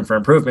 tons of room for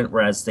improvement.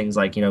 Whereas things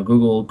like, you know,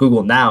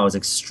 Google Now is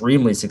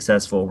extremely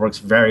successful, works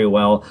very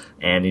well,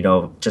 and you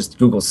know just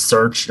Google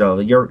search. You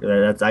know,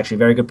 that's actually a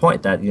very good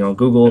point. That you know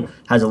Google Yeah.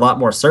 has a lot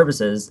more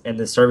services, and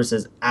the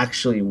services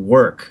actually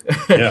work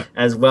Yeah.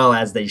 as well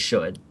as they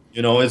should.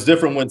 You know, it's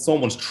different when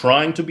someone's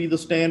trying to be the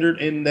standard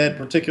in that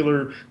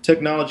particular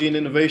technology and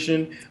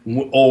innovation,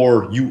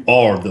 or you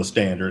are the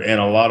standard. And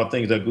a lot of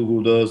things that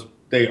Google does,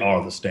 they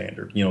are the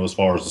standard. You know, as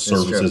far as the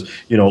That's true. services.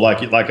 You know,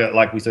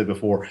 like we said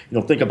before. You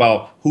know, think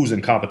about who's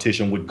in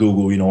competition with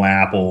Google. You know,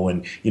 Apple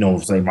and you know,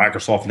 say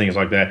Microsoft and things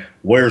like that.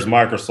 Where's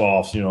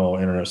Microsoft's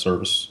internet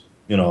service?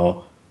 You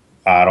know,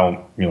 I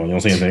don't, you don't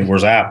see anything.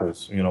 Where's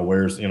Apple's?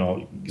 Where's,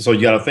 so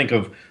you got to think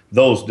of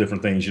those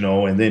different things,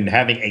 and then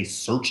having a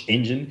search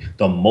engine,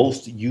 the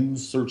most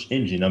used search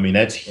engine. I mean,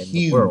 that's in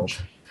the world.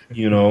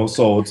 huge,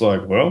 so it's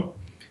like, well,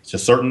 it's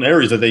just certain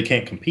areas that they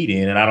can't compete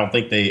in. And I don't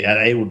think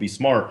it would be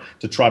smart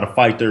to try to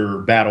fight their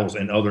battles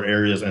in other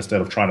areas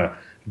instead of trying to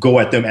go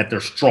at them at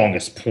their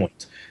strongest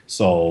point.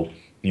 So,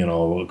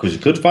 because you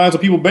could find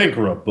some people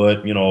bankrupt,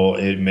 but,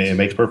 it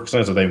makes perfect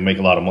sense that they make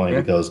a lot of money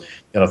Yeah. because you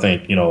got to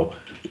think,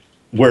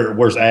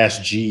 where's Ash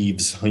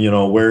Jeeves?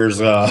 Where's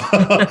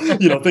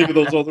think of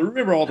those other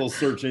remember all those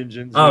search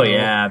engines, Oh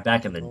yeah,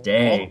 back in the Oh,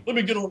 day. let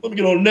me get on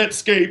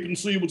Netscape and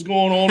see what's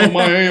going on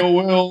my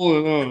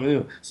AOL and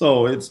yeah.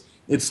 So it's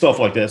stuff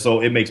like that.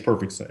 So it makes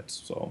perfect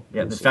sense. So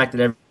Yeah, we'll the see. fact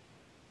that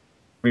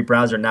every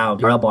browser now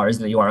URL bar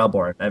isn't a URL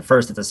bar. At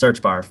first, it's a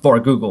search bar for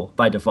Google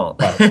by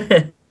default.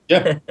 Right.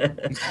 Yeah.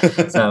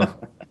 So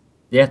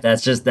yeah,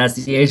 that's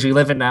the age we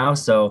live in now.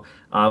 So,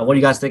 what do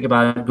you guys think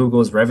about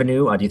Google's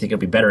revenue? Do you think it'll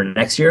be better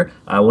next year?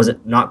 Was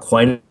it not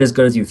quite as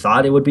good as you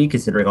thought it would be,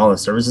 considering all the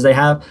services they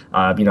have?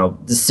 The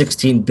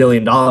 $16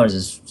 billion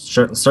is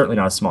certainly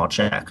not a small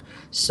check.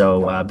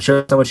 So, I'm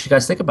sure that's what you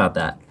guys think about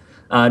that.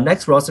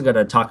 Next, we're also going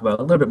to talk about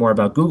a little bit more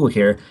about Google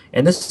here,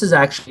 and this is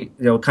actually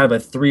kind of a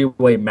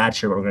three-way match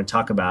here. What we're going to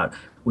talk about.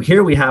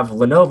 Here we have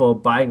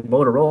Lenovo buying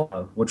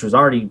Motorola, which was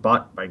already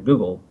bought by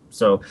Google.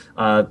 So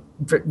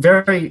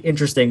very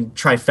interesting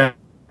trifecta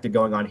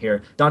going on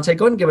here. Dontae,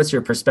 go ahead and give us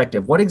your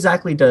perspective. What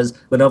exactly does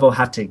Lenovo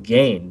have to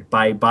gain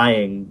by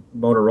buying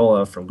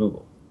Motorola from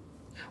Google?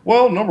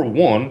 Well, number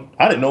one,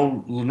 I didn't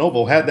know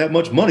Lenovo had that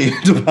much money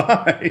to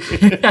buy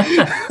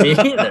Me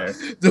either.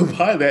 to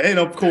buy that. And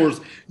of course,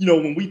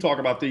 when we talk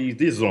about these,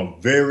 this is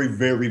on very,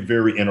 very,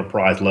 very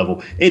enterprise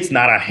level. It's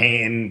not a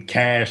hand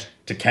cash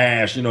to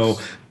cash,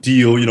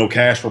 deal,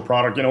 cash for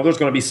product. There's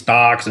going to be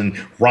stocks and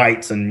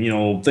rights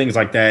and things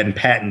like that and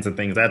patents and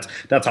things.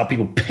 That's how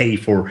people pay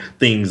for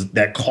things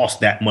that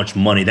cost that much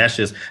money. That's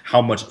just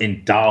how much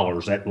in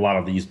dollars that a lot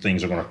of these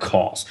things are going to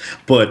cost.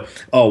 But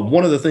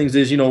one of the things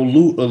is,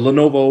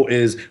 Lenovo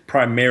is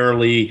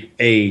primarily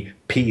a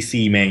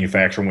PC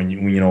manufacturer when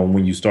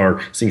you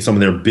start seeing some of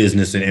their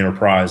business and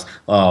enterprise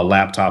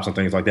laptops and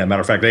things like that.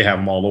 Matter of fact, they have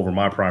them all over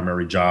my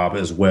primary job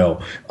as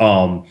well.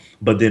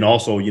 But then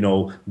also,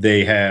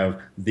 they have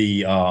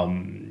the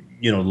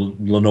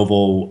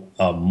Lenovo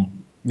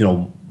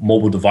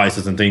mobile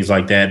devices and things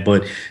like that.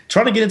 But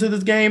trying to get into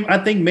this game, I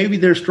think maybe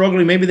they're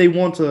struggling. Maybe they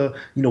want to,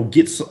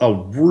 get a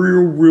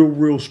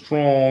real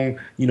strong,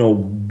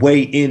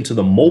 way into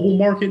the mobile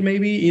market.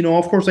 Maybe,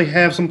 of course they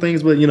have some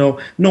things, but no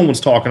one's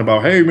talking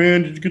about, hey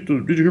man, did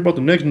you hear about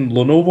the next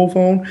Lenovo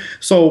phone?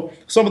 So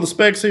some of the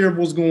specs here of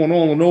what's going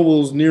on,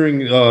 Lenovo's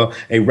nearing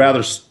a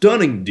rather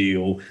stunning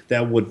deal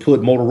that would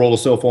put Motorola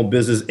cell phone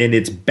business in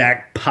its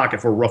back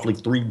pocket for roughly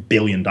 $3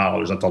 billion.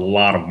 That's a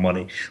lot of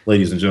money,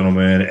 ladies and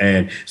gentlemen.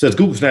 And it says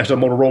Google snatched up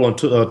Motorola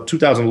in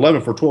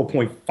 2011 for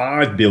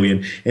 12.5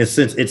 billion, and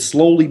since it's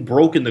slowly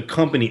broken the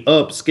company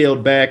up,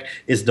 scaled back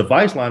its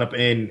device lineup,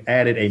 and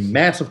added a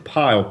massive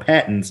pile of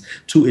patents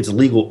to its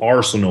legal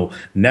arsenal.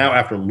 Now,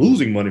 after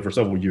losing money for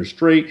several years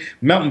straight,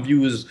 Mountain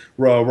View is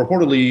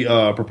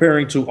reportedly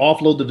preparing to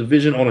offload the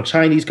division on the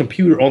Chinese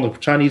computer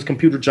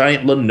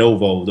giant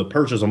Lenovo. The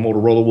purchase of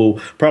Motorola will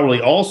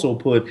probably also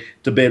put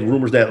to bed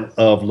rumors that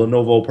of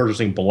Lenovo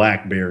purchasing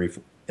BlackBerry,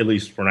 at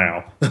least for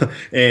now.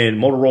 And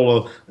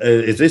Motorola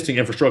existing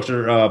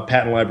infrastructure,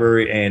 patent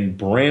library, and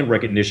brand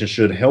recognition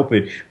should help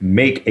it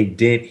make a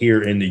dent here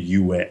in the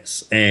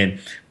U.S. And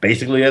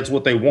basically, that's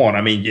what they want.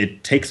 I mean,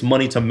 it takes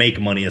money to make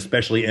money,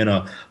 especially in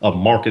a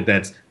market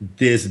that's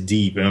this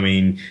deep. I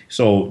mean,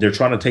 so they're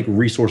trying to take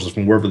resources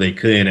from wherever they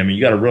can. I mean,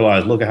 you got to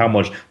realize, look at how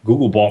much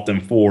Google bought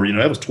them for.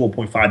 That was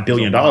 $12.5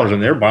 billion,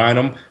 and they're buying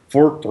them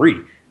for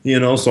 $3.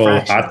 So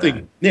I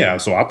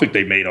think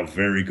they made a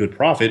very good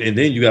profit. And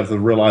then you have to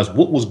realize,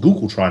 what was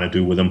Google trying to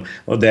do with them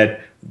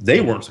that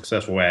they weren't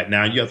successful at?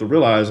 Now you have to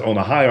realize, on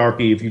the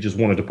hierarchy, if you just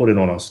wanted to put it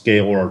on a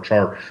scale or a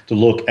chart to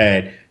look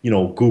at,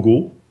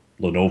 Google,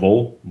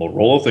 Lenovo,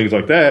 Motorola, things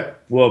like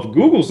that. Well, if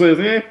Google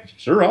says,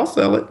 sure, I'll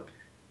sell it.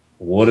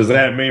 What does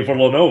that mean for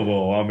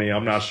Lenovo? I mean,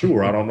 I'm not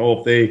sure. I don't know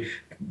if they,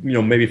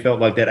 maybe felt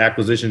like that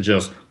acquisition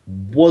just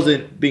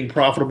wasn't being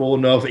profitable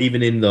enough,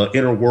 even in the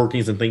inner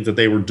workings and things that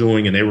they were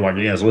doing. And they were like,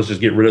 yeah, so let's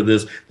just get rid of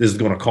this. This is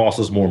going to cost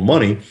us more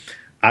money.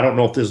 I don't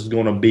know if this is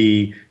going to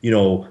be,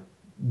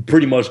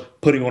 pretty much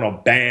putting on a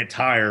bad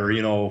tire,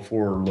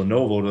 for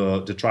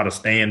Lenovo to try to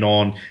stand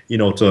on,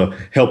 to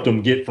help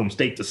them get from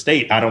state to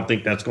state. I don't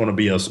think that's going to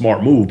be a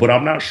smart move, but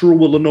I'm not sure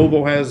what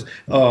Lenovo has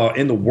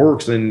in the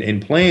works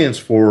and plans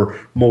for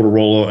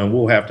Motorola, and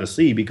we'll have to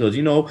see because,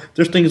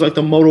 there's things like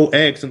the Moto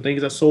X and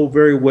things that sold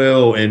very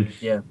well. And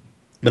Yeah,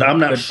 but I'm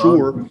not good phone.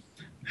 sure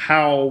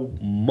how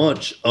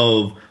much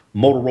of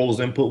Motorola's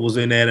input was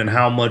in that and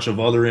how much of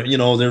other,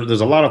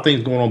 there's a lot of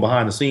things going on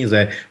behind the scenes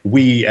that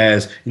we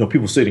as,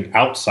 people sitting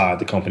outside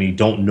the company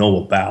don't know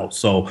about.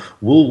 So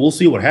we'll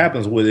see what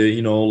happens with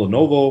it.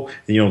 Lenovo,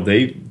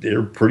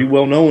 they're pretty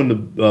well known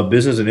in the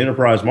business and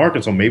enterprise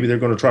market. So maybe they're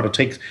going to try to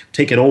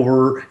take it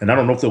over. And I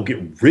don't know if they'll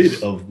get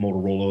rid of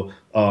Motorola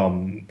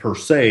per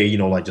se,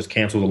 like just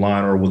cancel the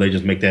line, or will they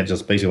just make that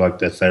just basically like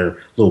that's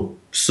their little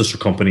sister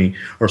company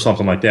or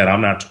something like that.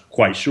 I'm not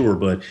quite sure,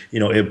 but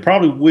it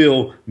probably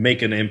will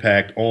make an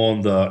impact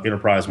on the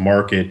enterprise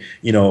market,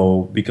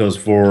 because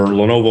for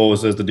Lenovo, it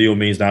says the deal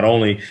means not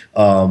only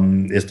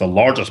it's the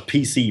largest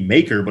PC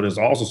maker, but it's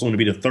also soon to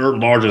be the third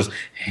largest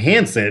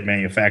handset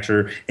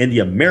manufacturer in the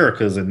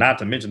Americas, and not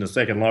to mention the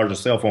second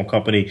largest cell phone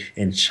company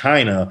in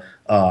China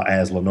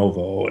as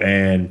Lenovo.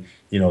 And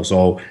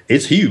so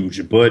it's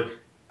huge, but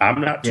I'm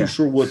not too Yeah.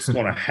 sure what's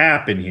going to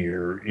happen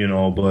here,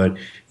 but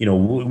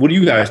what do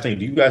you guys think?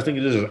 Do you guys think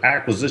this is an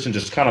acquisition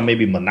just kind of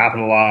maybe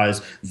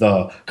monopolize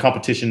the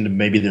competition?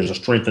 Maybe there's a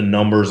strength in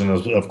numbers, and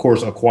of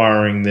course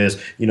acquiring this,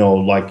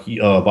 like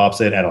Bob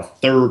said, at a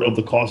third of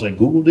the cost that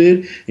Google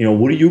did.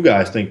 What do you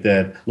guys think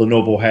that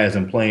Lenovo has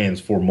in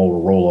plans for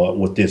Motorola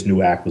with this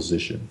new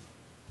acquisition?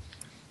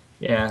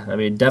 Yeah, I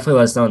mean, definitely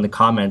let us know in the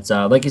comments.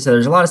 Like you said,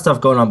 there's a lot of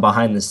stuff going on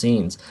behind the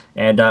scenes.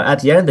 And at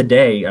the end of the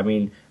day, I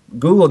mean,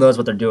 Google knows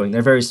what they're doing.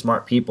 They're very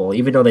smart people.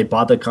 Even though they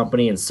bought the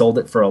company and sold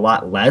it for a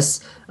lot less,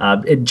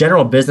 in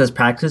general business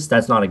practice,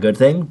 that's not a good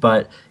thing.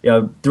 But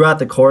throughout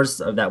the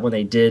course of that, when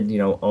they did,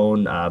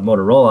 own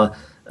Motorola,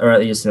 or at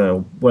least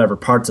whatever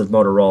parts of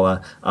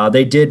Motorola,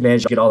 they did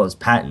manage to get all those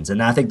patents,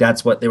 and I think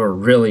that's what they were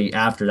really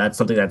after. That's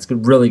something that's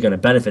really going to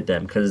benefit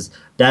them, because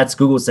that's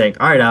Google saying,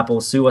 "All right,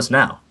 Apple, sue us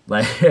now."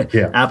 Like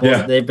Yeah, Apple's,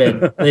 yeah. they've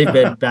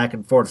been back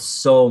and forth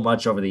so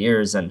much over the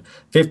years, and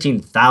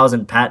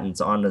 15,000 patents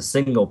on a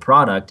single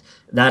product,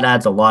 that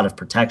adds a lot of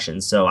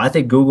protection. So I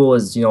think Google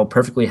is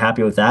perfectly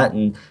happy with that,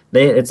 and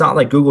it's not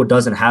like Google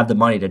doesn't have the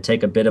money to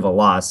take a bit of a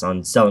loss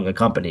on selling a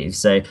company.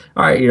 Say,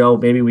 all right,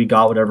 maybe we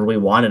got whatever we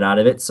wanted out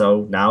of it,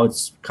 so now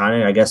it's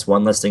kind of, I guess,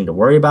 one less thing to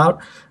worry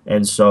about.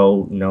 And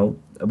so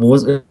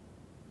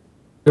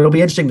it'll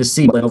be interesting to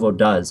see what Lenovo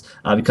does,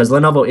 because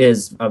Lenovo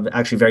is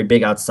actually very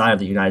big outside of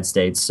the United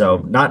States, so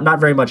not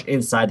very much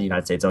inside the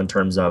United States in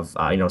terms of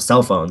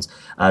cell phones.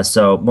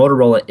 So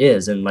Motorola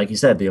is, and like you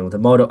said, the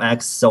Moto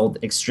X sold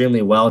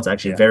extremely well. It's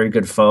actually a Yeah. very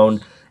good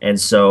phone, and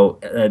so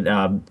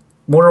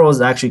Motorola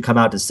has actually come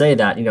out to say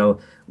that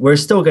we're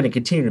still going to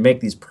continue to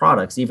make these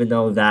products, even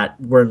though that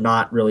we're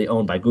not really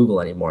owned by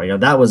Google anymore.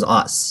 That was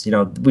us.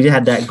 We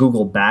had that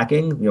Google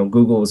backing.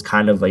 Google was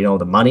kind of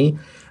the money,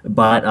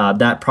 but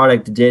that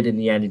product did in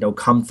the end,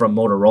 come from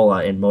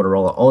Motorola and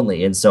Motorola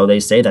only. And so they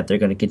say that they're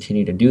going to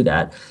continue to do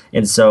that.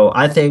 And so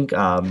I think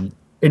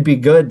it'd be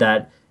good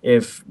that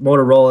if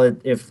Motorola,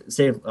 if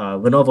say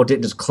Lenovo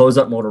didn't just close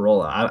up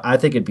Motorola, I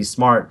think it'd be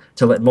smart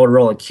to let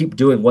Motorola keep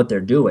doing what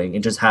they're doing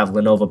and just have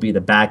Lenovo be the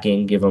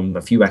backing, give them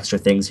a few extra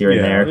things here and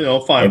Yeah,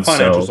 there. find And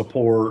financial so,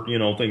 support,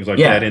 things like that,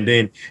 yeah, and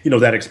then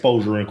that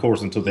exposure, of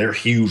course, into their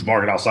huge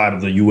market outside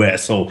of the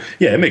U.S. So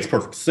yeah, it makes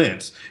perfect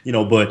sense,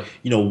 but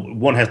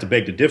one has to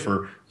beg to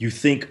differ. You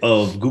think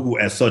of Google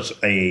as such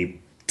a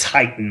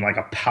titan, like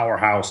a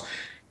powerhouse,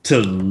 to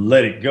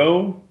let it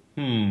go?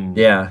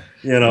 yeah,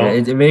 You yeah, know,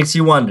 it makes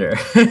you wonder.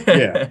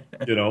 yeah,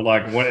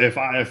 like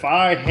if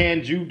I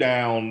hand you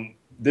down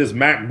this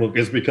MacBook,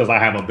 it's because I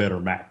have a better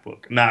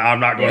MacBook. Now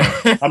I'm not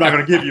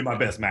gonna give you my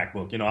best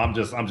MacBook. I'm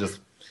just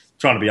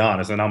trying to be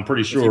honest, and I'm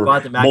pretty If you sure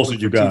bought the most MacBook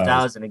of you for guys,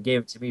 2000 and gave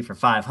it to me for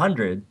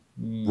 500,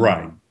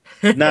 right?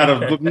 Not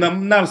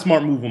a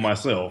smart move on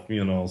myself.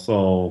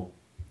 So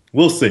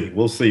we'll see.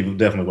 We'll see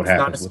definitely what it's not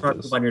a happens with smart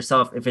move this. on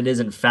yourself if it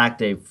is in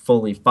fact a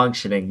fully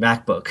functioning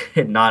MacBook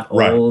and not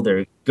Right. old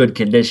or good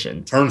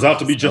condition. Turns out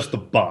to be So just the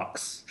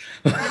box.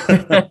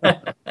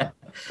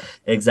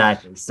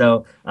 exactly.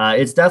 So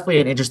it's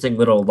definitely an interesting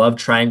little love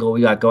triangle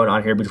we got going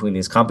on here between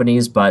these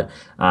companies. But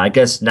I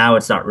guess now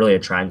it's not really a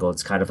triangle.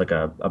 It's kind of like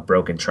a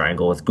broken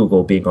triangle with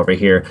Google being over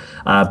here.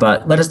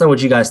 But let us know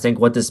what you guys think,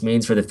 what this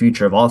means for the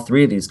future of all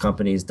three of these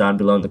companies down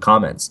below in the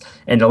comments.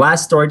 And the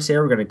last story today,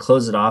 we're going to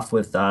close it off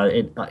with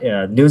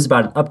news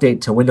about an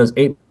update to Windows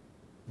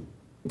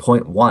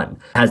 8.1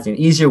 has an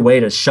easier way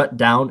to shut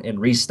down and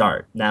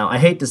restart. Now, I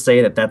hate to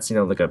say that that's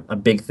like a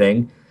big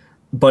thing,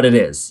 but it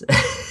is.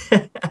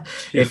 Yeah.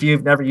 If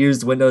you've never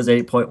used Windows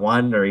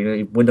 8.1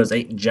 or Windows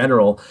 8 in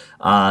general,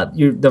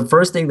 the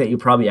first thing that you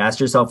probably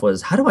asked yourself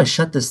was, how do I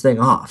shut this thing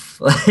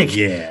off? Like,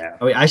 Yeah.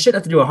 I mean, I shouldn't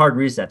have to do a hard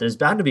reset. There's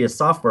bound to be a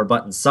software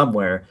button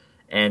somewhere,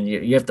 and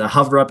you have to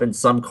hover up in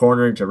some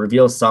corner to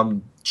reveal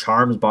some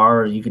charms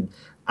bar. You could,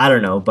 I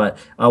don't know, but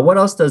what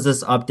else does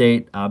this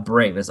update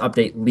bring? This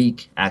update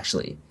leak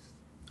actually?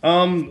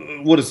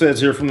 What it says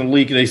here from the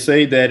leak, they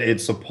say that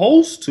it's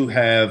supposed to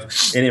have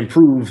an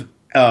improved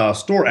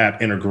store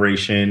app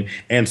integration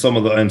and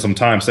some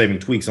time saving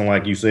tweaks, and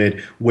like you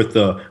said, with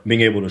the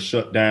being able to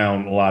shut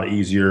down a lot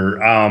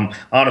easier.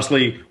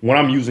 Honestly, when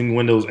I'm using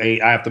Windows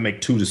 8, I have to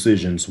make two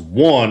decisions.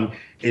 One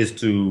is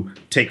to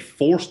take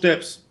 4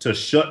 steps to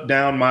shut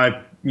down my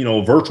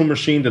virtual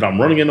machine that I'm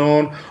running it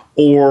on,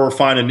 or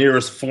find the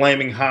nearest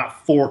flaming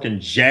hot fork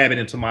and jab it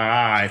into my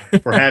eye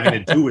for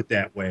having to do it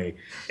that way.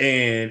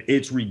 And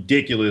it's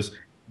ridiculous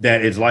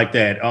that it's like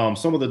that.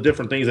 Some of the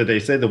different things that they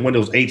said, the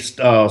Windows 8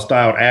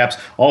 styled apps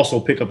also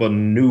pick up a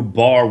new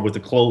bar with the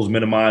close,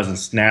 minimize, and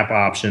snap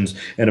options,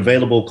 and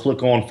available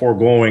click on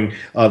foregoing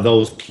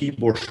those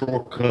keyboard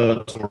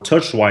shortcuts or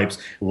touch swipes.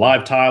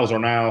 Live tiles are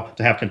now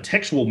to have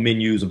contextual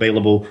menus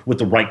available with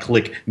the right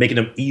click, making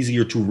them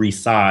easier to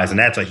resize. And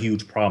that's a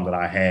huge problem that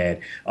I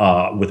had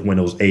with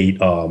Windows 8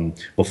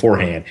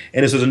 beforehand.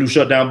 And this is a new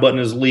shutdown button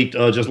is leaked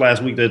just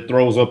last week that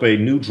throws up a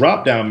new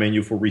drop down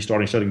menu for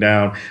restarting, shutting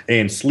down,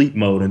 and sleep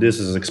mode. And this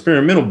is an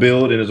experimental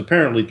build and is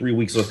apparently 3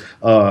 weeks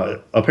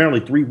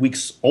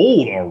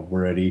old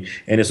already.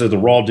 And it says the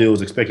raw deal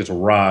is expected to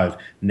arrive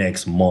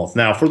next month.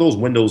 Now, for those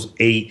Windows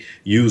 8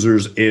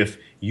 users, if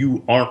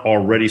you aren't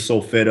already so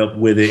fed up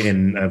with it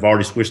and have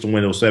already switched to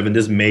Windows 7,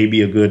 this may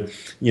be a good,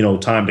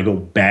 time to go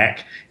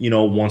back,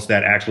 once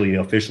that actually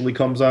officially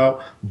comes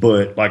out.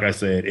 But like I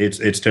said,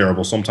 it's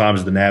terrible.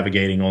 Sometimes the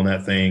navigating on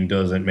that thing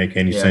doesn't make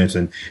any sense.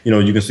 And,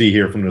 you can see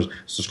here from the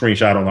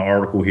screenshot on the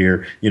article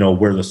here,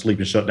 where the sleep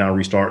and shutdown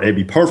restart, it'd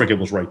be perfect. It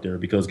was right there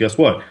because guess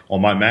what?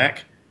 On my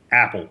Mac,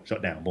 Apple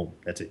shut down. Boom.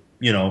 That's it.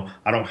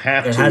 I don't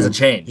have to. It hasn't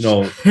changed.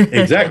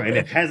 Exactly. And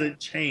it hasn't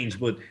changed,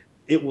 but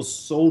it was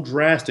so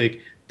drastic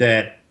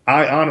that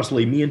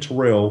me and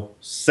Terrell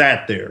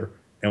sat there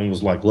and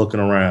was like looking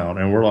around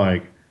and we're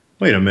like,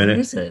 wait a minute.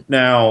 What is it?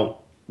 Now,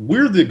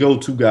 we're the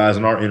go-to guys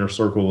in our inner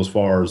circle as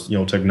far as,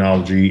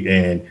 technology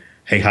and,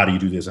 hey, how do you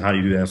do this and how do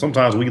you do that? And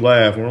sometimes we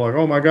laugh and we're like,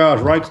 oh my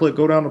gosh, right click,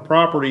 go down to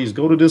properties,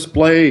 go to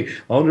display,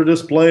 under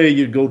display,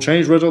 you go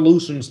change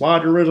resolution,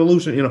 slide your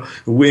resolution, and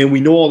we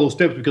know all those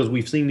steps because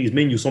we've seen these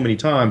menus so many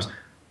times.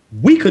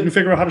 We couldn't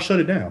figure out how to shut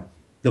it down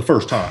the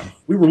first time.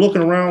 We were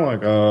looking around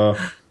like,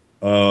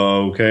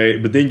 okay,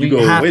 but then you go,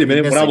 wait a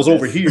minute, when I was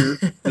over here,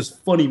 this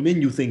funny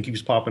menu thing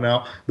keeps popping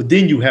out, but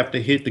then you have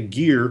to hit the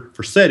gear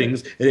for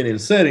settings, and then in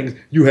settings,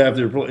 you have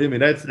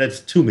that's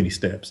too many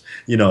steps,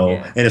 and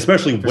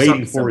especially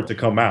waiting for it to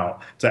come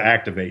out to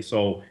activate.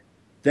 So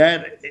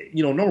that,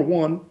 number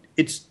one,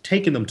 it's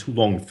taken them too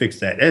long to fix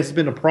that. That's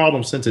been a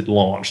problem since it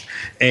launched.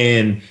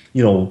 And,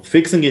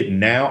 fixing it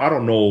now, I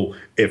don't know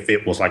if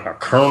it was like a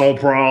kernel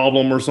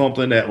problem or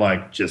something that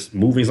like just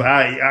moving,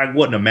 I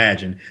wouldn't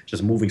imagine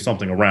just moving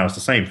something around. It's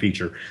the same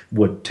feature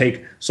would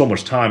take so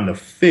much time to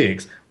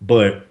fix,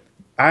 but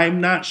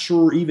I'm not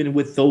sure even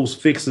with those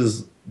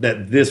fixes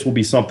that this will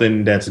be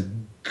something that's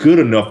good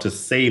enough to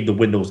save the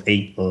Windows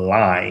 8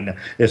 line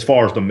as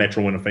far as the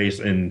Metro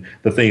interface and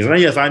the things. And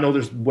yes, I know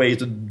there's ways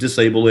to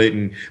disable it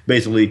and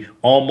basically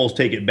almost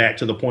take it back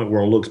to the point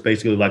where it looks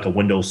basically like a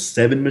Windows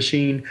 7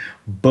 machine.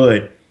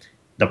 But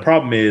the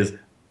problem is,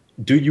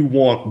 do you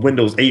want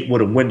Windows 8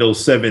 with a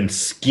Windows 7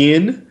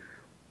 skin?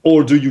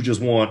 Or do you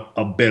just want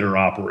a better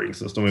operating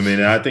system? I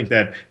mean, I think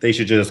that they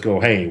should just go,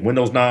 hey,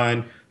 Windows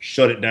 9,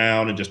 shut it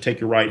down and just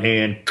take your right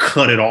hand,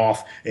 cut it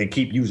off, and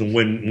keep using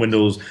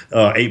Windows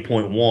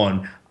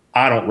 8.1.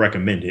 I don't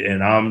recommend it.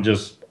 And I'm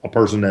just a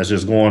person that's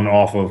just going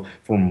off of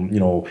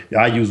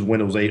I use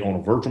Windows 8 on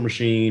a virtual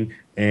machine,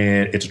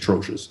 and it's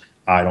atrocious.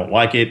 I don't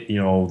like it.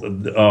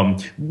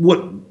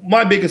 What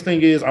my biggest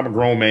thing is, I'm a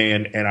grown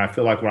man, and I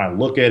feel like when I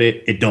look at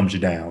it, it dumbs you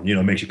down.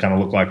 It makes you kind of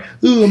look like,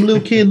 ooh, I'm a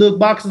little kid, look,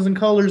 boxes and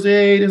colors,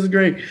 hey, this is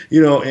great.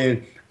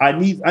 And I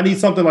need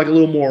something like a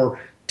little more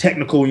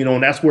technical,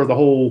 and that's where the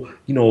whole,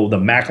 the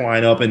Mac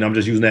lineup, and I'm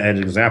just using that as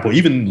an example.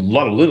 Even a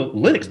lot of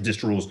Linux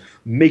distros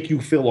make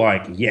you feel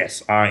like,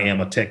 yes, I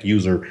am a tech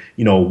user,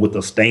 with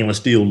the stainless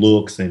steel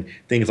looks and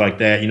things like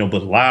that,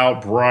 but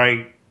loud,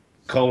 bright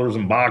colors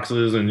and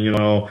boxes, and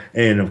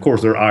and of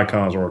course their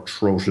icons are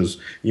atrocious.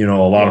 A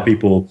lot of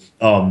people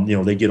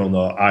they get on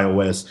the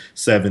iOS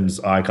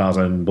 7's icons,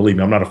 and believe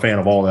me, I'm not a fan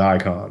of all the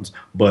icons,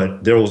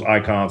 but those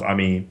icons, I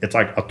mean, it's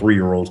like a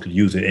 3-year-old could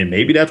use it, and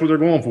maybe that's what they're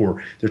going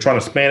for. They're trying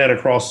to span it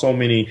across so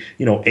many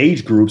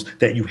age groups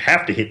that you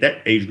have to hit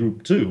that age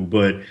group too.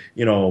 But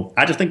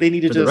I just think they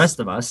need to just the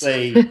rest of us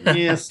say,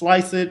 yeah,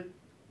 slice it.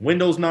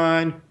 Windows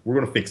 9, we're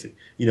gonna fix it.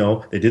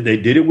 They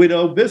did it with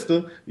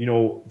Vista.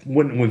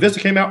 When Vista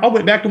came out, I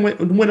went back to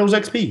Windows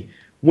XP.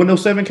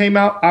 Windows 7 came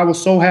out, I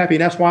was so happy,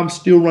 and that's why I'm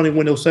still running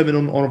Windows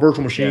 7 on a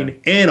virtual machine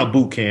and a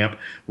boot camp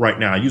right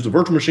now. I use the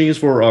virtual machines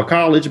for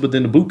college, but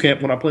then the boot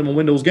camp when I play my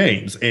Windows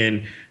games,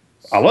 and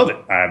I love it.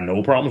 I have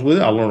no problems with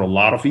it. I learned a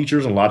lot of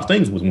features and a lot of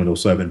things with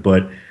Windows 7,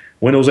 but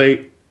Windows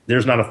 8,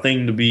 there's not a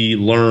thing to be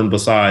learned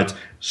besides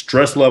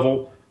stress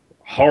level,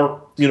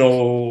 heartbeat,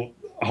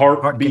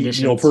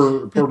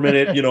 per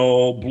minute,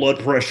 blood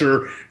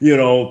pressure,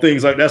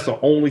 things like that's the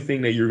only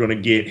thing that you're going to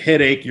get.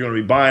 Headache, you're going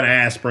to be buying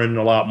aspirin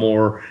a lot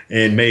more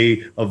and may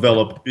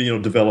develop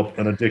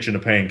an addiction to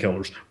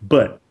painkillers.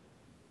 But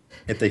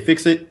if they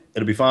fix it,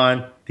 it'll be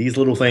fine. These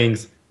little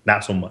things,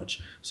 not so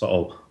much.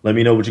 So let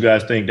me know what you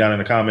guys think down in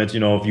the comments.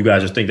 If you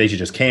guys just think they should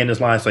just can this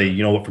line, say,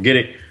 what, forget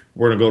it.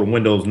 We're going to go to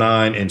Windows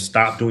 9 and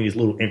stop doing these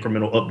little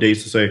incremental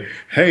updates to say,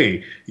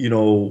 hey,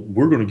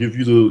 we're going to give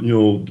you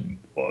the,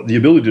 the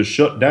ability to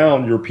shut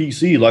down your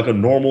PC like a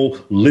normal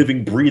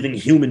living, breathing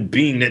human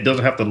being that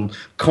doesn't have to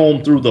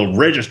comb through the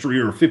registry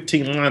or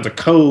 15 lines of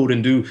code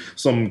and do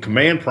some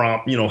command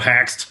prompt,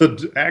 hacks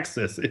to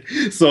access it.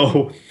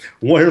 So,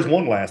 here's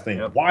one last thing.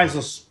 Yep. Why is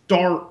the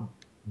start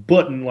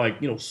button like,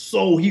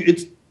 so huge?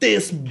 It's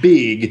this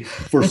big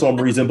for some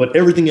reason, but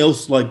everything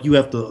else, like, you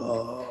have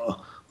to,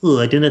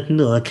 I didn't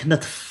know, I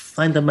cannot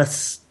find my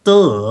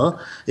store.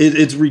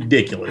 It's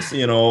ridiculous.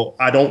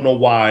 I don't know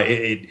why.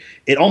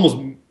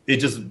 It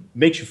just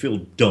makes you feel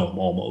dumb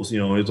almost.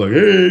 It's like,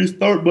 hey,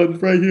 start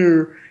button's right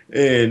here,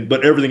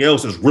 but everything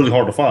else is really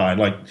hard to find.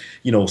 Like,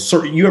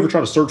 you ever try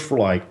to search for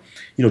like,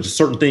 just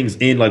certain things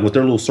in like with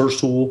their little search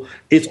tool,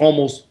 it's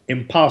almost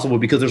impossible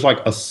because there's like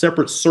a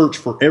separate search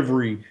for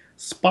every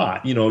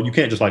spot. You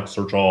can't just like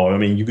search all. I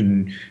mean, you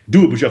can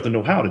do it, but you have to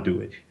know how to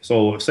do it.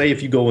 So say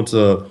if you go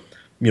into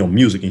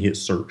music and hit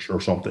search or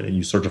something and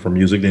you search for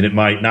music, then it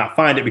might not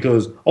find it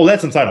because, oh,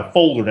 that's inside a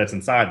folder that's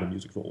inside the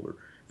music folder.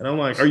 And I'm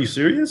like, are you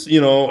serious?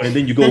 And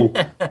then you go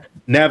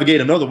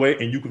navigate another way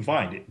and you can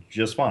find it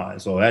just fine.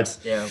 So that's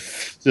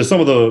just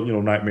some of the,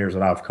 nightmares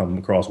that I've come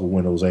across with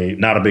Windows 8.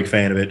 Not a big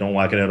fan of it. Don't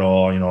like it at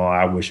all.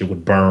 I wish it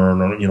would burn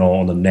or,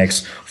 on the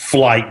next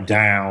flight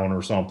down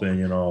or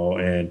something,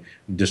 and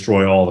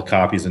destroy all the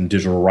copies and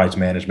digital rights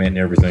management and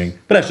everything.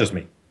 But that's just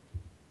me.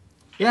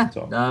 Yeah.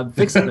 So.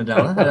 Fix it,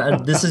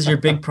 Nadella. This is your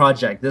big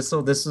project. This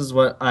is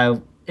what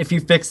if you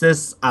fix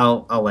this,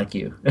 I'll like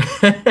you.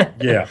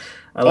 Yeah.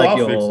 I like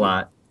you a whole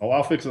lot. Oh,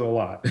 I'll fix it a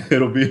lot.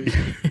 It'll be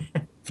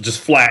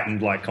just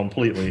flattened like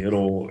completely.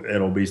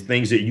 It'll be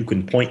things that you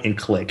can point and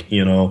click.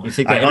 You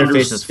think the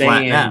interface is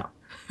flat now?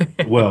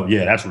 Well,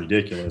 yeah, that's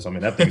ridiculous. I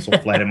mean, that thing's so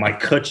flat it might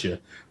cut you.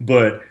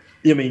 But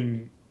I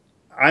mean,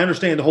 I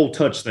understand the whole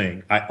touch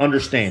thing. I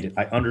understand it.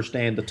 I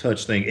understand the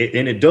touch thing,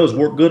 and it does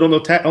work good on the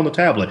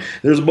tablet.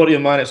 There's a buddy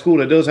of mine at school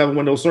that does have a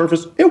Windows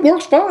Surface. It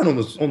works fine on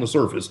the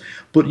Surface,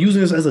 but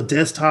using this as a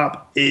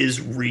desktop is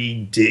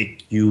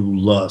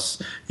ridiculous.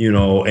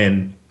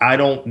 And I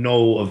don't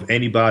know of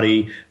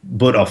anybody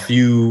but a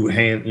few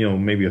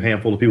maybe a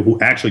handful of people who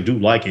actually do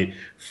like it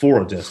for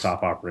a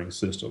desktop operating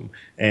system.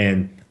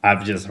 And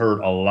I've just heard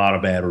a lot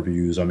of bad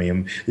reviews. I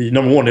mean,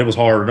 number one, it was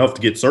hard enough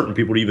to get certain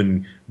people to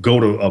even go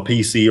to a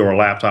PC or a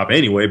laptop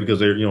anyway because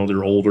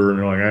they're older and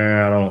they're like,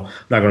 I'm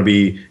not going to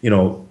be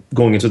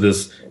going into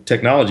this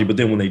technology. But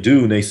then when they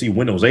do and they see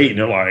Windows 8 and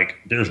they're like,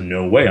 there's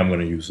no way I'm going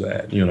to use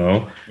that.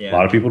 A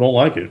lot of people don't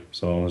like it.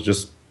 So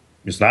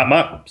it's not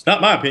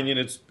my opinion.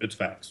 It's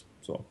facts.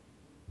 So.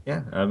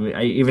 Yeah, I mean,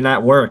 even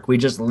at work, we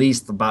just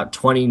leased about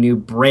 20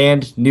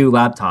 brand new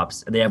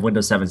laptops, and they have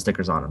Windows 7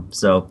 stickers on them.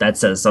 So that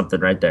says something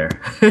right there.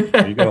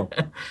 There you go.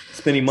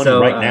 Spending money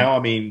right now. I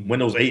mean,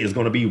 Windows 8 is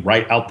going to be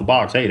right out the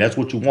box. Hey, that's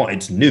what you want.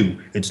 It's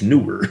new. It's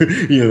newer.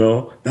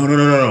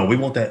 No. We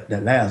want that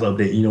last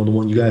update. The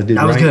one you guys did.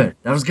 That was good.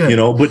 That was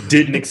good. But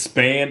didn't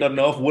expand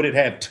enough. Would it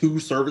have 2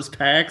 service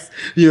packs?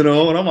 And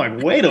I'm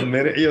like, wait a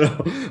minute.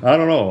 I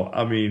don't know.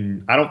 I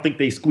mean, I don't think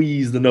they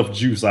squeezed enough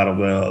juice out of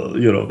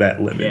that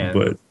limit,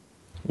 but.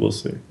 We'll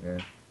see. Yeah.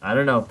 I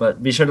don't know,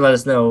 but be sure to let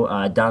us know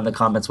down in the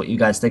comments what you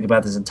guys think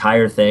about this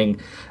entire thing.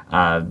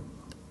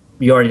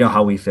 You already know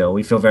how we feel.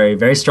 We feel very,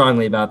 very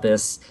strongly about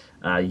this.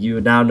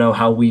 You now know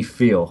how we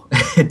feel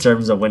in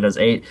terms of Windows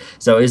 8.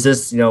 So is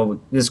this,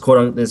 this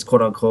quote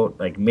unquote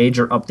like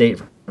major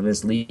update from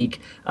this leak?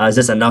 Is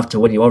this enough to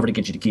win you over to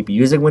get you to keep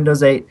using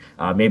Windows 8?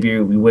 Maybe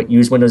you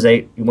use Windows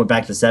 8, you went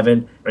back to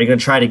 7. Are you going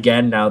to try it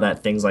again now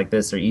that things like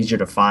this are easier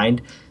to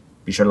find?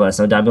 Be sure to let us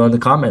know down below in the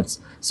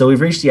comments. So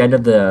we've reached the end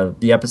of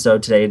the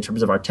episode today in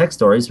terms of our tech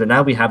stories, but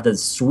now we have the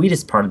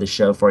sweetest part of the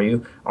show for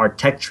you, our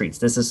tech treats.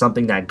 This is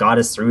something that got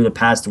us through the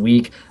past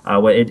week.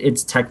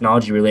 It's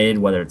technology related,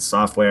 whether it's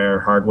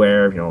software,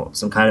 hardware,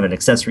 some kind of an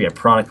accessory, a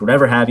product,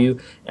 whatever have you.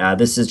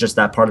 This is just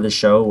that part of the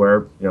show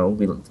where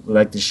we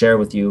like to share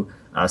with you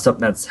something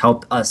that's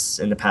helped us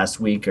in the past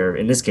week, or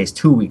in this case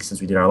 2 weeks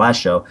since we did our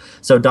last show.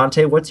 So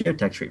Dontae, what's your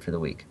tech treat for the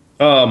week?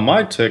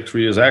 My tech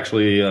tree is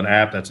actually an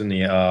app that's in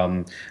the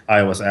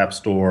iOS App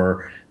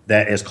Store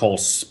that is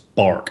called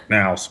Spark.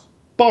 Now,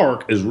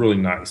 Spark is really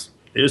nice.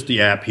 It's the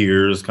app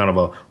here. It's kind of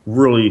a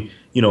really,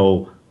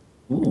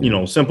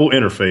 simple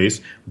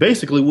interface.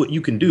 Basically, what you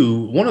can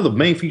do, one of the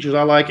main features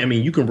I like,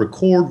 you can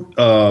record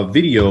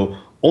video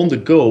on the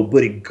go,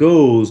 but it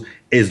goes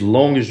as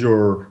long as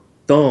your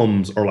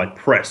thumbs are like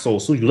pressed. So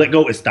as soon as you let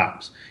go, it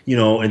stops.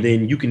 And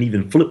then you can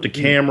even flip the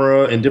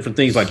camera and different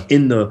things like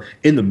in the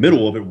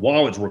middle of it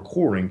while it's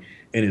recording,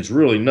 and it's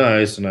really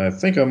nice. And I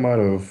think I might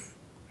have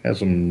had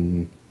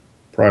some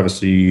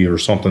privacy or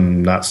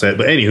something not set,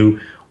 but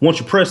anywho, once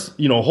you press,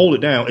 hold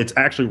it down, it's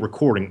actually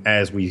recording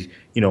as we,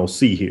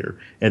 see here,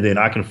 and then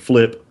I can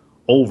flip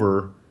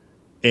over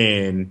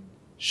and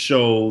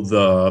show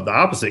the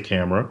opposite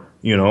camera,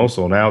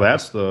 so now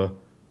that's the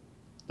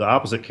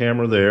opposite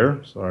camera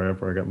there. Sorry, I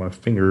probably got my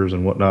fingers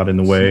and whatnot in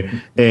the way.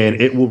 And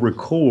it will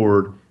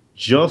record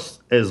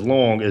just as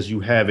long as you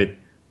have it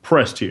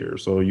pressed here.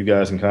 So you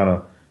guys can kind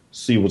of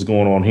see what's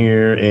going on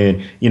here.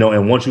 And,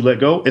 and once you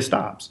let go, it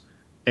stops.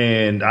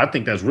 And I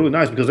think that's really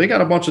nice because they got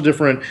a bunch of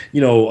different,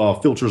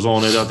 filters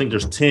on it. I think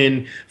there's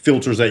 10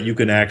 filters that you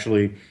can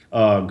actually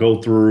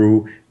go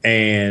through,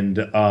 and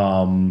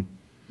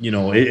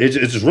it's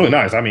just really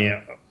nice. I mean,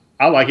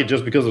 I like it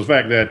just because of the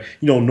fact that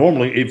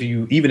normally if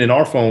you even in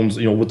our phones,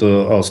 with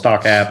the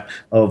stock app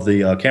of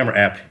the camera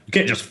app, you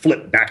can't just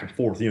flip back and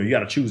forth. You got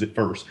to choose it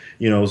first.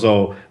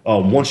 So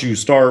once you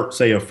start,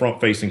 say, a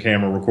front-facing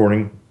camera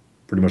recording,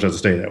 pretty much has to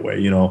stay that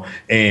way.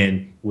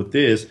 And with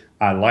this,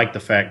 I like the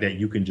fact that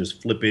you can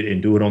just flip it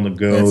and do it on the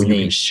go. That's You can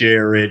neat.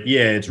 share it.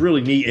 Yeah, it's really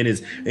neat, and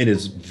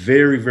it's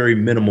very very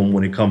minimum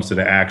when it comes to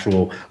the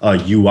actual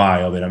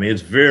UI of it. I mean,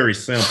 it's very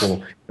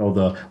simple.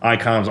 The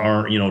icons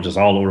aren't just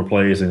all over the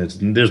place,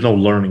 and there's no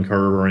learning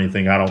curve or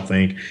anything. I don't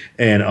think.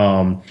 And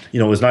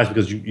it's nice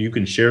because you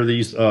can share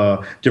these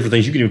different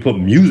things. You can even put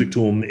music to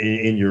them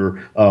in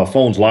your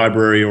phone's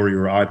library or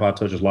your iPod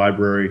Touch's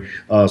library,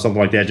 something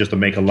like that, just to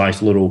make a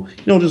nice little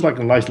just like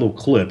a nice little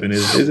clip. And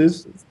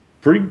it's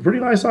pretty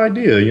nice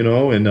idea,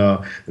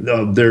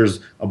 and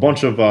there's a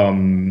bunch of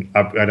and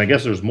I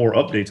guess there's more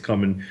updates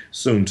coming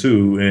soon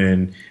too,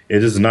 and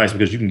it is nice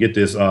because you can get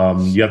this.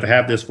 You have to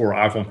have this for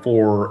iPhone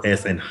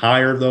 4S and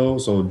higher though,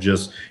 so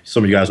just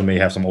some of you guys who may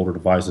have some older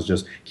devices,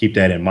 just keep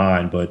that in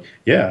mind. But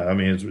yeah, I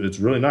mean it's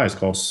really nice,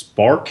 called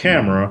Spark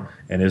Camera,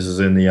 and this is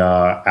in the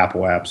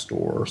Apple App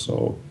Store,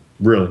 so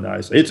really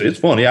nice. It's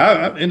funny,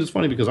 and it's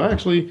funny because I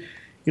actually,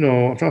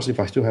 I'm trying to see if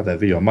I still have that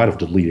video. I might have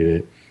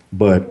deleted it,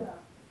 but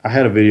I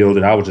had a video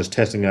that I was just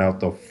testing out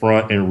the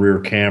front and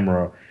rear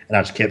camera, and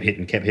I just kept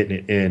hitting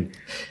it, and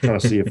trying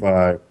to see if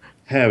I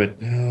have it.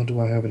 Oh, do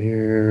I have it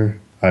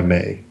here? I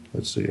may.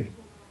 Let's see.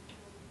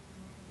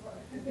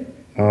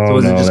 So Oh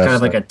was it no, just kind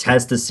of that's like not. a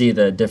test to see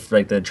the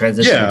like the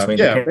transition Yeah, between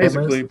the yeah. cameras?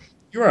 Basically,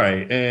 you're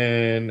right.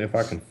 And if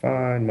I can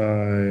find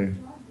my.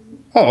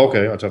 Oh,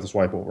 okay. I just have to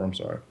swipe over. I'm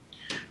sorry.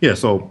 Yeah.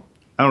 So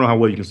I don't know how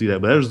well you can see that,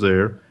 but there's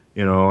there.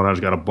 And I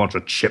just got a bunch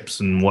of chips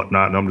and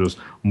whatnot, and I'm just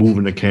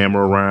moving the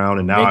camera around,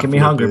 and now I Making me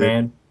flip hungry, it.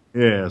 man.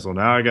 Yeah, so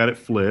now I got it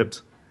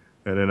flipped,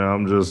 and then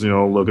I'm just,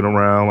 looking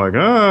around like,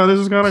 this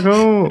is kind of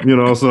cool.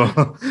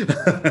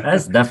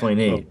 That's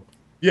definitely So neat.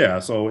 yeah,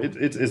 so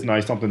it's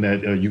nice, something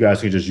that you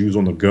guys can just use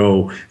on the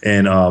go,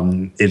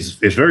 and it's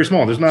very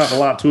small. There's not a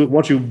lot to it.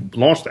 Once you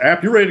launch the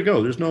app, you're ready to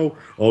go. There's no,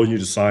 oh, you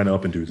just sign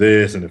up and do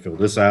this and then fill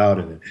this out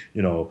and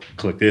then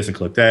click this and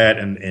click that,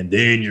 and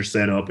then you're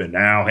set up. And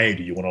now, hey,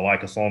 do you want to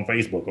like us on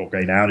Facebook?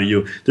 Okay, now do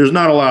you? There's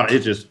not a lot.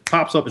 It just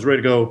pops up, it's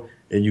ready to go,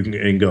 and you can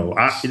and go.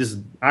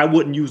 I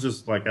wouldn't use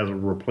this like as a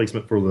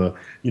replacement for the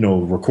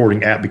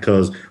recording app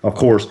because of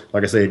course,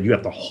 like I said, you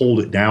have to hold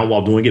it down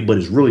while doing it. But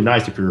it's really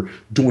nice if you're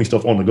doing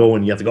stuff on the go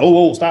and you have to go,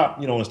 oh, stop,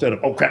 instead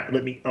of, oh crap,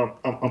 let me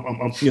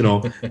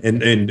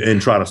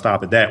and try to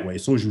stop it that way.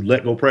 As soon as you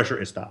let go pressure,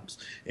 it stops.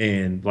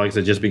 And like I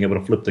said, just being able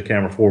to flip the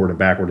camera forward and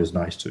backward is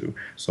nice too.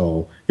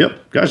 So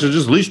yep, guys should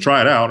just at least try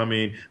it out. I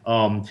mean,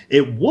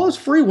 it was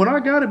free when I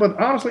got it, but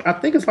honestly, I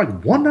think it's like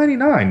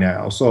 199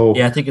 now. So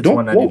Yeah, I think it's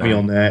don't quote me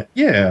on 199. that.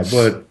 Yeah,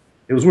 but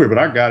it was weird, but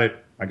I got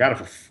it. I got it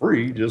for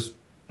free just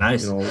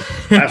Nice.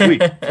 last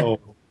week. So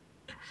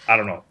I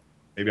don't know.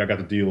 Maybe I got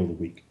the deal of the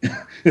week.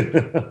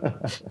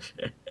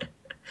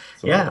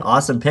 Yeah, So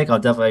awesome pick. I'll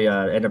definitely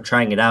end up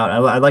trying it out.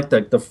 I like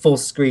the full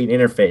screen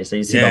interface. So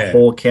you see the yeah,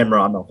 whole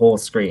camera on the whole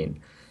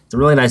screen. It's a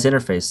really nice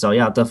interface. So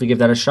yeah, I'll definitely give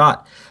that a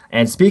shot.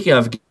 And speaking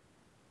of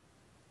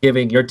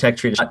giving your tech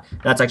treat a shot,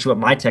 that's actually what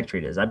my tech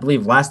treat is. I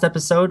believe last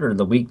episode or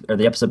the week or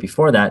the episode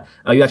before that,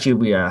 you actually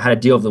we had a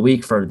deal of the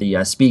week for the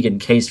Spigen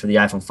case for the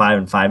iPhone 5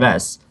 and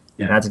 5S, and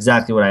yeah, that's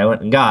exactly what I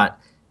went and got.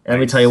 And let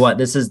me tell you nice. what,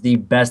 this is the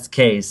best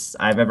case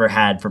I've ever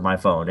had for my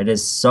phone. It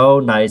is so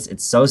nice,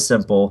 it's so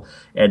simple,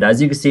 and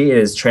as you can see, it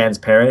is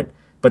transparent.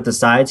 But the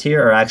sides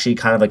here are actually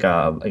kind of like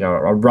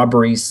a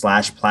rubbery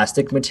slash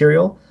plastic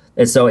material.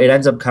 And so it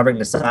ends up covering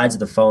the sides of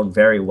the phone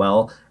very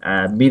well.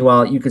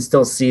 Meanwhile, you can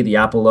still see the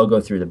Apple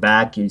logo through the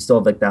back. You still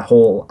have like that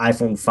whole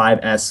iPhone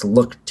 5S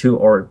look to,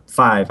 or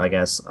 5, I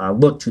guess,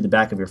 look to the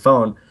back of your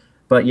phone,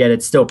 but yet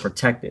it's still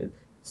protected.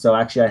 So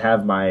actually, I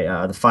have my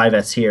the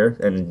 5S here,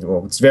 and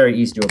well, it's very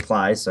easy to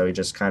apply. So you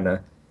just kind of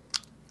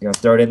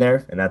throw it in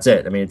there, and that's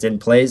it. I mean, it's in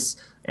place,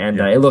 and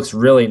Yeah, it looks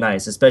really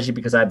nice, especially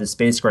because I have the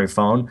space gray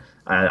phone.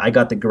 I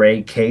got the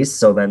gray case,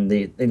 so then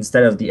the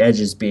instead of the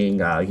edges being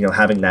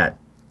having that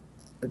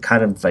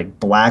kind of like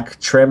black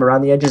trim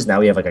around the edges.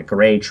 Now we have like a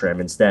gray trim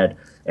instead,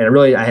 and it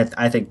really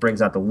I think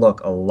brings out the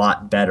look a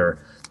lot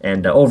better.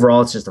 And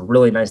overall, it's just a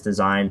really nice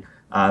design.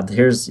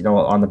 Here's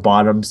on the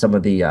bottom some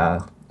of the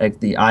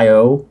like the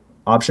I/O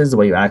options, the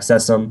way you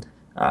access them.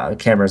 The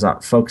camera's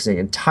not focusing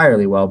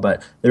entirely well,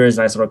 but there is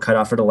a nice little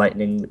cutout for the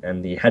lightning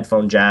and the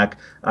headphone jack.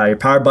 Your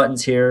power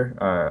buttons here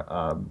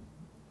are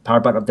power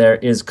button up there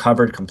is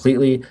covered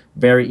completely.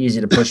 Very easy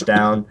to push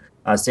down.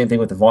 Same thing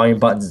with the volume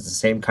buttons. It's the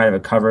same kind of a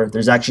cover.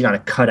 There's actually not a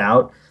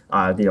cutout.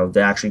 That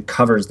actually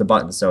covers the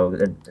button, so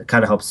it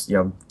kind of helps.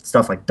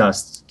 Stuff like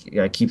dust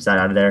keeps that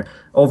out of there.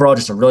 Overall,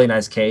 just a really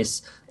nice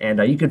case, and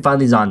you can find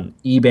these on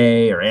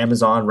eBay or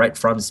Amazon right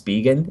from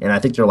Spigen, and I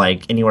think they're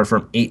like anywhere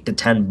from $8 to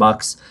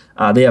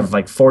 $10. They have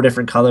like 4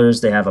 different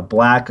colors. They have a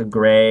black, a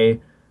gray,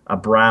 a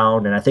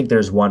brown, and I think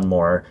there's one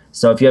more.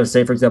 So if you have,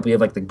 say, for example, you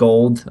have like the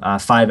gold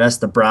 5S,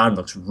 the brown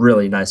looks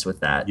really nice with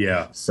that.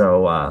 Yeah.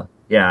 So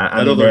yeah,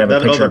 I mean, they have a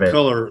That picture other of it.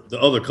 color,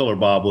 the other color,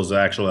 Bob, was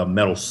actually a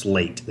metal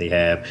slate they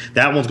have.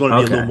 That one's going to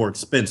be a little Okay. more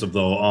expensive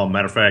though.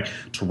 Matter of fact,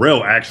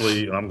 Terrell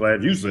actually, I'm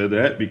glad you said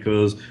that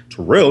because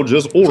Terrell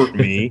just ordered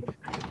me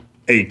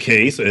a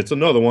case. It's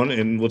another one,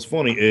 and what's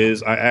funny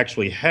is I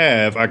actually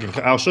have.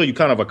 I'll show you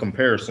kind of a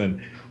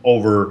comparison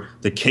over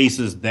the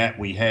cases that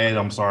we had.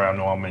 I'm sorry, I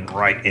know I'm in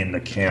right in the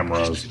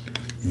camera's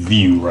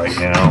view right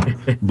now,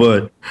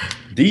 but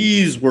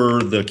these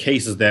were the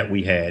cases that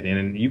we had,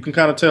 and you can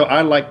kind of tell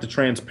I like the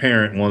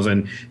transparent ones,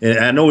 and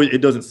I know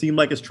it doesn't seem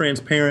like it's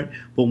transparent,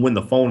 but when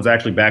the phone's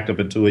actually backed up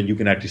into it, you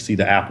can actually see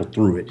the Apple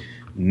through it.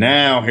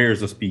 Now here's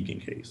the speaking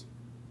case.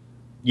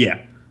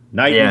 Yeah,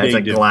 night and Yeah, it's day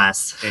like difference.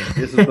 glass. And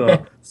this is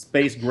the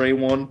space gray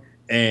one,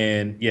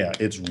 and yeah,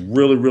 it's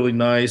really really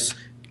nice.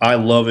 I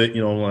love it.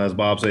 You know, as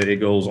Bob said, it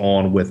goes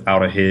on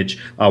without a hitch.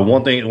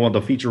 One of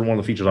the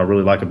features I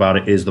really like about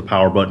it is the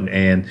power button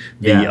and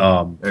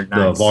Yeah, they're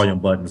the nice. volume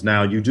buttons.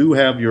 Now you do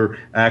have your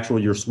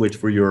switch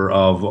for your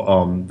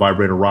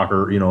vibrator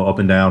rocker, you know, up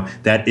and down.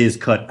 That is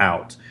cut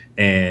out,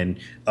 and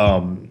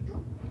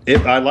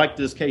I like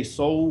this case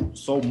so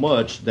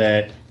much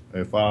that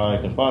if I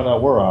can find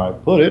out where I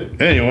put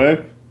it,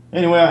 anyway,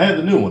 I had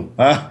the new one.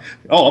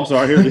 Oh, I'm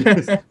sorry. Here it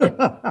is.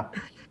 I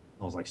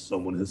was like,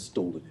 someone has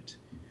stolen it.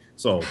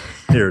 So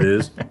here it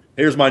is.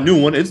 Here's my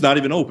new one. It's not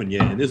even open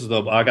yet. And this is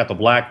I got the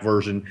black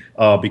version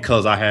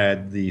because I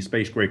had the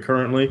space gray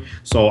currently.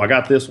 So I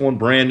got this one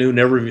brand new,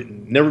 never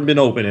been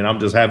open, and I'm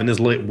just having this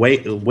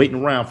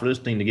waiting around for this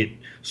thing to get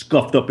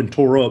scuffed up and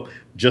tore up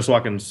just so I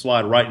can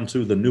slide right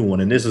into the new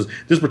one. And this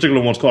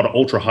particular one's called an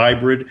ultra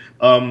hybrid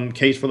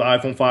case for the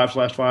iPhone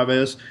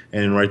 5/5S,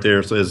 and right there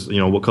it says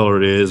what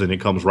color it is, and it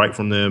comes right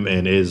from them,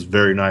 and it is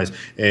very nice.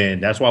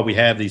 And that's why we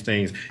have these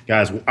things,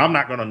 guys. I'm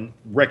not going to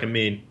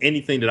recommend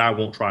anything that I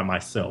won't try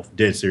myself.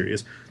 Dead serious.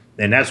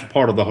 And that's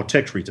part of the whole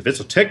tech treats. If it's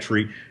a tech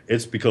treat,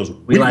 it's because We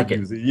we would like it.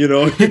 use it,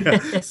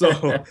 Yeah. So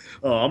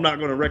I'm not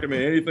going to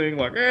recommend anything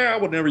like, I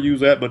would never use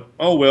that, but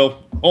oh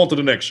well, on to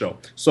the next show.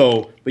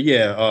 So, but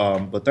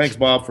yeah, but thanks,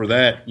 Bob, for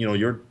that.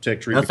 Your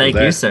tech treat No, because thank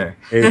you, that sir.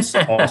 it's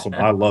awesome.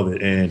 I love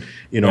it, and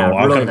Yeah, I'm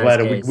kind really of nice glad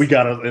that we case.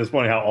 got. It's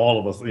funny how all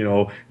of us,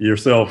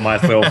 yourself,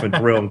 myself, and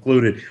Terrell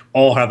included,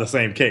 all have the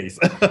same case,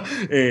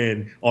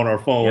 and on our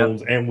Yep.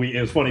 phones, and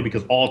it's funny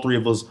because all three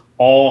of us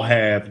all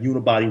have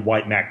unibody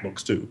white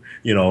MacBooks too.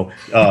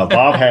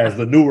 Bob has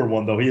the newer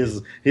one though.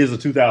 His a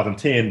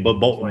 2010, but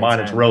both mine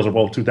and 2010. Terrell's are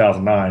both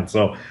 2009.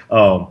 So,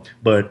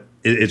 but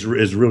it's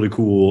really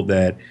cool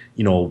that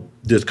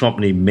this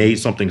company made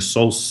something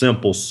so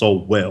simple so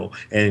well.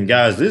 And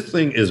guys, this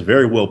thing is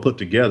very well put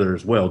together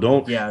as well.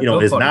 Don't Yeah,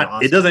 build it's quality is not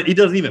awesome. it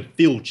doesn't even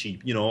feel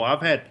cheap.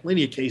 I've had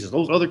plenty of cases.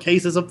 Those other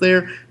cases up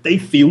there, they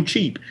feel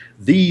cheap.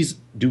 These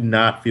do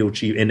not feel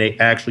cheap, and they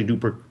actually do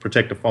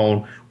protect the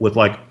phone with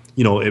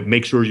it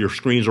makes sure your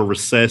screens are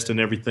recessed and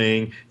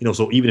everything.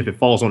 So even if it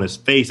falls on his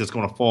face, it's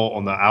going to fall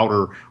on the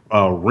outer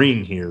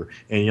ring here.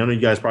 And you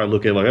guys probably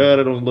look at it like, that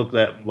doesn't look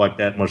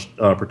that much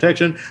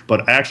protection.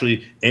 But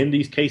actually, in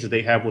these cases,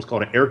 they have what's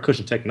called an air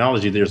cushion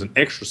technology. There's an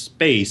extra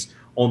space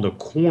on the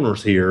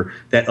corners here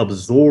that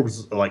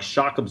absorbs, like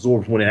shock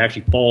absorbs when it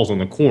actually falls on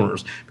the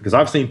corners. Because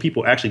I've seen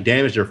people actually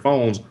damage their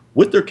phones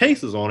with their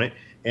cases on it,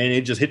 and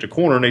it just hit the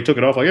corner and they took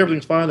it off like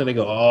everything's fine. And they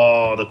go,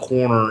 oh, the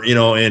corner,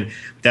 and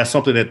that's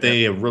something that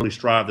they have really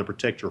strived to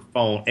protect your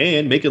phone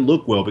and make it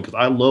look well, because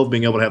I love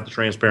being able to have the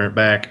transparent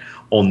back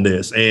on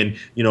this. And,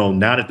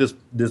 now that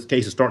this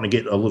case is starting to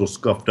get a little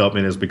scuffed up,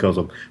 and it's because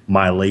of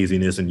my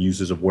laziness and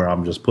uses of where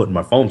I'm just putting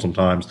my phone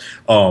sometimes,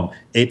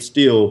 it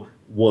still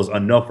was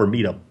enough for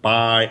me to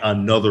buy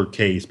another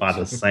case by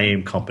the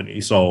same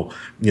company. So,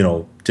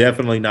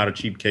 definitely not a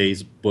cheap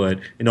case, but,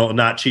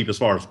 not cheap as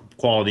far as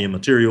quality and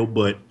material,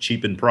 but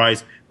cheap in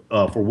price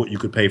for what you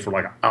could pay for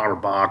like an outer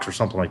box or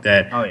something like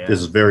that. Oh yeah.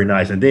 This is very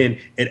nice. And then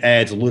it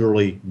adds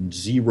literally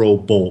zero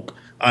bulk.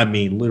 I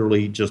mean,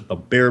 literally just the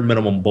bare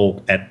minimum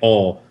bulk at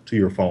all to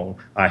your phone.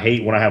 I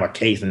hate when I have a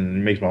case and it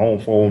makes my whole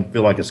phone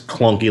feel like it's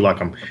clunky, like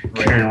I'm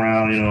carrying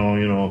around,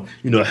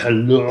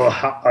 hello,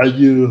 how are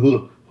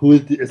you? Who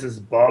is this? This is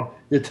Bob.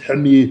 Yeah, tell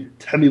me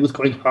what's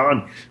going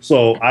on.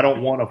 So I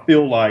don't want to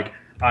feel like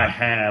I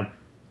have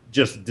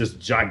just this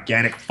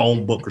gigantic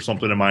phone book or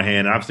something in my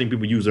hand. And I've seen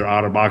people use their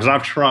OtterBox. I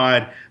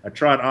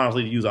tried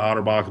honestly to use an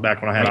OtterBox back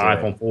when I had an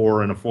iPhone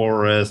 4 and a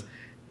 4S.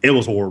 It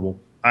was horrible.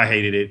 I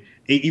hated it.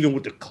 Even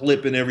with the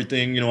clip and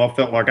everything, I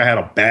felt like I had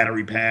a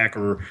battery pack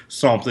or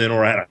something,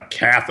 or I had a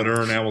catheter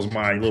and that was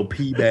my little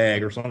pee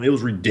bag or something. It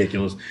was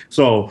ridiculous.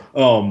 So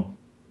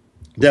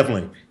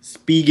definitely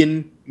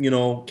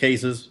Spigen,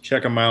 cases,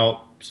 check them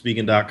out.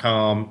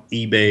 Spigen.com,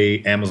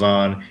 eBay,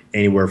 Amazon,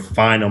 anywhere.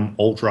 Find them.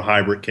 Ultra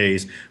hybrid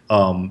case.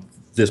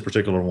 This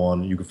particular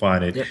one, you can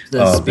find it Yep. The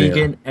there.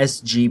 Spigen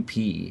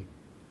SGP.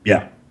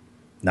 Yeah,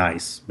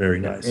 nice, very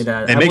Yeah. nice.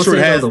 I And make will sure it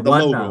say though, has the the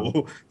one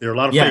logo. There are a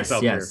lot of fakes yes,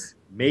 out there. yes,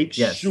 Make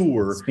yes.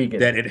 sure Spigen.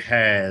 that it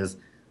has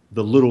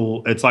the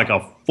little. It's like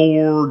a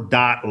 4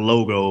 dot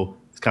logo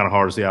kind of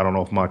hard to see. I don't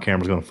know if my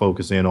camera's going to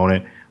focus in on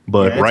it,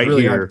 but Yeah, it's right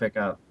really hard to here, pick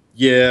up.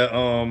 yeah,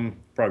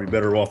 probably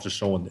better off just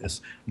showing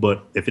this.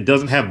 But if it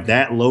doesn't have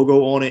that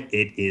logo on it,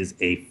 it is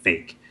a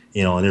fake.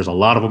 You know, and there's a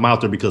lot of them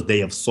out there because they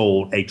have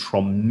sold a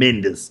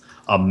tremendous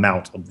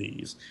amount of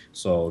these.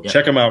 So Yep.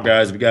 check them out,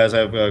 guys. If you guys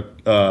have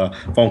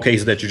phone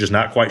cases that you're just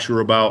not quite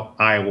sure about,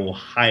 I will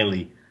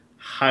highly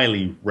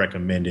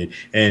recommend it.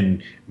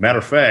 And matter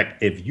of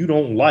fact, if you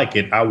don't like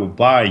it, I will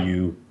buy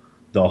you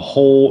the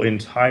whole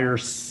entire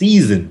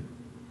season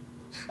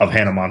of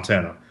Hannah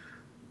Montana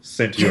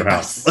sent to your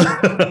house.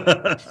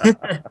 Yes.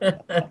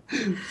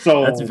 That's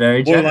So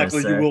very more generous,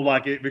 likely you sir. will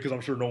like it because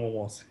I'm sure no one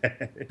wants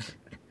it.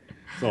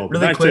 So, but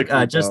Really nice quick, check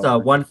your just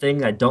record. one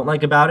thing I don't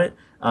like about it.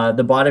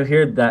 The bottom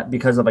here, that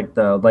because of like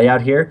the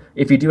layout here,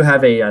 if you do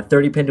have a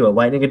 30 pin to a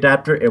lightning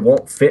adapter, it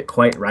won't fit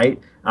quite right.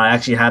 I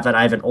actually have that.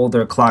 I have an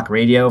older clock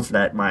radio for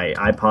that my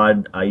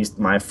iPod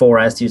my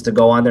 4S used to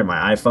go on there,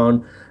 my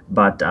iPhone,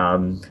 but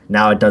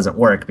now it doesn't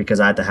work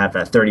because I had to have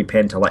that 30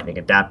 pin to lightning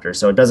adapter,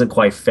 so it doesn't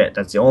quite fit.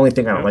 That's the only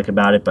thing I don't Yeah, like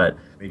about it, but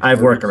makes I have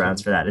perfect workarounds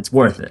sense. for that. It's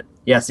worth Listen, it.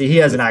 Yeah, see, he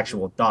has an listen.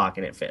 actual dock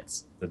and it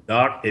fits. The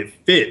dock, it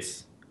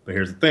fits, but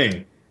here's the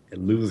thing: it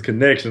loses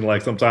connection.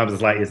 Like sometimes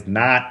it's like it's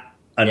not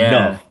Yeah.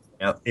 enough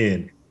Yep.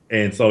 in,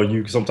 and so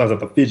you sometimes have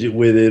to fidget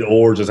with it,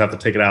 or just have to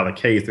take it out of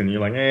the case, and you're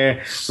like, eh.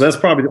 So that's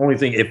probably the only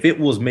thing. If it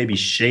was maybe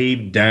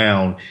shaved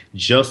down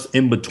just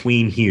in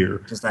between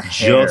here, Just a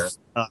hair. just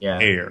a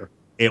Yeah. hair,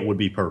 it would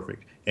be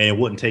perfect, and it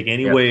wouldn't take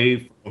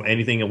Yep.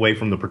 anything away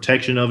from the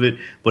protection of it.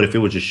 But if it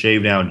was just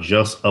shaved down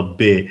just a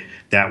bit,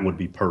 that would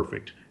be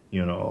perfect.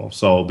 You know,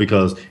 so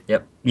because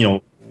Yep. you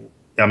know,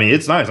 I mean,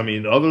 it's nice. I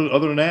mean, other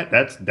than that,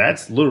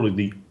 that's literally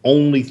the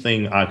only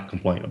thing I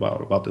complain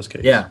about this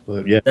case. Yeah.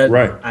 But yeah, That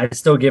right. I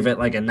still give it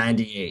like a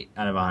 98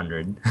 out of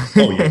 100.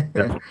 Oh yeah,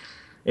 definitely.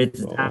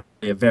 It's So,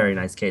 actually a very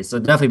nice case. So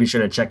definitely be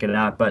sure to check it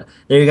out. But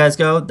there you guys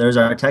go. There's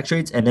our tech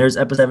treats, and there's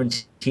episode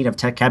 17 of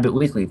Tech Habit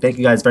Weekly. Thank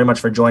you guys very much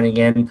for joining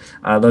in.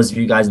 Those of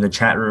you guys in the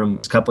chat room,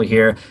 there's a couple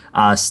here.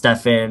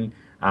 Stefan,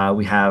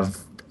 we have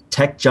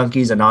Tech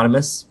Junkies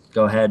Anonymous.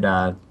 Go ahead,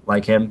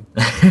 like him.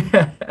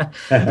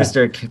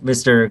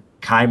 Mr.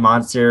 Kai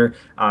Monster,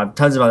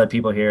 tons of other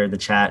people here in the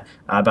chat.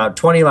 About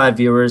 20 live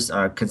viewers,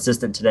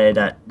 consistent today.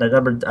 That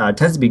number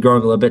tends to be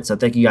growing a little bit. So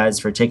thank you guys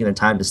for taking the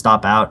time to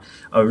stop out.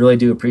 I really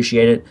do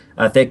appreciate it.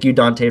 Thank you,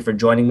 Dontae, for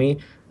joining me.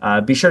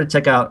 Be sure to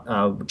check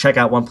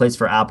out one place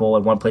for Apple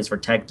and one place for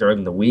tech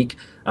during the week.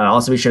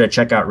 Also, be sure to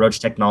check out Roche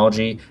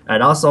Technology.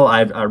 And also,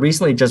 I've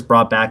recently just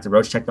brought back the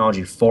Roche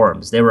Technology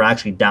forums. They were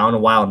actually down a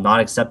while, not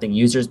accepting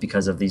users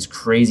because of these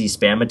crazy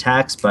spam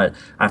attacks. But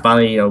I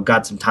finally,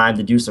 got some time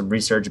to do some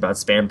research about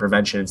spam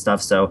prevention and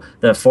stuff. So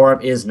the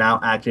forum is now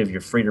active. You're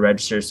free to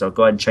register. So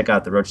go ahead and check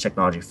out the Roche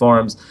Technology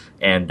forums,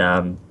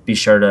 and be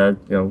sure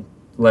to,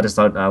 let us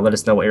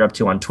know what you're up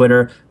to on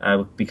Twitter,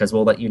 because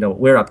we'll let you know what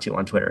we're up to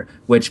on Twitter.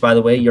 Which, by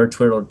the way, your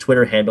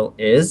Twitter handle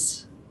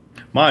is.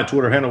 my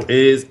Twitter handle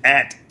is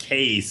at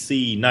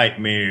KC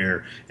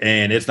Nightmare,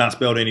 and it's not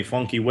spelled any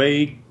funky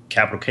way.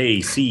 Capital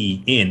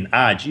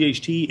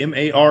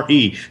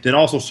KCNIGHTMARE. Then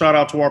also shout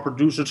out to our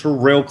producer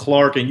Terrell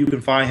Clark, and you can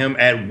find him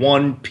at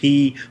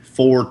 1P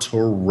for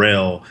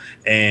Terrell.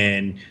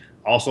 And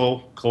also,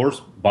 of course,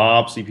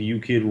 Bob,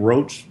 CPU Kid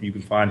Roche. You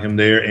can find him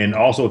there. And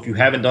also, if you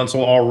haven't done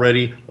so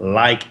already,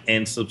 like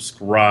and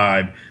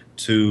subscribe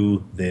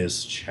to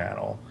this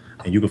channel.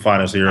 And you can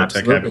find us here at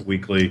Tech Absolutely. Habit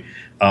Weekly.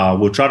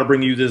 We'll try to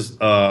bring you this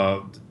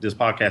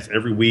podcast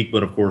every week,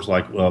 but of course,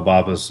 like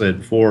Bob has said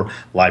before,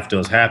 life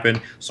does happen.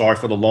 Sorry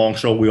for the long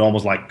show. We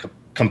almost like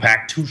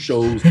compact two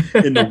shows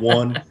into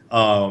one,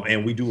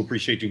 and we do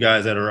appreciate you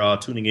guys that are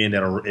tuning in.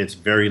 It's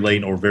very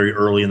late or very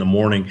early in the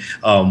morning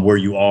where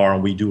you are,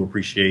 and we do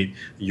appreciate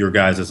your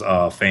guys'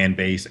 fan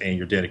base and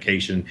your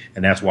dedication,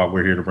 and that's why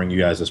we're here to bring you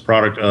guys this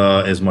product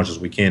as much as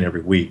we can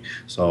every week.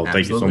 So thank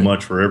you so Absolutely.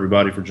 much for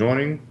everybody for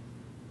joining.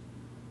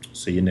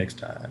 See you next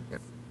time.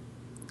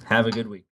 Have a good week.